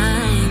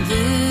shine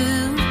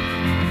through.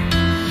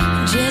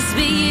 Just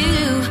be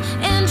you,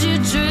 and your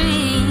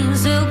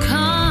dreams will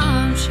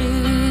come true.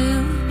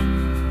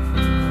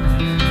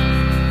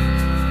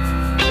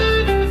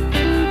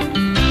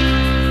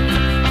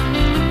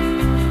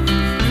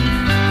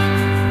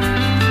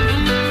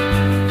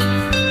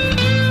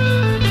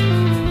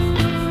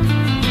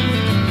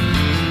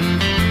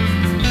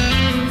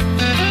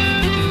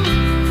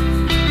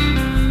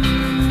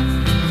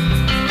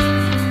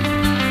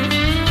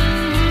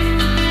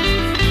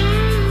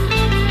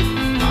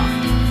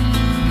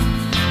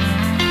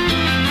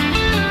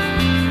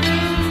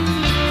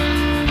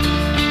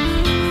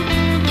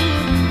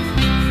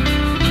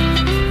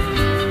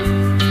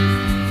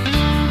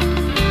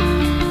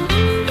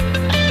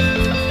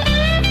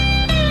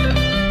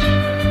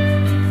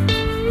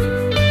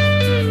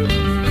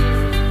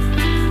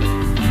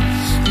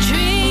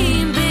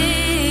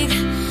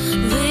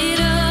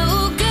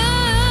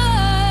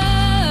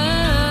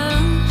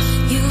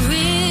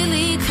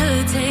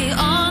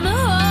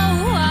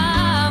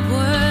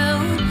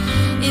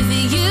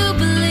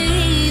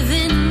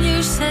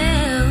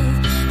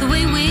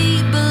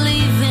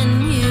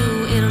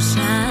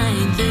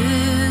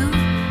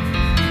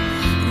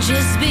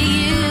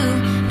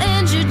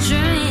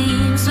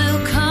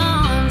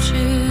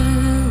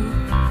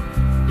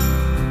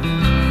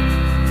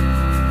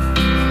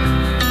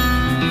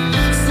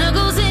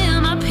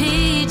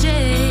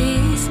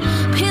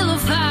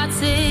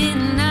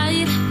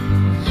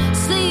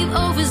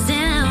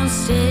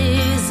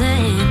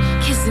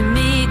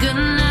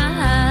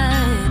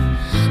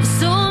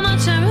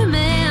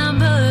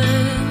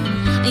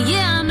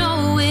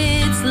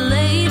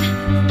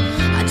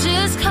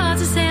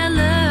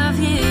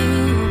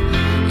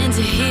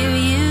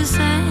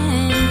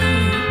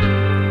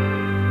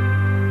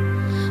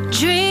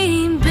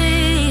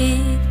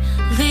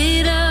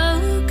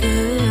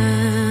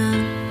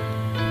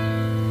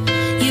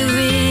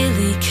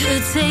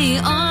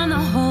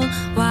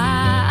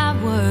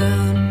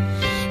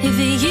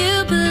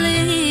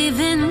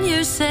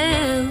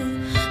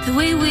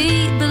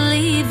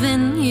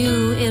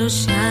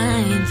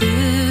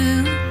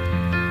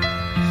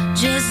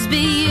 Just be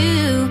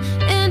you,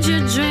 and your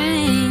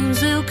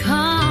dreams will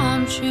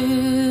come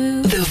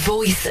true. The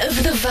voice voice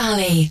of the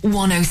valley.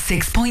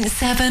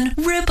 106.7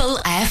 Ribble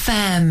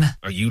FM.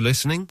 Are you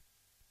listening?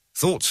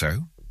 Thought so.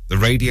 The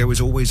radio is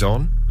always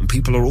on and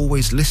people are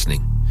always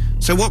listening.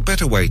 So what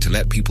better way to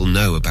let people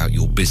know about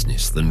your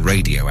business than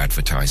radio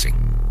advertising?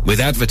 With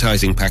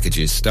advertising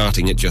packages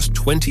starting at just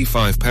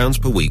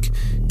 £25 per week,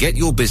 get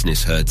your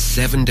business heard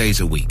 7 days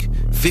a week,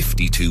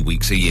 52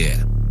 weeks a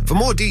year. For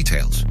more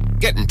details,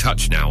 get in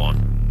touch now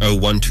on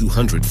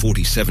 01200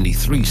 40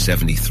 73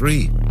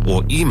 73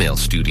 or email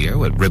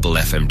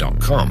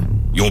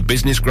studio@ribblefm.com. Your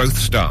business growth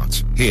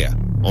starts here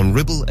on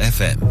Ribble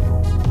FM.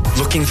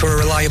 Looking for a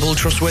reliable,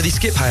 trustworthy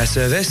skip hire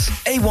service?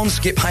 A1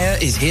 Skip Hire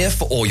is here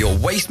for all your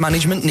waste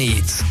management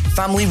needs.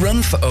 Family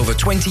run for over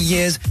 20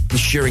 years,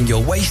 ensuring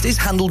your waste is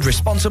handled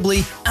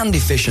responsibly and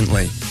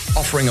efficiently.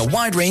 Offering a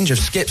wide range of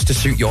skips to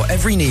suit your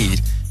every need,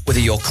 whether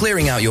you're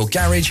clearing out your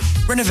garage,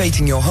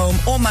 renovating your home,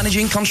 or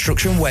managing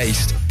construction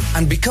waste.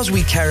 And because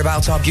we care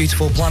about our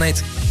beautiful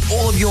planet,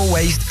 all of your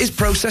waste is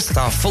processed at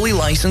our fully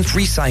licensed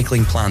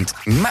recycling plant,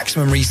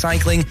 maximum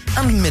recycling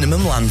and minimum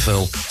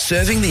landfill,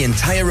 serving the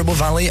entire Ribble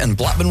Valley and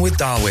Blackburn with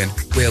Darwen.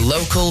 We're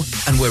local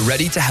and we're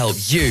ready to help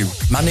you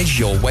manage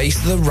your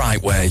waste the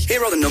right way.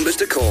 Here are the numbers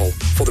to call.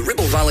 For the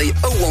Ribble Valley,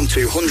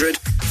 01200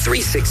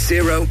 360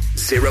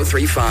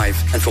 035.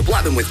 And for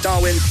Blackburn with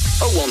Darwen,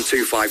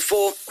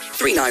 01254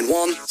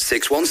 391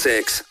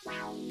 616.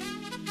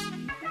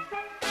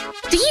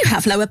 Do you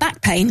have lower back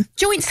pain,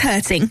 joints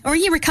hurting, or are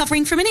you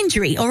recovering from an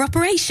injury or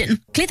operation?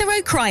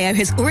 Clitheroe Cryo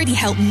has already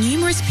helped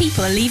numerous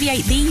people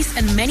alleviate these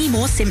and many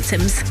more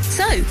symptoms.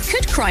 So,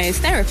 could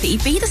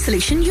cryotherapy be the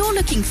solution you're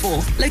looking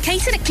for?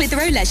 Located at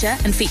Clitheroe Leisure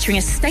and featuring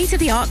a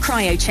state-of-the-art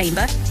cryo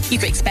chamber, you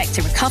can expect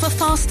to recover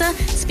faster,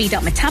 speed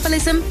up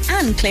metabolism,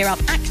 and clear up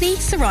acne,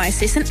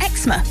 psoriasis, and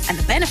eczema. And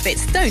the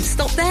benefits don't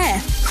stop there.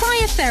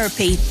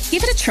 Cryotherapy.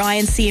 Give it a try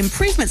and see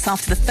improvements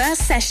after the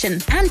first session,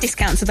 and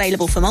discounts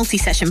available for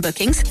multi-session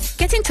bookings.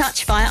 Get in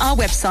touch via our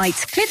website,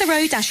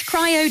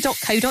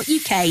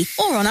 clitheroe-cryo.co.uk,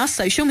 or on our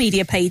social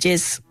media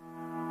pages.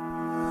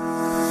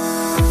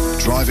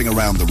 Driving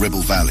around the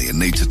Ribble Valley and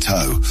need to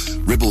tow?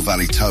 Ribble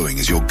Valley Towing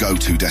is your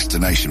go-to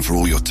destination for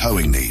all your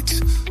towing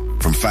needs.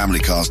 From family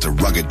cars to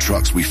rugged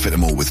trucks, we fit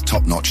them all with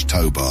top-notch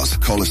tow bars.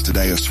 Call us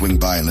today or swing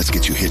by and let's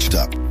get you hitched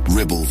up.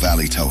 Ribble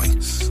Valley Towing.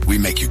 We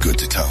make you good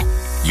to tow.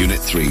 Unit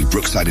 3,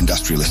 Brookside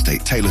Industrial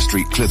Estate, Taylor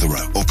Street,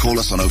 Clitheroe. Or call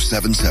us on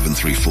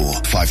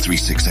 07734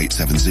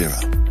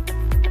 536870.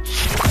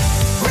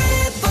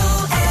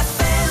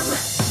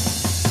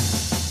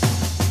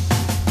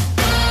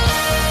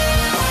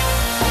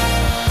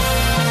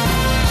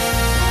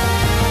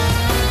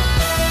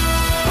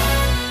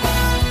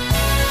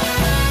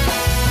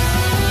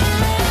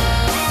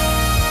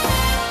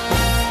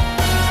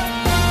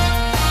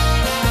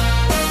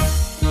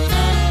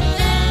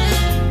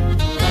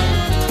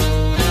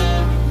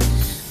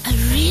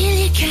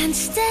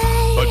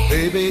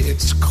 Baby,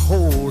 it's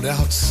cold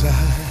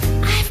outside.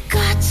 I've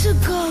got to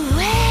go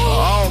away.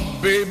 Oh,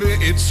 baby,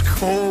 it's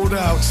cold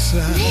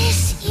outside.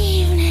 This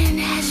evening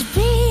has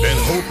been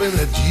hoping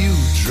that you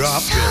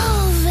drop so in.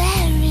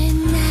 very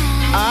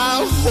nice.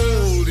 I'll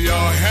hold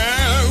your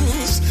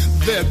hands.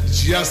 They're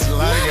just like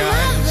My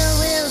ice. mother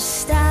will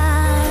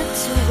start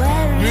to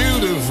worry.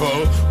 Beautiful.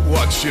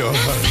 What's your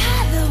hurry?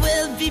 Father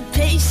will be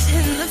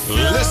pacing the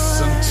floor.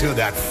 Listen to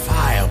that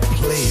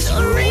fireplace So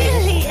roar.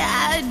 really,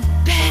 I'd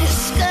better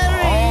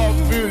scurry. Oh,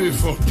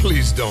 beautiful.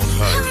 Please don't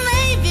hurry.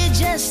 Maybe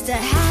just a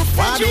half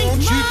Why a drink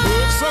don't you more.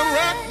 put some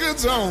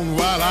records on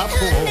while I The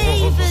pour?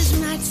 neighbors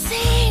might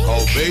think.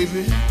 Oh,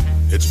 baby,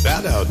 it's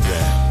bad out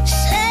there.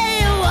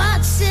 Say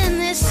what's in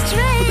this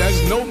drink. But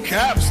there's no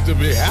caps to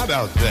be had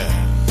out there.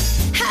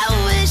 I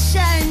wish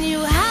I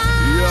knew how.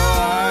 Your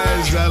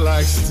eyes are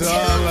like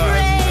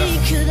starlight.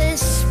 Break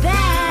this spell.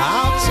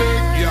 I'll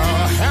take your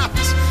hat,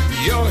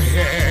 your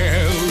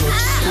hair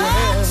looks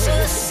swell. So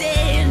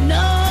say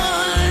no,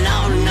 no,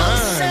 no,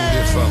 sir. Mind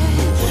if I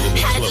move a little At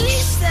closer?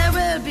 least there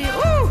will be,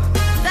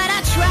 that I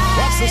tried.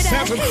 What's the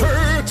sense of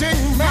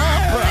hurting my I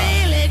pride?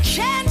 really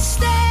can't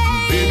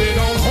stay. Baby,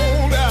 don't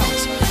hold out.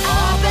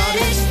 Oh, but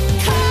it's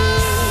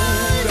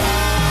cold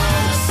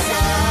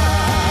outside.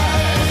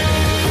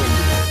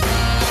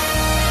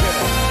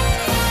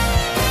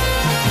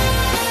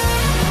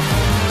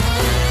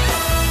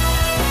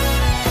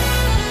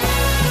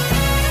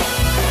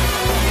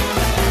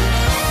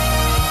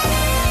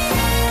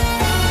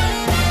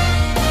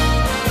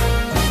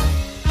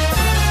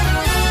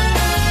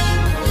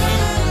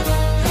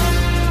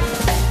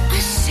 I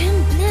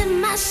simply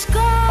must go.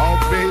 Oh,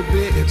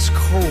 baby, it's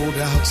cold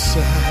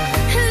outside.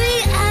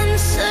 The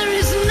answer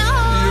is no.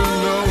 You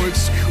know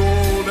it's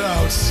cold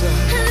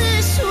outside.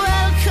 This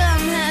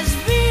welcome has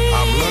been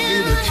I'm lucky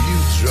that you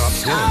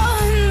dropped so in.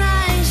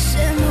 nice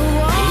and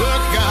warm.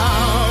 Look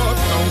out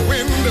the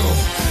window.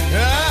 Ah,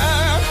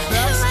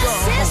 that's My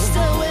gone.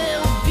 sister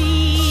will be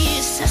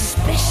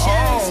suspicious.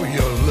 Oh,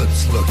 your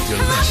lips look My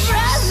delicious.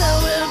 brother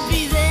will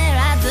be there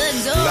at the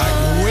door. Like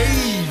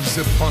waves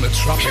upon a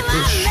tropical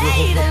My shore.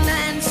 maiden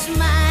aunt's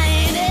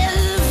mind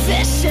is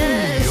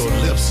vicious. Your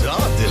lips are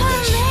Or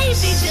delicious.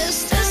 maybe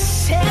just a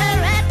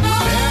cigarette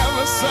more.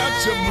 Never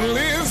such a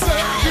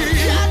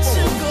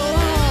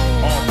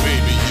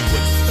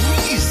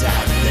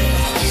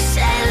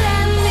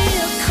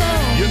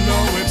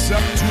it's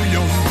up to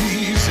your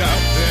knees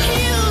out there.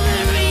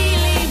 You've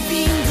really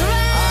been great. I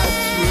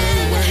swear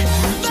when you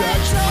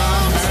touch my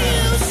hand, Don't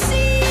you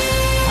see?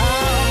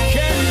 how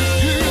can you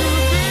do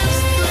this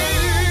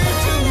thing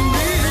to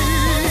me?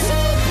 To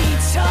be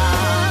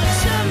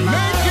tortured,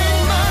 Making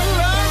my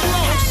life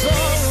long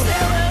sorrow.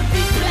 there will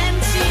be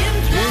plenty in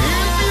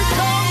If you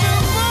call me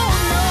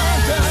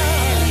mother,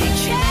 You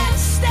can't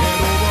stay.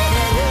 get over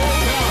that old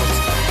doubt.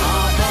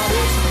 Our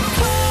bodies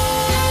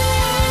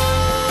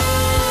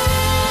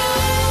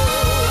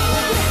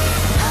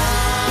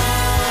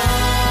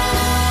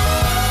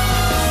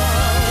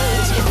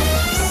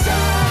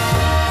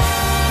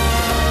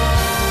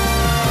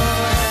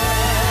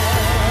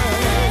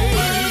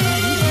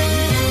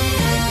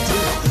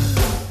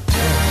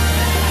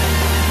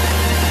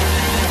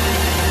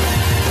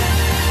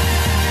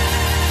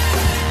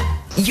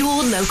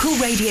Your local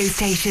radio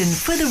station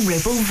for the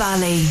Ribble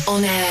Valley.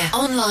 On air,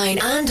 online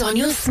and on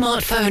your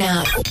smartphone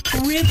app.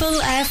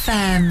 Ribble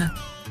FM.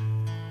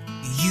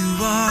 You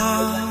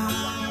are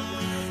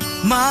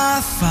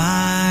my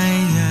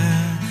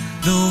fire,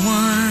 the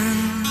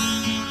one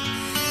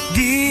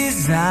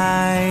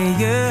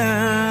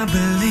desire.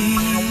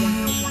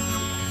 Believe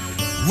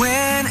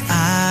when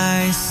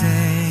I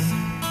say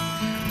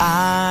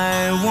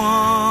I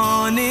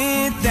want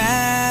it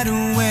that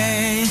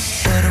way.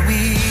 But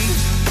we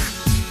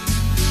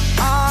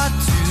are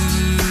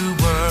two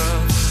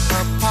worlds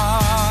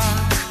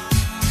apart.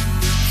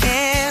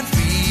 Can't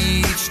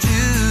reach to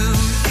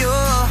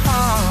your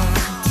heart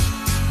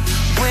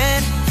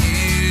when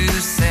you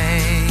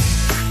say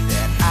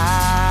that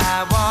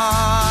I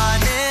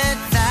want it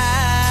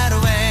that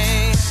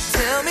way.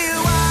 Tell me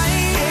why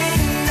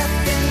ain't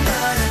nothing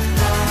but a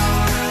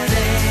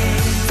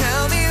heartache.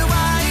 Tell me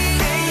why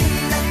ain't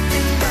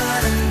nothing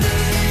but a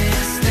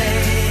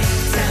mistake.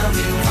 Tell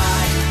me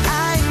why I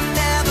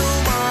never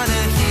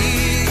wanna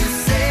hear you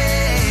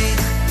say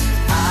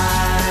I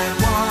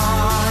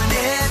want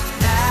it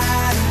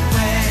that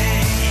way.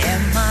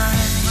 Am I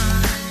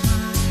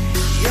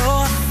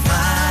your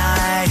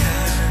fire,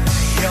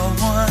 your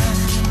one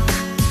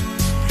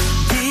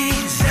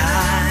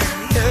desire?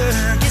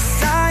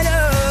 Yes, I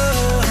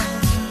know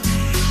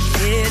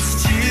it's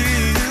too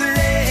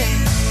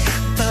late,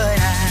 but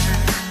I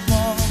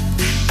want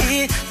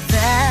it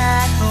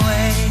that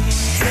way.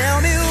 Tell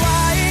me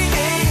why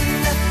ain't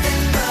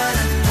nothing but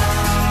a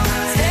heart.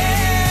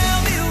 Tell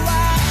me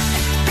why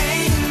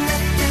ain't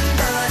nothing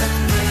but a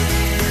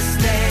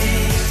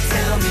mistake.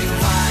 Tell me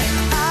why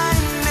I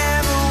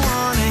never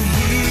wanna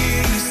hear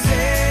you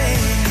say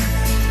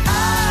I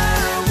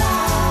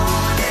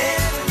want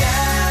it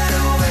that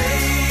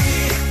way.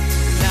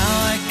 Now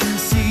I can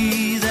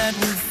see that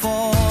we're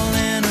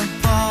falling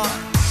apart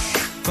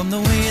from the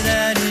way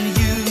that it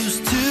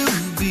used to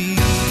be.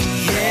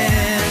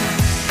 Yeah,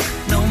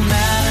 no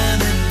matter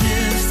the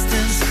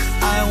distance,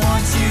 I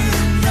want you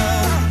to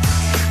know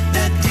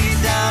that deep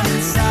down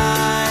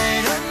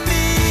inside of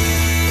me,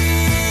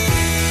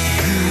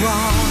 you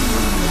are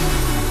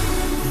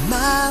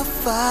my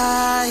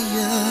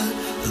fire,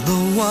 the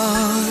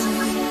one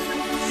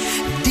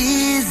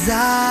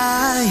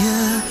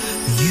desire.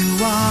 You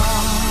are.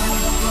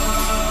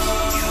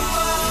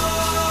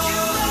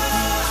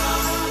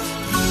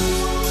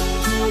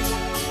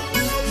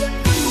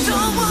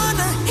 Don't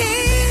wanna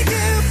hear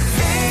you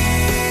say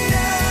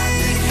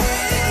nothing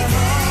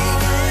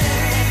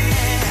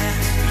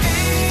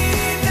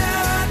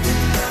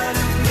but a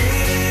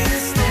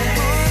mistake.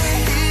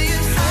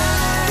 I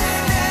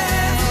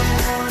never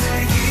wanna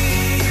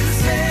hear you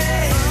say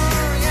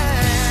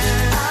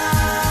I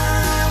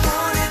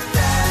want it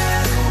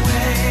that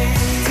way.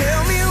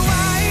 Tell me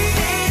why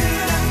ain't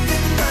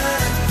nothing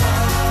but a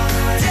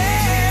heart.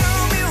 Tell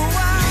me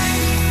why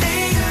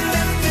ain't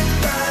nothing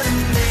but a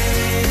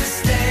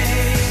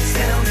mistake.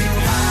 Tell me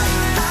why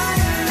I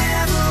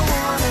never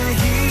wanna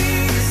hear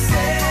you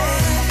say I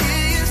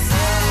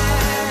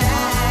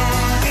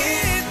want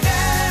it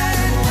that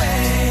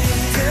way.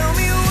 Tell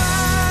me why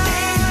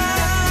ain't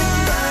nothing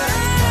but a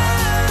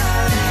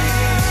heart.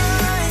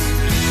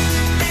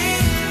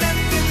 Ain't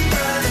nothing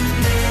but a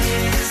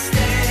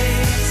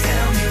mistake.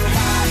 Tell me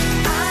why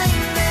I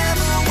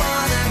never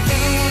wanna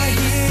hear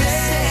you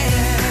say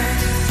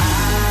I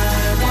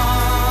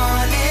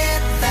want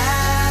it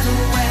that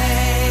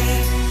way.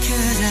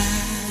 'Cause I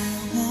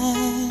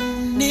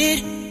want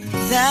it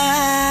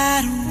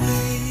that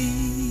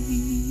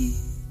way.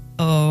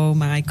 Oh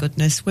my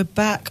goodness, we're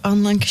back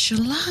on Lancashire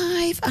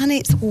Live and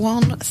it's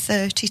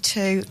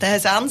 1:32.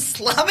 There's Anne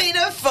slamming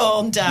her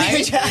phone down.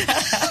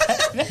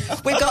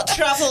 We've got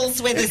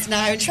Travels with us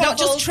now. It's not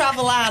just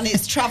Travel Anne,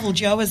 it's Travel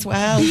Joe as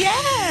well.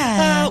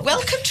 Yeah.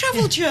 Welcome,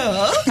 Travel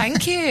Joe.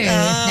 Thank you.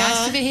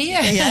 Nice to be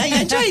here. Yeah, you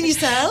enjoying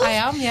yourself? I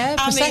am, yeah.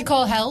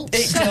 Prosecco helps.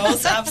 It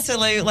does,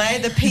 absolutely.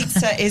 The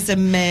pizza is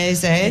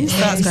amazing.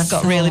 So I've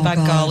got really bad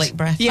garlic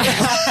breath. Yeah.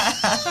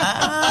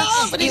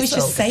 But he was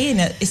just saying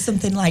it's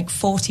something like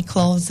 40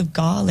 cloves of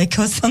garlic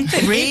or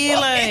something.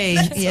 Really?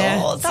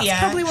 Yeah. That's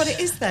probably what it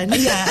is then.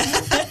 Yeah.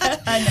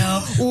 I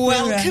know.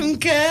 Welcome,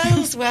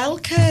 girls.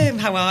 Welcome.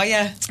 How are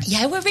you?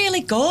 Yeah, we're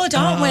really good,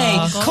 aren't we?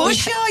 Of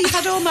course you are. You've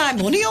had all my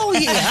money all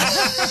year.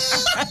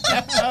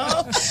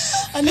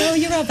 I know,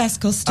 you're our best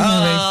customer.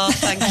 Oh,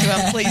 thank you.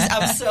 I'm pleased.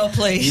 I'm so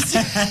pleased.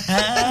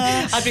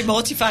 I'd be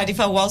mortified if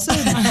I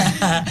wasn't.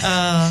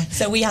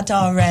 So we had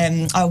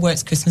our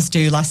works Christmas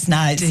do last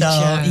night. Did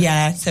so you?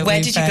 yeah. So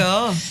where did you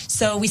go?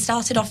 So we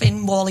started off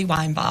in Whalley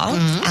Wine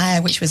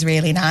Bar, which was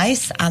really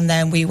nice, and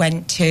then we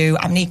went to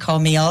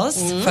Amnico Meals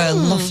for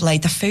lovely.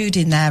 The food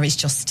in there is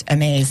just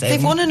amazing.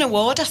 They've won an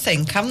award, I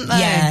think, haven't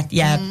they?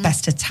 Yeah,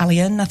 best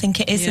Italian, I think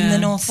it is in the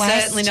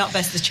Northwest. Certainly not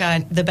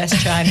the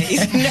best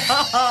Chinese.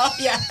 No,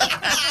 yeah.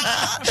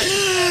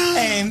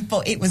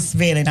 But it was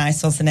really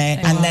nice, wasn't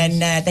it?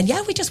 Then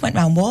we just went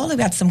round Whalley.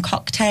 We had some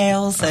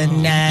cocktails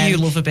and you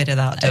love a bit of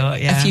that,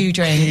 don't you? A few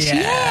drinks.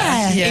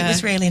 Yeah. It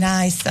was really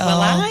nice. So.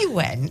 Well, I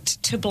went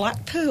to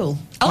Blackpool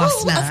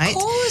last night.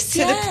 Of course,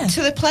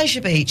 to the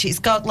Pleasure Beach. It's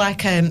got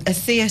like a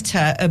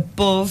theatre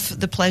above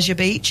the Pleasure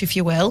Beach, if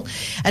you will,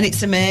 and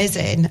it's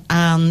amazing.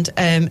 And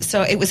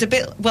so it was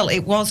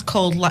it was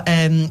called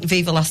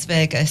Viva Las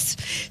Vegas.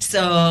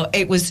 So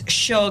it was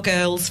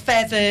showgirls,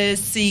 feathers,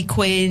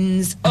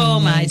 sequins. Oh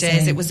my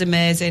days, it was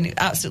amazing,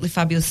 absolutely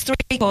fabulous.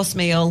 3-course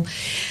meal.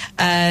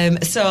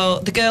 So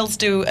the girls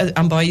do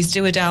and boys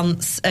do a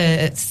dance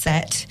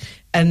set.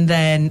 And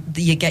then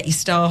you get your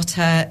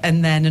starter,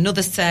 and then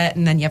another set,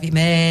 and then you have your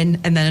main,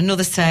 and then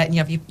another set, and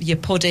you have your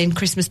pudding,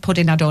 Christmas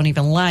pudding. I don't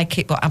even like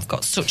it, but I've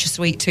got such a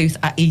sweet tooth,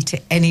 I eat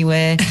it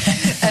anyway.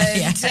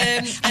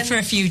 And for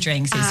a few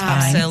drinks, it's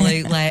fine.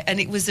 Absolutely. And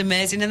it was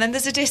amazing. And then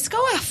there's a disco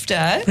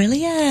after.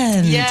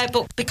 Brilliant. Yeah,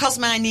 but because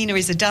my Nina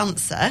is a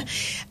dancer,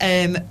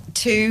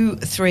 2,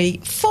 3,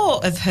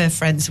 4 of her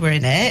friends were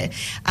in it,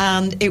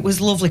 and it was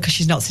lovely because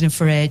she's not seen them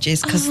for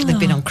ages because they've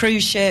been on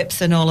cruise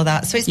ships and all of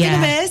that. So it's been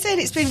amazing.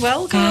 It's been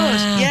well good.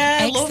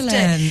 I loved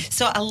it.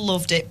 So I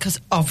loved it because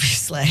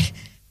obviously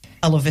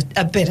I love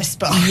a bit of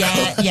sparkle.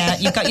 Yeah,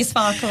 you've got your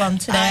sparkle on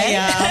today.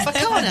 I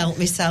can't help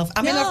myself.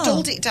 I mean, I've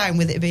dulled it down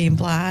with it being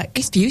black.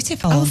 It's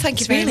beautiful. Oh, thank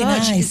you very really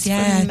much. Nice,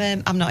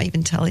 From, I'm not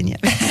even telling you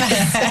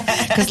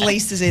because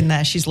Lisa's in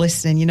there. She's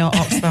listening. You know,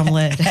 Oxfam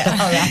lady. All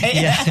right.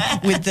 Yeah,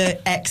 with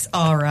the X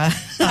aura.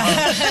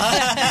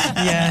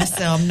 Yeah,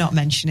 so I'm not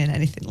mentioning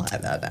anything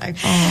like that now.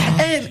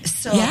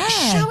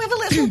 Shall we have a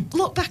little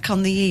look back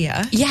on the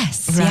year?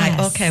 Yes. Right.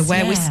 Okay.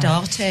 Where we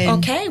starting?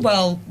 Okay.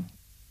 Well,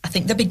 I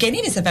think the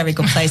beginning is a very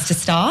good place to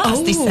start,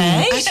 as they say.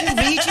 I can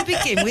read you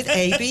begin with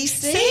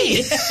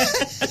ABC.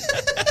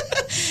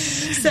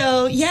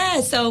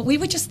 So we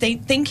were just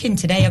thinking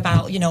today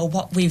about,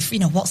 what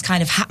what's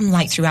kind of happened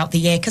like throughout the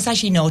year, because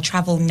as you know,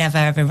 travel never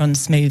ever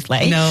runs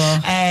smoothly. No.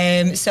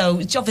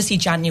 So obviously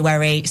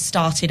January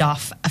started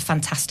off a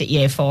fantastic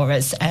year for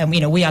us.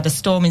 We had a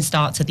storming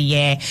start to the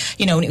year,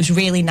 and it was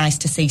really nice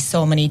to see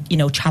so many,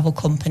 travel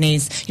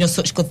companies,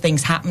 such good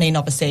things happening.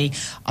 Obviously,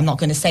 I'm not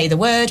going to say the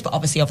word, but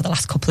obviously over the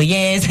last couple of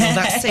years. Well,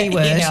 that C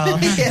word.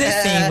 The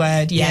C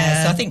word,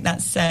 yeah. So I think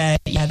that's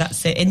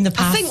it in the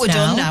past. I think we're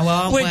done now,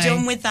 aren't we? We're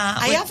done with that.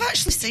 I have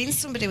actually seen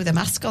somebody with a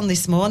mask on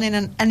this morning,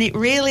 and it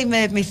really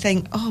made me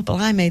think, oh,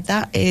 blimey,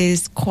 that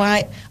is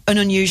quite an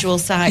unusual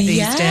sight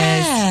these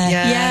days.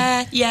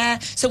 Yeah.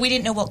 So we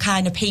didn't know what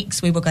kind of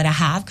peaks we were going to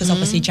have, because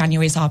obviously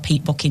January is our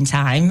peak booking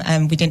time,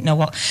 and we didn't know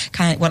what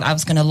I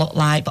was going to look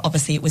like, but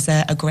obviously it was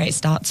a great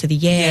start to the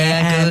year.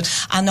 Yeah, good.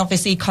 And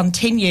obviously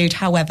continued,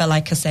 however,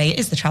 like I say, it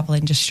is the travel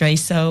industry,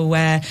 so,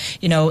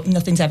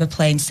 nothing's ever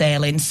plain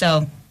sailing.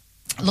 So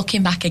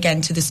looking back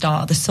again to the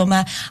start of the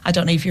summer, I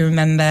don't know if you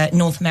remember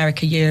North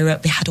America,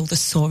 Europe, they had all the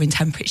soaring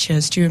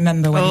temperatures. Do you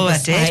remember when it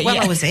was I did. like,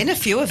 I was in a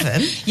few of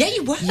them. Yeah,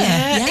 you were.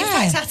 Yeah.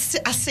 In fact,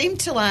 I seemed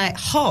to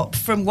hop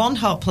from one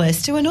hot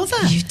place to another.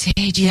 You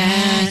did,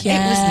 yeah. It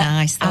was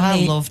nice though.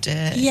 I loved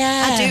it.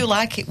 Yeah. I do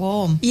like it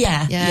warm.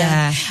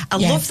 Yeah. I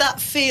love that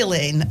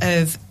feeling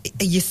of,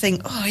 you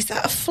think, oh, is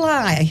that a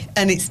fly?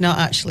 And it's not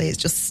actually, it's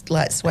just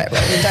like sweat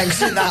rolling down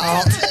because it's that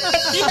hot.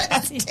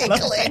 It's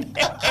tickling.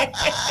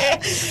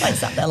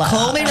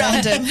 Call me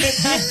random.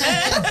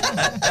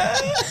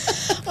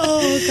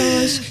 Oh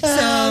gosh.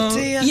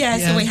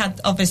 So we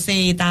had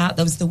obviously there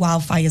was the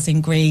wildfires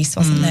in Greece,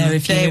 wasn't there?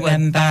 If they you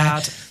remember. Were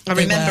bad. I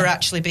remember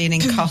actually being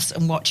in Kos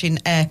and watching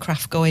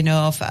aircraft going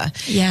over,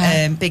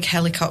 big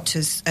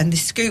helicopters, and they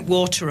scoop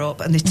water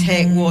up and they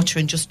take water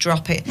and just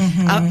drop it.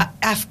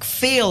 I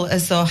feel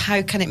as though,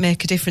 how can it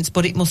make a difference?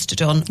 But it must have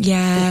done.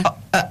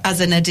 As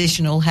an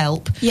additional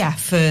help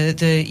for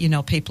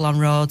the people on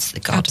roads.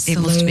 God,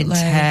 absolutely. It must have been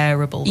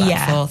terrible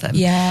for them.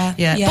 Yeah.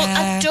 But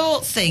I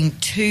don't think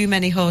too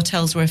many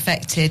hotels were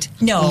affected.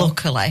 No,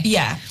 luckily.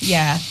 Yeah,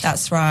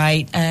 that's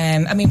right.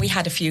 I mean, we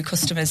had a few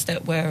customers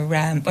that were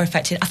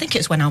affected. I think it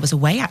was when I was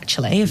away,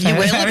 actually. You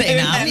will have been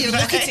now. You're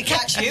lucky to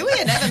catch you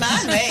here. Never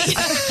mind me.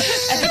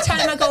 Every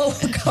time I go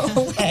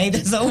away,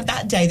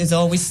 there's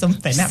always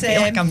something. I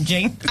feel like I'm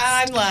jinxed.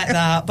 I'm like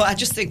that, but I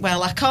just think,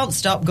 well, I can't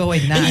stop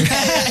going now.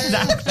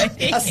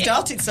 Exactly. I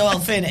started, so I'll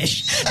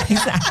finish.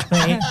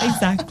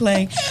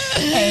 Exactly.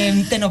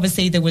 Then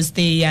obviously there was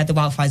the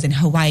wildfires in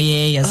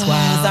Hawaii as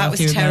well. That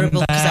was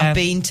terrible because I've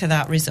been to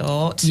that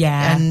resort.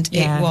 Yeah, and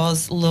it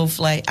was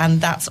lovely, and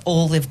that's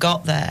all they've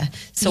got there.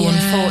 So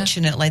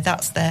unfortunately,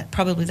 that's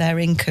probably their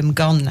income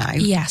gone now.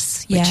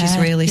 Yes, which is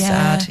really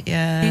sad.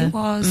 Yeah, it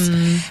was.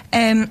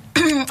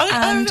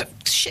 Are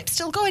ships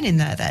still going in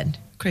there then?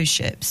 Cruise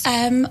ships?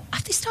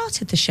 Have they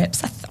started the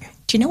ships?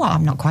 Do you know what?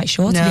 I'm not quite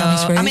sure, to be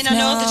honest, Ruth. I mean, I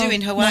know they're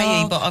doing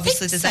Hawaii, but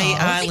obviously there's 8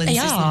 islands,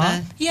 isn't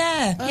there?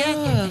 Yeah,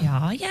 they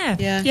are.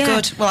 Yeah.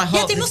 Good. Well, I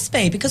hope they must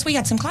be, because we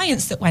had some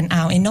clients that went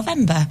out in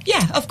November.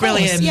 Yeah, of course.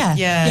 Brilliant.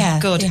 Yeah,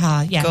 good. They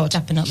are. Yeah, good.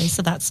 Definitely.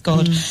 So that's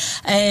good.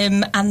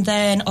 And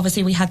then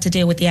obviously we had to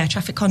deal with the air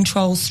traffic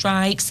control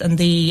strikes and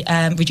the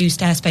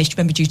reduced airspace.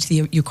 Remember, due to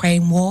the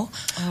Ukraine war.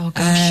 Oh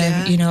gosh,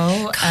 yeah. You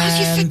know, God,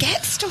 you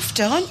forget stuff,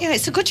 don't you?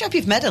 It's a good job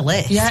you've made a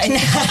list. Yeah,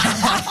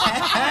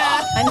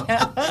 I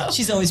know.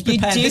 She's always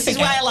prepared. This is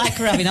why I like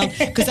her having on,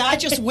 because I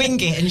just wing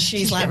it and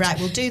she's like, right,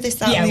 we'll do this,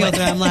 that and the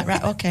other. I'm like,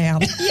 right, okay,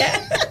 I'll.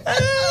 Yeah.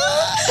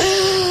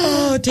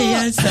 Oh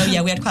dear. So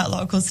yeah, we had quite a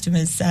lot of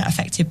customers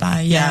affected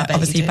by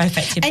affected by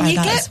that as well. And you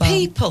get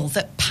people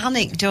that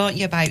panic, don't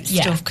you, about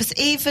stuff? Because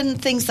even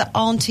things that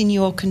aren't in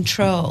your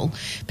control,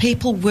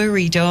 people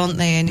worry, don't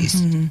they? And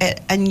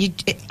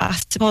I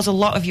suppose a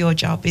lot of your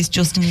job is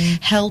just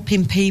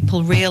helping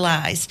people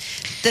realise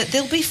that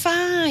they'll be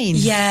fine.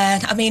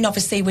 Yeah, I mean,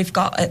 obviously we've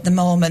got at the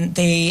moment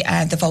the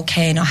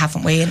volcano,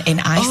 haven't we, in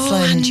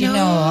Iceland? You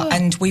know,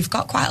 and we've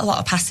got quite a lot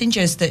of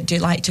passengers that do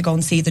like to go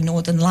and see the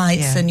Northern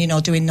Lights, and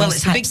doing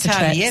those types of trips. Well, it's a big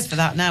time of year for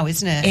that now,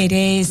 isn't it? It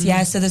is,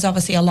 yeah. So there's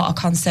obviously a lot of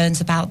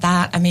concerns about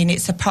that. I mean,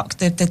 it's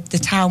the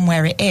town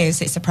where it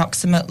is. It's about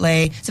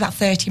 30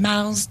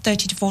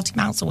 to 40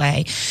 miles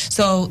away.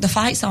 So the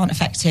flights aren't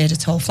affected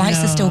at all.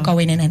 Flights are still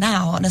going in and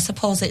out. And I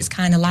suppose it's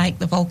kind of like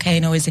the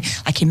volcano is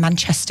like in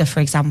Manchester, for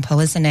example,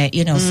 isn't it?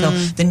 So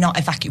they're not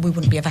we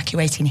wouldn't be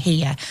evacuating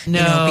here,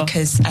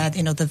 because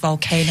the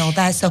volcano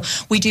there. So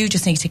we do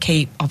just need to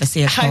keep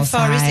obviously. How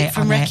far is it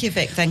from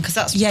Reykjavik then? Because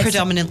that's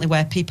predominantly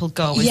where people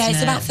go. Isn't it's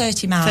it? about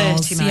 30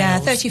 miles. 30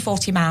 miles. Yeah,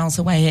 40 miles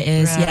away it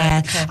is. Right,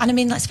 yeah, okay. And I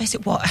mean, let's face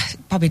it.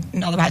 Probably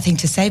not the right thing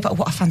to say, but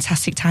what a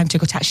fantastic time to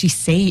go to actually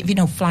see.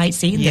 Flight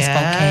seeing this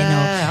volcano.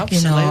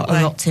 Absolutely.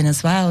 Erupting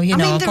as well. I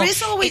mean, there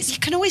is always. You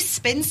can always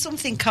spin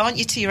something, can't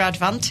you, to your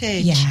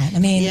advantage? Yeah, I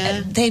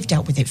mean, they've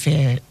dealt with it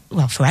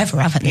forever,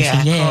 haven't they, for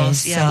years? Of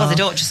course, yeah. So. Well, they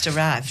don't just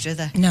arrive, do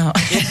they? No.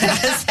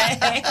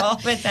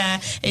 Over there.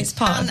 It's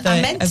part of the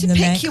I meant to pick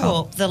makeup. You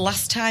up the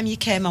last time you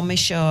came on my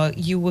show.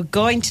 You were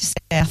going to say,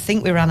 I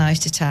think we ran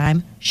out of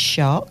time.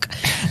 Shock.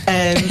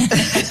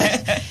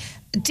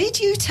 Did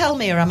you tell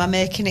me, or am I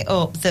making it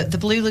up, that the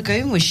Blue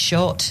Lagoon was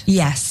shut?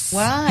 Yes.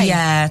 Why?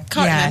 Yeah.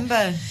 Can't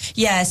remember.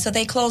 Yeah, so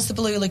they closed the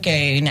Blue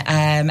Lagoon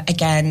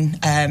again.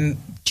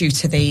 Due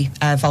to the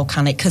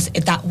volcanic, because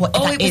that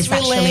is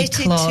actually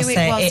closed.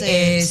 It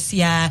is,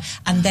 yeah.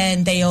 And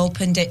then they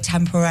opened it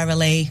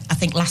temporarily, I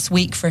think last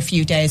week for a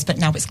few days, but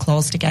now it's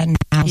closed again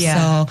now.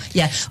 Yeah. So,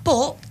 yeah.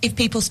 But if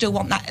people still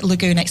want that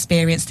lagoon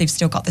experience, they've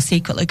still got the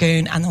Secret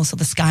Lagoon and also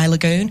the Sky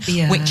Lagoon,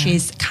 which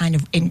is kind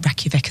of in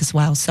Reykjavik as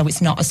well. So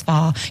it's not as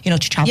far, to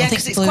travel. Yeah,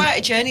 because it's quite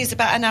a journey. It's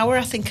about an hour,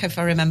 I think, if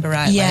I remember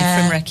rightly,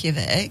 from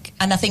Reykjavik.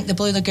 And I think the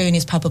Blue Lagoon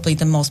is probably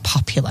the most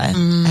popular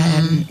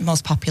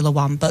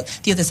one, but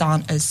the others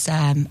aren't as,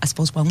 I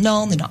suppose, well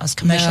known. They're not as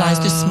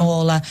commercialised, they're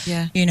smaller,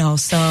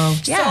 so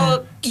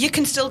you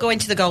can still go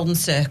into the Golden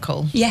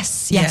Circle. Yes.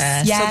 So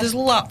there's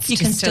lots you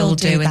can still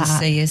do and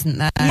see, isn't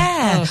there?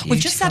 Yeah, we've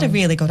just had a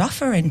really good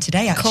offer in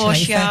today, actually. Of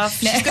course you have.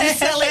 She's going to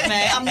sell it,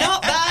 mate. I'm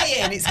not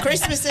buying. It's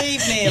Christmas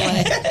Eve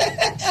nearly.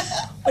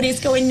 But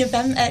it's going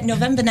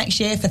November next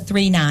year for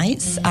 3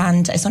 nights,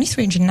 and it's only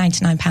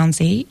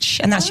 £399 each,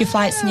 and that's your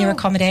flights and your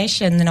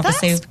accommodation. And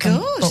obviously, we can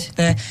book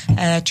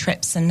the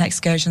trips and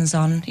excursions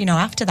on,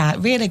 after that.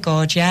 Really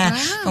good, yeah.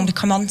 Wow. I'm going to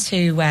come on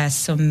to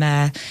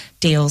some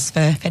deals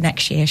for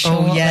next year,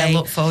 shortly. Oh, yeah,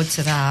 look forward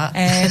to that.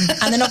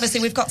 And then obviously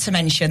we've got to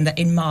mention that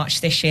in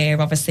March this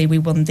year, obviously we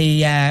won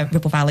the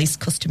Ribble Valley's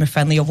Customer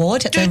Friendly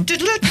Award at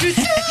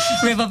the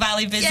Ribble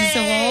Valley Business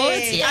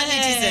Awards. Yeah, and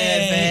you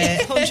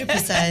deserve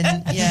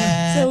it, 100%.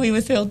 Yeah. So we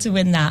were thrilled to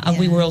win that, and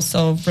we were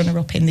also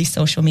runner-up in the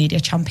Social Media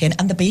Champion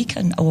and the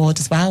Beacon Award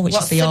as well.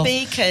 What's the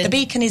Beacon? The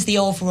Beacon is the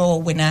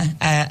overall winner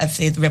of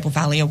the Ribble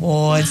Valley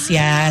Awards. Wow.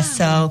 Yeah,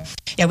 so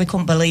we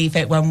couldn't believe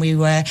it when we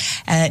were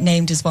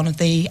named as one of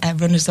the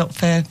runners-up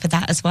for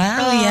that as well.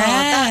 Oh, yeah,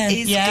 that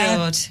is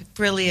good.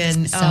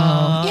 Brilliant. So,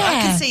 I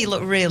can see you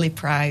look really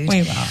proud.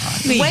 We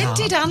are. When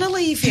did Anna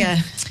leave you?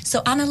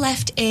 So Anna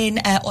left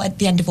at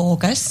the end of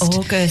August.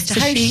 So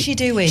how's she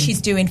doing? She's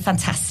doing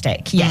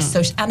fantastic. Yes.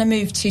 So Anna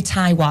moved to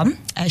Taiwan.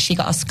 she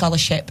got a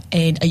scholarship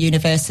in a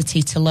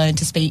university to learn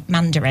to speak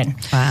Mandarin.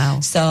 Wow.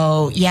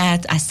 So,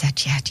 yeah, I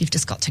said, yeah, you've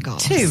just got to go.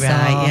 Too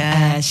right,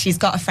 yeah. She's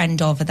got a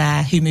friend over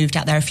there who moved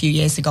out there a few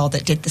years ago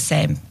that did the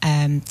same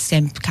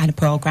kind of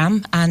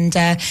programme. And,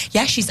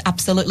 yeah, she's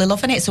absolutely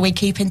loving it. So we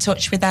keep in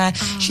touch with her.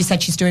 Oh. She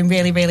said she's doing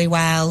really, really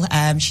well.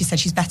 She said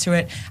she's better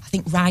at, I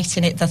think,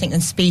 writing it,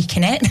 than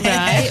speaking it.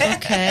 Right,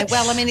 okay.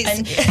 Well, I mean,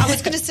 I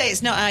was going to say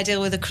it's not ideal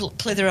with a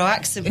Clitheroe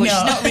accent, but she's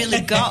not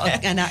really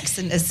got an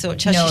accent as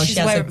such. She's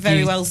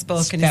very well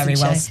spoken. Very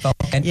well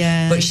spoken.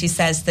 Yeah. But she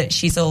says that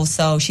she's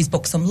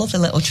booked some lovely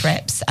little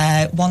trips.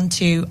 One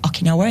to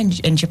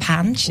Okinawa in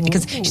Japan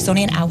because she's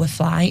only an hour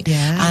flight.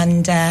 Yeah.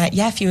 And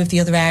a few of the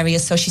other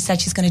areas. So she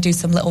said she's going to do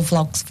some little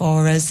vlogs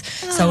for us.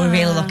 So we're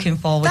really looking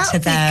forward to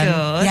them.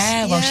 Good.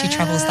 Yeah, while she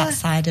travels that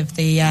side of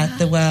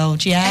the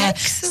world. Yeah.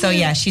 Excellent. So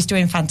yeah, she's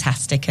doing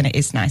fantastic, and it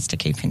is nice to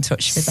keep in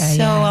touch with her.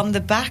 So on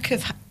the back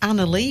of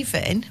Anna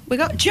leaving, we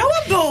got Joe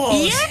on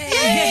board.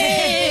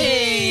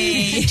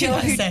 Yay! Joe,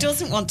 who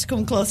doesn't want to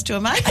come close to a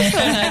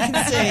microphone, I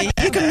can see.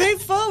 You can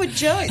move forward,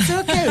 Joe. It's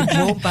okay.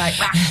 Roll back.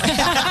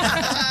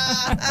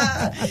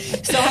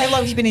 So how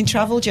long have you been in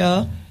travel,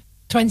 Joe?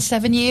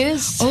 27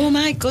 years. Oh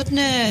my goodness.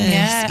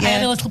 Yeah, I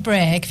had a little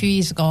break a few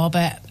years ago,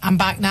 but I'm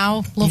back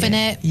now, loving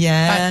it.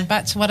 Yeah.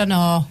 Back to what I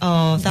know.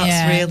 Oh,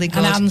 that's really good.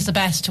 And Anne's the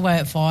best to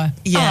work for.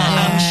 Yeah,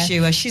 I'm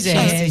sure. She's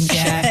amazing.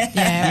 Yeah. We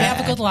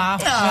have a good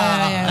laugh.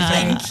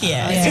 Thank you.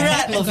 It's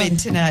right loving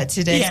tonight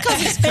today. It's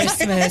because it's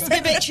Christmas.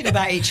 We're bitching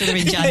about each other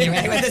in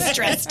January when they're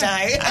stressed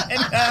out.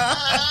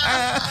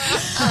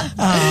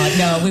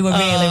 No, we were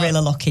really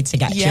lucky to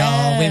get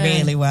Joe. We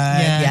really were.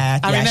 Yeah.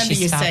 I remember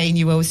you saying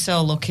you were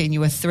so lucky and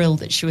you were thrilled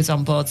that she was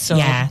on board. So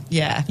yeah.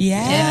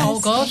 All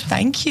good.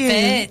 Thank you.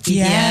 Fit.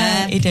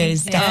 Yeah, it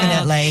is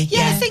definitely.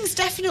 Yeah, things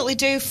definitely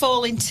do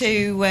fall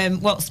into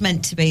what's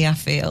meant to be. I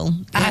feel.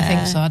 I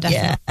think so.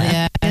 Definitely.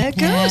 Yeah.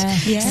 Good.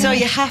 Yeah. So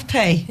you're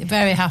happy?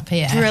 Very happy.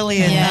 Yeah.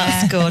 Brilliant.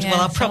 That's good.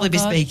 Well, I'll probably be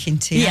speaking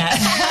to you. Yeah.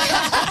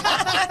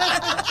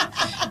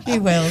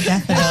 You will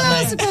definitely.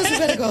 I suppose we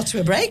better go to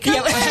a break.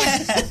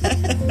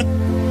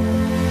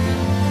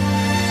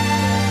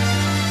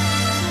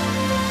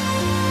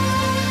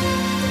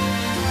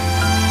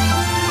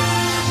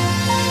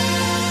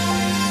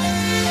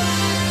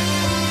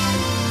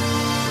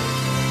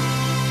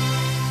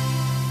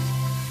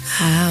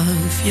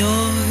 Have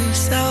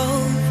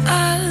yourself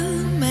a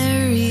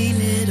merry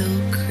little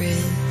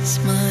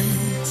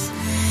Christmas.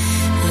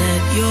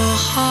 Let your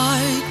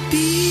heart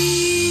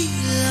be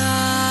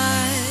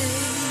light.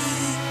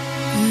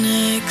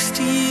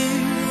 Next year,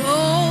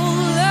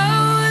 all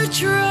our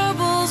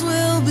troubles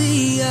will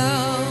be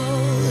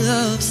out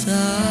of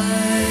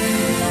sight.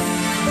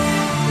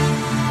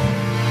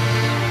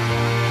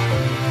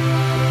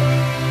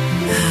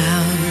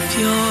 Have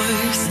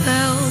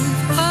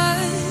yourself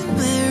a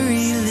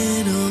merry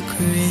little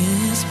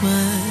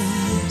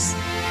Christmas.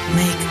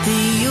 Make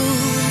the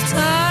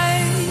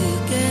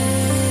Yuletide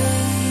gay.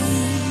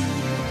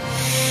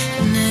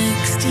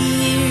 Next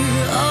year,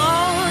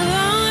 all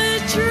our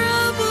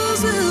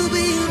troubles will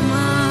be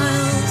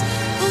miles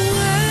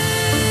away.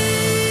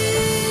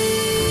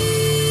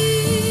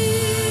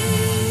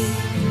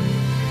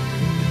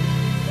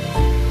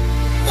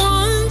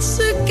 Once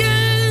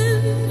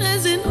again,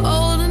 as in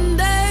olden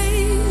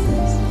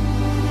days,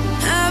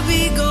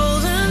 happy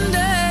golden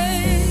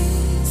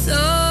days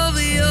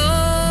of yore.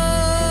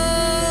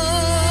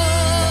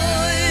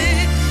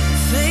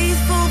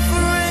 Faithful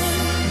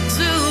friends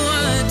who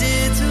are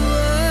dear to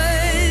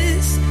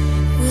us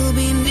will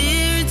be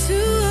near to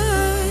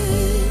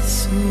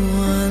us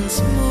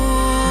once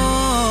more.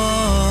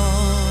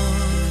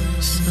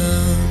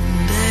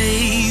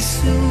 Someday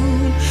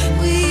soon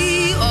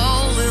we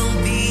all will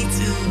be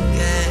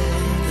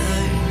together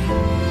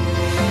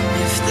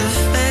if the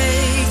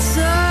fates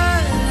allow.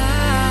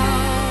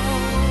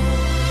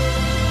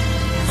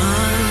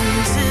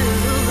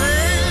 Until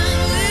then,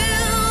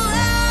 we'll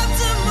have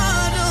to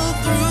muddle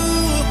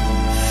through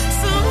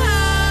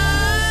somehow.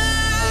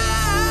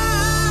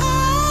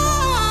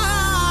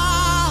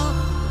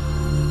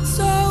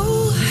 So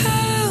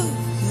have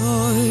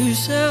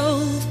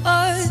yourself a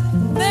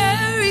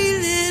merry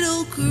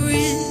little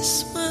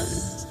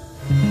Christmas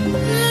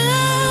now.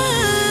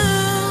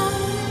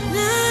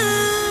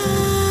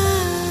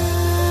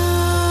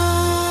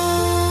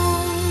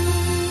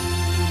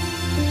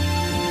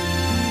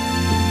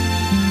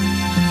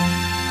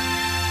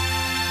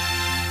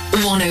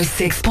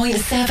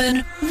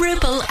 106.7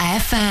 Ribble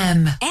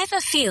FM. Ever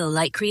feel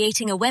like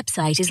creating a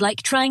website is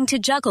like trying to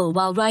juggle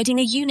while riding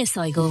a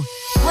unicycle?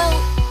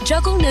 Well,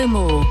 juggle no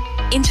more.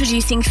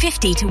 Introducing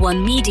 50 to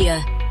 1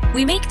 Media.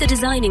 We make the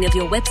designing of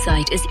your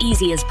website as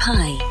easy as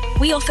pie.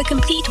 We offer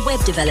complete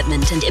web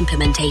development and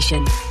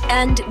implementation.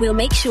 And we'll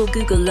make sure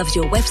Google loves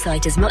your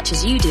website as much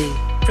as you do.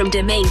 From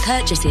domain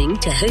purchasing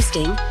to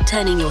hosting,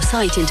 turning your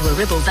site into a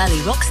Ribble Valley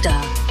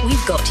rockstar,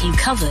 we've got you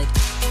covered.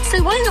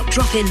 So why not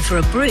drop in for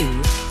a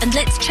brew and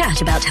let's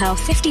chat about how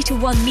 50 to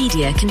 1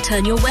 Media can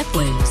turn your web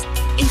woes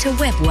into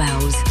web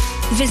wows.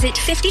 Visit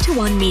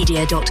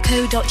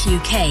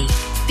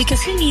 50to1media.co.uk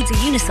Because who needs a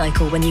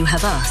unicycle when you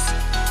have us?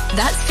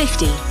 That's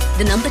 50,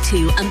 the number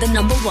 2 and the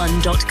number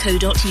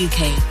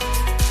 1.co.uk.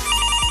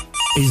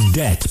 Is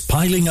debt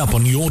piling up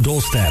on your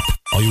doorstep?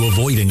 Are you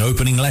avoiding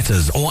opening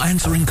letters or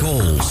answering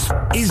calls?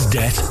 Is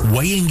debt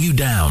weighing you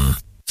down?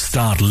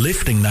 Start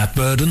lifting that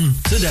burden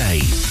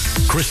today.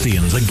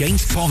 Christians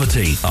Against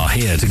Poverty are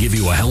here to give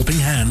you a helping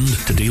hand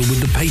to deal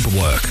with the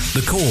paperwork,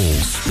 the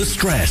calls, the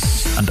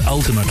stress, and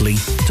ultimately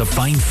to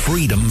find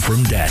freedom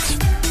from debt.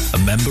 A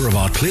member of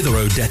our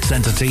Clitheroe Debt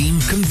Centre team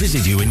can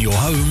visit you in your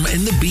home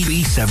in the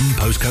BB7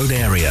 postcode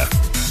area.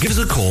 Give us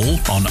a call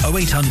on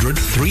 0800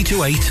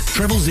 328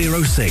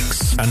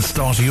 0006 and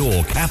start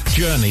your CAP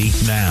journey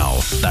now.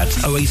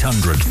 That's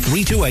 0800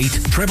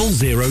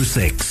 328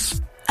 0006.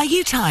 Are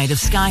you tired of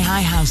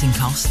sky-high housing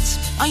costs?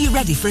 Are you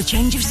ready for a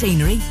change of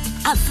scenery?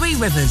 At Three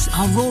Rivers,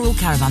 our rural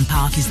caravan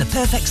park is the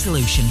perfect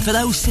solution for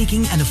those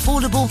seeking an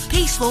affordable,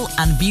 peaceful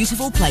and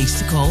beautiful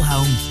place to call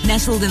home.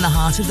 Nestled in the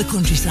heart of the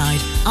countryside,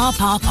 our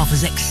park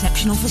offers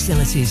exceptional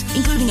facilities,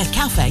 including a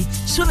cafe,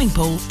 swimming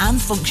pool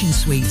and function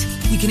suite.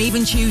 You can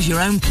even choose your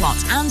own plot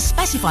and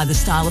specify the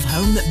style of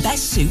home that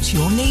best suits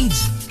your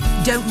needs.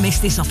 Don't miss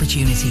this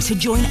opportunity to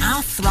join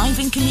our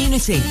thriving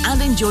community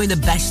and enjoy the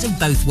best of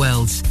both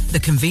worlds. The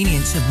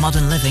convenience of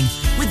modern living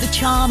with the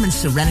charm and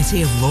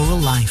serenity of rural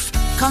life.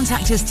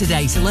 Contact us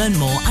today to learn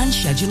more and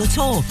schedule a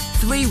tour.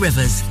 Three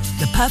Rivers,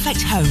 the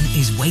perfect home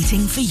is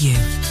waiting for you.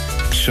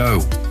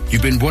 So,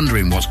 you've been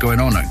wondering what's going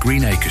on at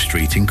Greenacre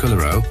Street in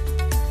Clitheroe?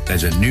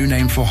 There's a new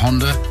name for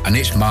Honda and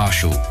it's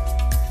Marshall.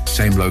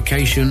 Same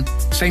location,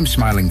 same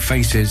smiling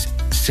faces,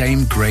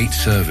 same great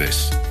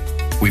service.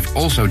 We've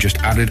also just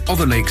added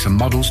other lakes and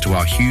models to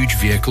our huge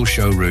vehicle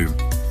showroom.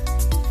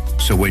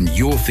 So when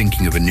you're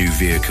thinking of a new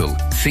vehicle,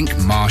 think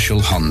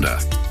Marshall Honda.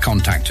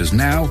 Contact us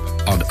now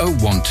on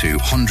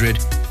 01200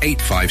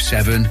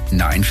 857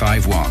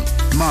 951.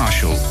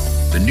 Marshall,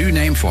 the new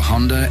name for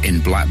Honda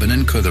in Blackburn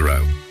and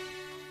Clitheroe.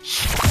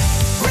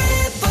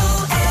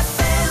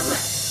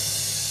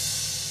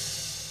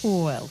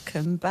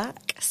 Welcome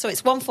back. So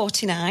it's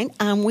 1:49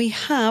 and we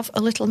have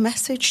a little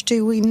message,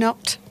 do we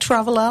not,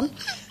 Travel Ann?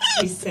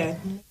 We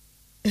certainly.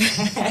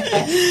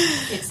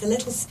 It's a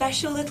little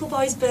special little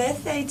boy's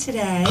birthday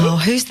today. Oh,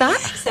 who's that?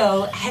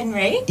 So,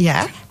 Henry.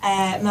 Yeah.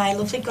 My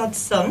lovely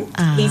godson.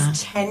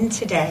 He's 10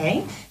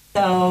 today.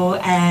 So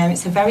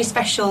it's a very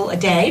special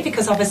day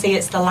because obviously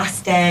it's the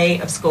last day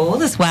of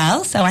school as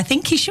well. So I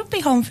think he should be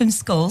home from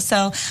school.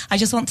 So I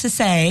just want to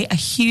say a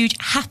huge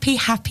happy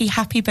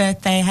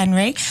birthday,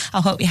 Henry.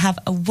 I hope you have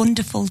a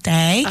wonderful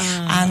day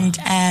and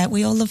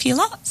we all love you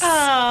lots.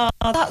 Oh,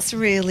 that's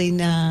really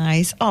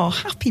nice. Oh,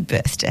 happy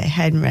birthday,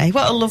 Henry.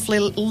 What a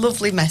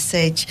lovely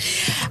message.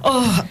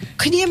 Oh,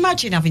 can you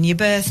imagine having your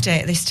birthday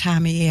at this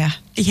time of year?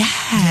 Yeah.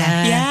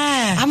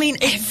 I mean,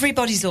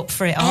 everybody's up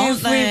for it,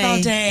 aren't they?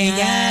 Everybody,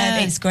 yeah,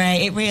 it's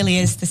great. It really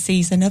is the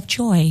season of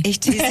joy.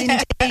 It is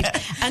indeed.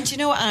 And do you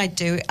know what I'd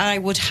do? I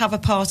would have a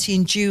party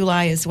in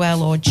July as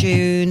well, or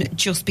June,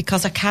 just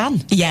because I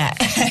can. Yeah,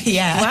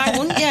 yeah. Why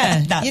wouldn't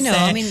you? That's you know,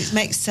 I mean, it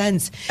makes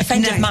sense. A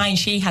friend of mine,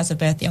 she has a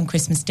birthday on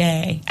Christmas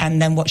Day,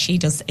 and then what she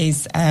does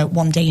is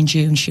one day in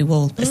June she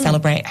will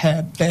celebrate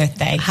her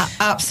birthday.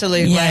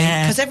 Absolutely.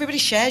 Because everybody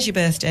shares your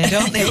birthday,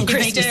 don't they, on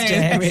Christmas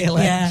Day,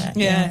 really?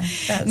 Yeah.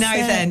 Now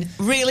then,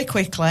 really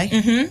quickly,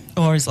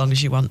 or as long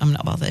as you want, I'm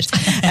not bothered,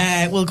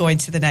 we'll go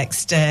into the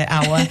next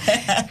hour.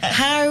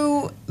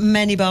 How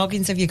many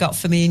bargains have you got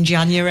for me in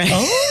January?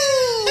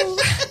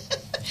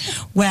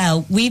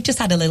 Well, we've just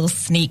had a little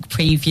sneak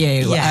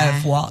preview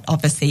of what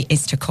obviously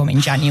is to come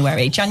in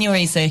January.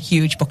 January is a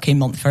huge booking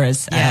month for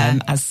us,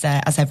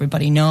 as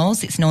everybody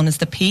knows. It's known as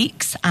the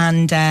peaks.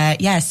 And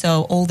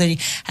so all the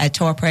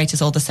tour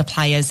operators, all the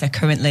suppliers are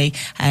currently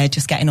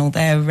just getting all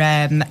their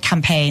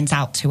campaigns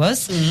out to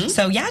us.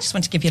 So, I just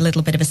want to give you a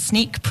little bit of a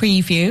sneak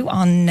preview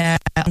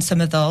on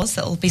some of those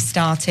that will be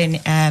starting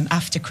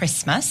after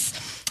Christmas.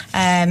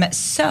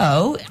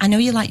 So I know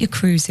you like your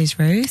cruises,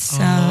 Ruth.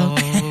 So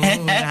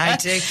I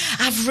do.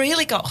 I've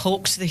really got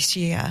hooked this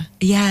year.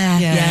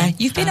 Yeah.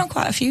 You've been on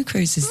quite a few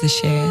cruises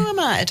this year. I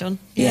might have done.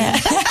 Yeah.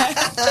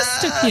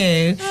 Just a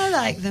few. I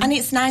like them. And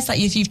it's nice that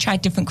you've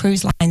tried different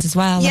cruise lines as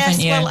well, haven't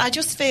you? Yes, well, I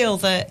just feel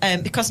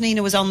that because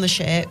Nina was on the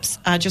ships,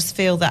 I just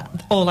feel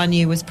that all I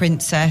knew was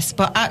Princess.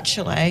 But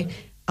actually,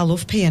 I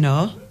love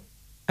P&O.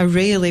 I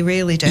really,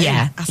 really do.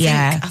 Yeah,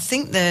 I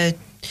think the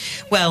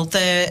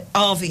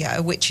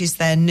RVO, which is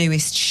their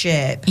newest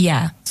ship.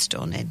 Yeah.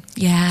 Stunning.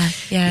 Yeah.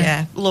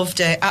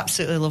 Loved it.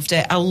 Absolutely loved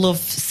it. I love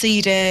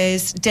sea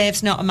days.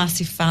 Dave's not a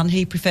massive fan.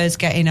 He prefers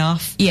getting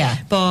off. Yeah.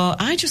 But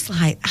I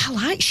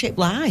like ship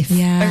life.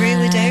 Yeah. I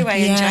really do. I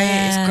enjoy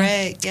it. It's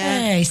great. Yeah.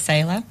 Hey,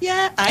 sailor.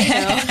 Yeah,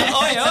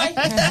 I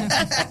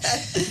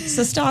know.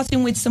 So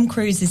starting with some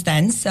cruises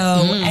then. So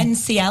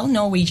NCL,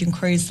 Norwegian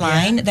Cruise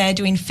Line, they're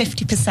doing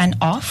 50%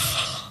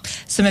 off.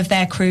 some of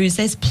their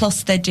cruises,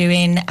 plus they're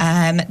doing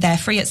their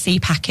free at sea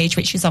package,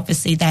 which is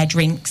obviously their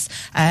drinks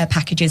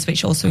packages,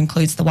 which also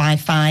includes the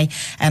Wi-Fi,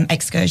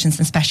 excursions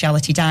and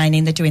speciality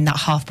dining. They're doing that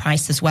half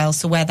price as well.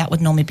 So where that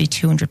would normally be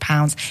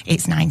 £200,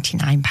 it's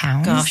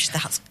 £99. Gosh,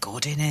 that's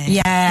good, isn't it?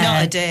 Yeah.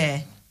 Not a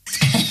day.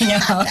 No.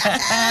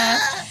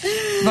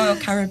 Royal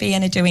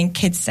Caribbean are doing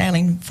kids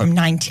sailing from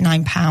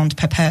 £99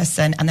 per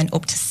person and then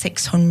up to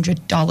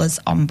 $600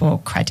 on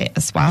board credit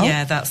as well.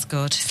 Yeah, that's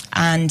good.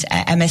 And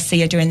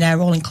MSC are doing their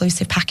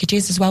all-inclusive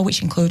packages as well,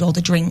 which include all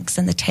the drinks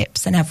and the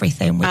tips and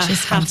everything, which is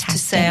fantastic. I have to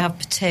say I've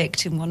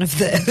partaked in one of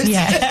those.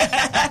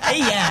 Yeah.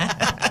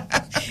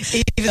 Yeah.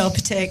 Even though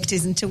partaked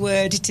isn't a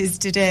word, it is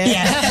today.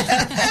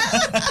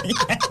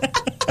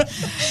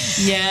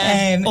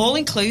 Yeah.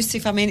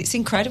 All-inclusive, I mean, it's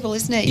incredible,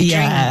 isn't it?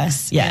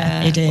 Drinks.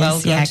 Yeah, it is.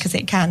 Well, because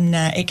it can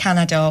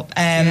add up.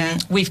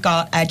 We've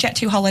got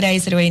Jet2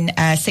 Holidays are doing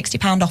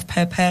 £60 off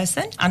per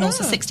person, and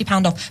also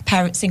 £60 off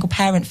single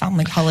parent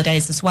family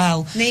holidays as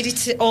well. Needed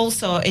to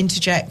also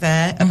interject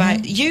there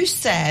about, you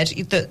said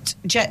that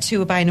Jet2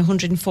 were buying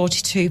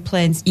 142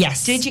 planes.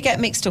 Yes. Did you get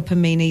mixed up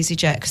and mean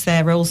EasyJet, because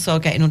they're also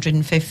getting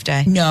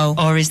 150? No.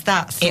 Or is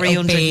that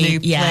 300 new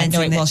planes? Yeah,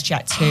 no, it was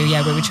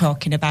Jet2, we were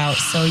talking about.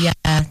 So, yeah.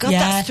 God,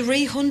 that's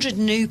 300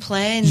 new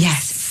planes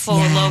for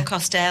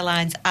low-cost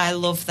airlines. I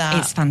love that.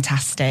 It's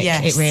fantastic.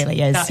 Yes, it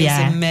really is. That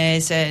is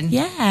amazing.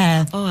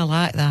 Yeah. Oh, I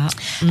like that.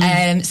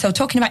 So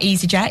talking about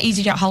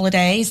EasyJet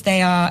Holidays,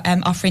 they are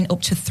offering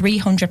up to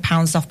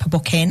 £300 off per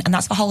booking, and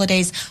that's for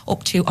holidays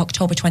up to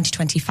October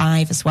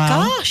 2025 as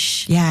well.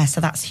 Gosh. Yeah,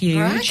 so that's huge.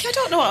 Right. I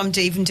don't know what I'm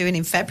even doing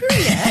in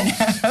February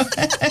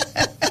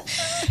yet.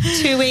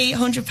 TUI,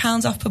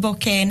 £100 off per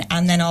booking,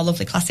 and then our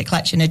lovely Classic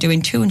Collection are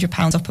doing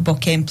 £200 off per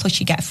booking, plus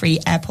you get free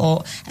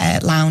airport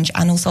lounge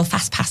and also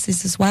fast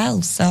passes as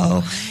well.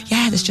 So,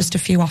 there's just a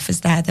few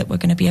offers there that we're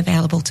going to be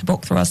available to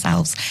book through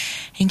ourselves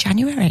in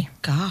January.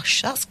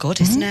 Gosh, that's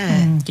good, isn't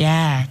it?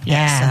 Yeah.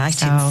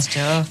 Exciting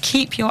stuff.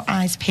 Keep your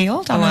eyes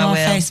peeled on our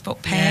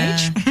Facebook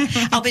page.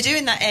 Yeah. I'll be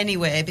doing that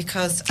anyway,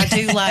 because I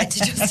do like to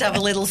just have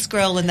a little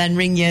scroll and then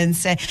ring you and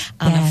say,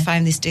 I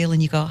found this deal,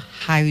 and you go,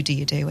 how do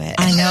you do it?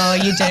 I know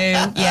you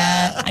do.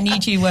 Yeah, I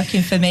need you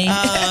working for me.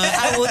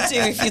 I would do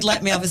if you'd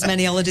let me have as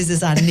many holidays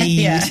as I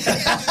need.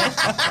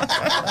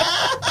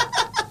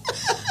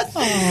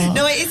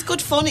 No, it is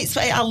good fun.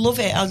 I love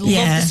it. I love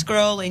the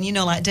scrolling. You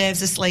know, like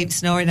Dave's asleep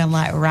snoring. I'm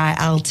like, right,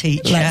 I'll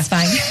teach you. Let's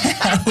find.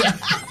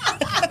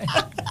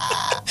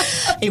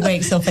 He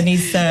wakes up and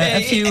he's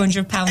a few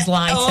 £100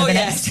 lighter the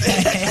next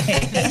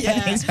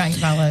day. His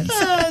bank balance.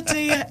 Oh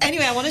dear.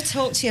 Anyway, I want to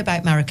talk to you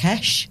about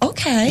Marrakesh.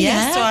 Okay.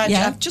 So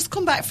I've just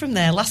come back from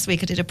there. Last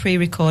week I did a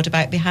pre-record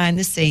about behind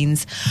the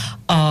scenes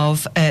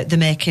of the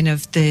making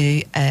of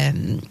the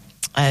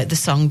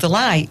song The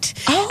Light.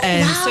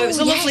 So it was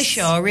a lovely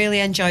show. I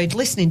really enjoyed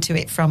listening to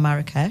it from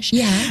Marrakesh.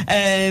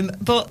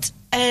 But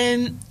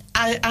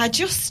I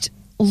just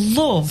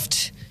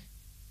loved,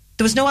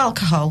 there was no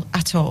alcohol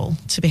at all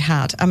to be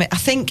had. I mean, I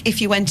think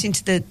if you went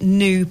into the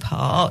new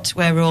part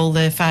where all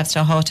the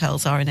 5-star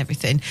hotels are and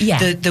everything,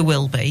 there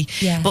will be.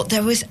 But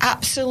there was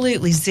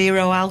absolutely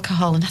zero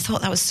alcohol, and I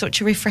thought that was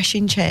such a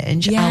refreshing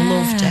change. I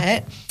loved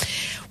it.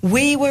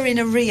 We were in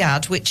a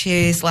riad, which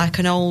is like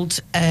an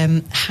old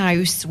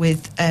house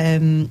with,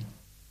 I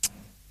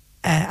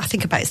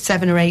think about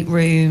 7 or 8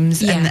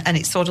 rooms, and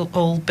it's sort of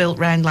all built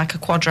round like a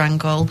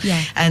quadrangle.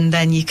 And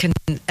then you can,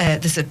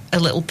 there's a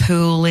little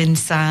pool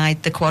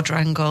inside the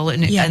quadrangle,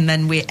 and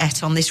then we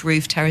ate on this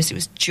roof terrace. It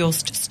was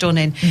just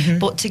stunning.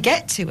 But to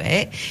get to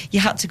it, you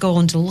had to go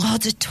under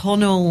loads of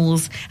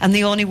tunnels, and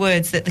the only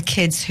words that the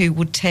kids who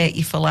would take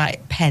you for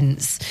like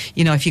pence,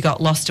 you know, if you got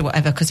lost or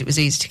whatever, because it was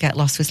easy to get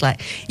lost, was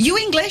like, you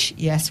English?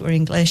 Yes, we're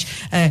English.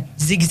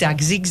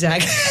 Zigzag,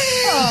 zigzag.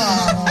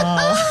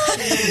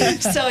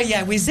 So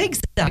we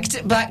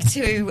zigzagged back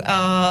to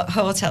our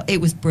hotel.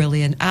 It was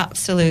brilliant.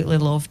 Absolutely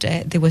loved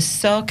it. They were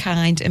so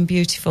kind and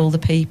beautiful, the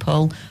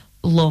people.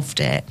 Loved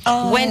it.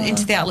 Went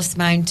into the Atlas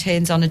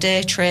Mountains on a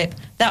day trip.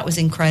 That was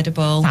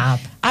incredible. Fab.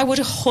 I would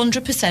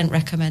 100%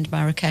 recommend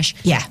Marrakesh.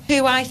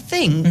 Who I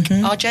think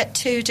are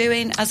Jet2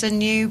 doing as a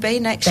newbie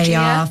next year. They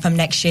are from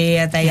next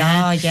year. They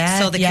are,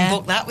 So they can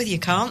book that with you,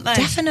 can't they?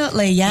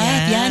 Definitely,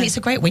 and it's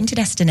a great winter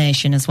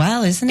destination as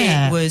well, isn't it?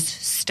 It was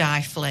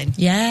stifling.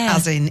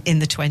 As in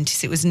the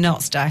 20s. It was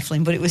not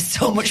stifling, but it was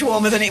so much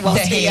warmer than it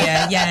was here.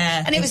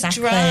 And it was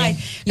dry.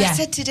 I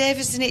said to Dave,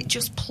 isn't it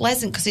just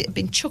pleasant, because it had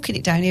been chucking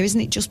it down here,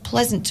 isn't it just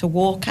pleasant to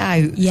walk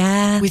out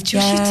with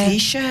just your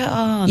T-shirt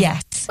on?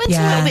 Went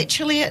a little bit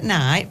chilly at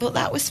night, but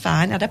that was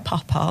fine. I had a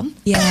pop on.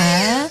 So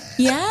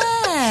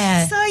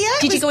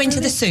did you go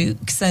into the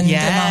souks and the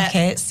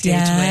markets? Did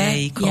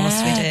we? Of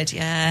course we did.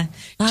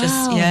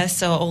 Just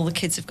so all the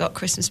kids have got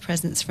Christmas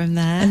presents from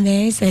there.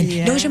 Amazing.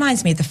 It always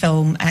reminds me of the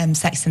film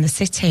Sex and the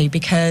City,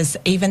 because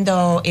even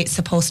though it's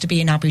supposed to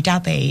be in Abu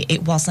Dhabi,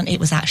 it wasn't.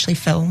 It was actually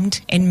filmed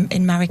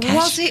in Marrakesh.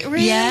 Was it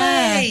really?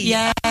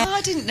 Yeah. Oh,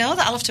 I didn't know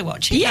that. I'll have to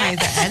watch it now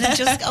then. And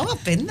just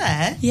I've been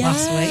there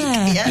last week.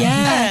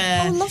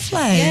 Oh,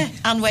 lovely.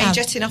 And where are you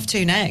jetting off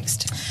to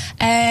next?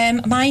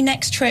 My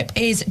next trip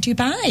is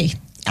Dubai.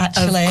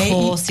 Actually, Of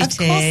course it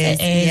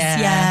is.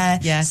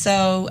 Yeah.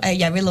 So,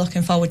 we're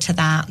looking forward to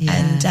that. Yeah.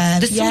 And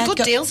there's some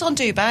good deals on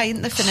Dubai,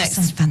 isn't there, for next?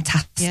 Some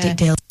fantastic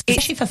deals,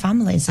 especially for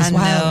families as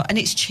well. Know. And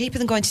it's cheaper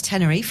than going to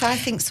Tenerife, I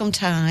think,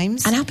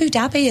 sometimes. And Abu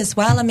Dhabi as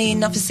well. I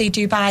mean, obviously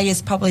Dubai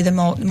is probably the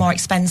more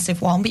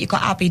expensive one, but you've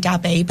got Abu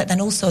Dhabi, but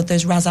then also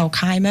there's Ras Al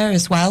Khaimah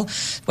as well,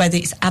 where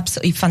it's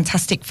absolutely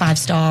fantastic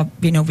 5-star,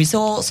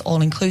 resorts,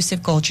 all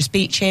inclusive, gorgeous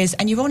beaches,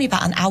 and you're only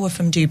about an hour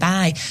from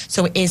Dubai,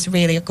 so it is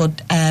really a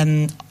good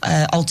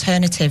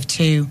alternative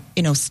to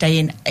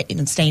staying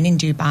in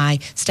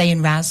Dubai, stay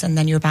in Ras, and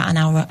then you're about an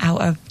hour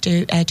out of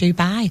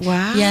Dubai.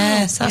 Wow.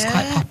 Yeah, so that's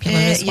quite popular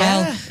as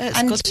well. That's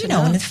and good to know,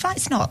 know. and the fact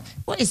it's not,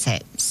 what is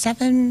it,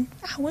 7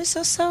 hours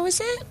or so, is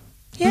it?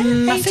 Yeah,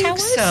 I 8 think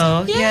hours?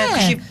 so.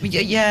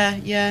 Yeah.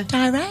 Yeah.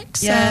 Direct.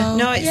 So, Yeah.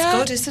 No, it's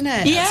good, isn't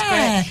it? Yeah.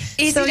 That's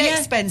great. Is it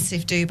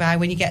expensive, Dubai,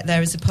 when you get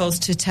there as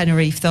opposed to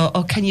Tenerife, though?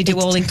 Or can you do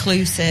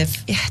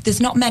all-inclusive? Yeah,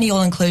 there's not many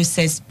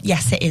all-inclusives.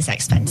 Yes, it is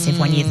expensive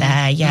when you're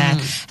there, yeah.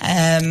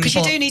 Because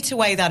you do need to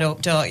weigh that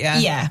up, don't you?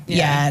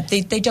 Yeah.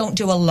 They don't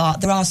do a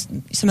lot. There are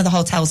some of the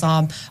hotels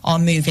are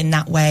moving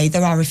that way.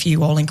 There are a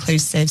few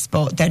all-inclusives,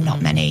 but there are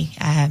not many.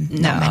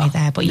 Not many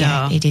there. But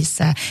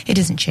it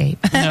isn't cheap.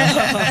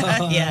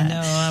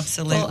 No,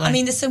 absolutely. Well, I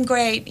mean, there's some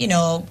great,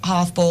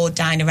 half-board,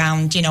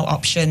 dine-around,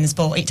 options,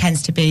 but it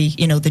tends to be,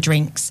 the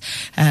drinks,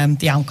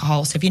 the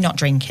alcohol. So if you're not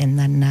drinking,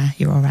 then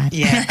you're all right.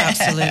 Yeah,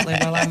 absolutely.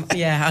 Well,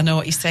 I know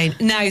what you're saying.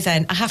 Now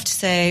then, I have to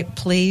say,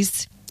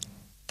 please,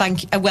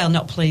 thank you. Well,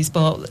 not please,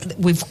 but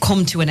we've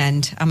come to an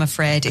end, I'm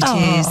afraid. It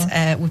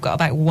is. We've got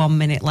about 1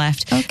 minute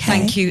left. Okay.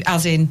 Thank you,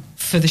 as in,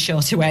 for the show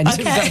to end. Okay.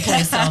 We've got to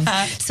play a song.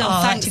 So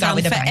thanks, Anne,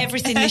 with a for bang.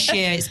 everything this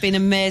year. It's been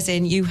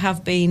amazing. You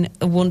have been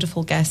a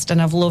wonderful guest, and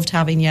I've loved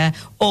having you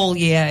all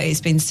year. It's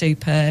been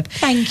superb.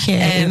 Thank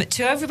you.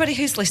 To everybody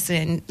who's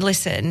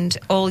listened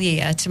all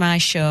year to my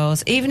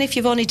shows, even if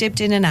you've only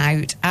dipped in and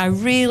out, I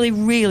really,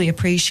 really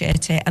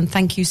appreciate it, and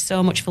thank you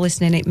so much for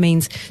listening. It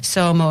means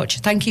so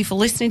much. Thank you for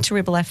listening to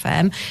Ribble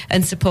FM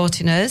and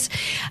supporting us,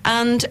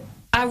 and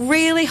I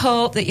really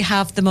hope that you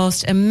have the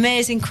most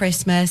amazing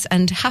Christmas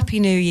and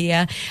Happy New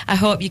Year. I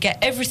hope you get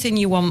everything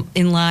you want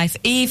in life,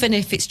 even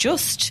if it's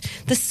just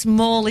the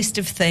smallest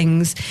of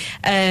things.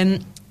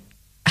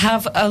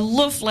 Have a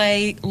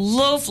lovely,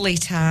 lovely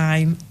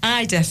time.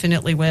 I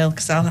definitely will,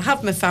 because I'll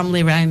have my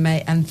family around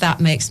me, and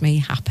that makes me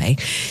happy.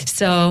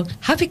 So,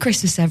 happy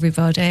Christmas,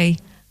 everybody.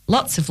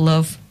 Lots of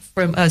love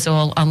from us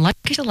all on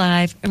Lancashire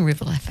Live and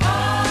Ribble FM.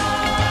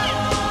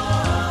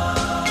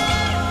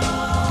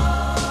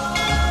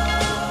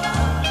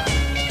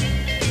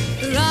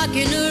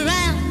 Rocking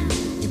around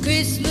the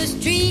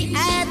Christmas tree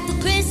at the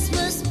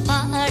Christmas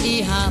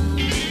party hop.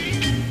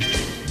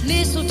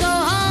 Mistletoe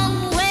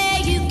hung where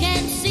you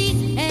can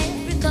see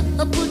every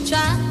couple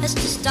tries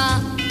to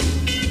stop.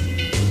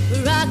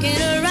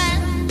 Rocking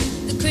around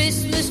the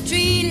Christmas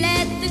tree,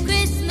 let the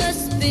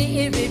Christmas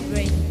spirit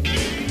ring.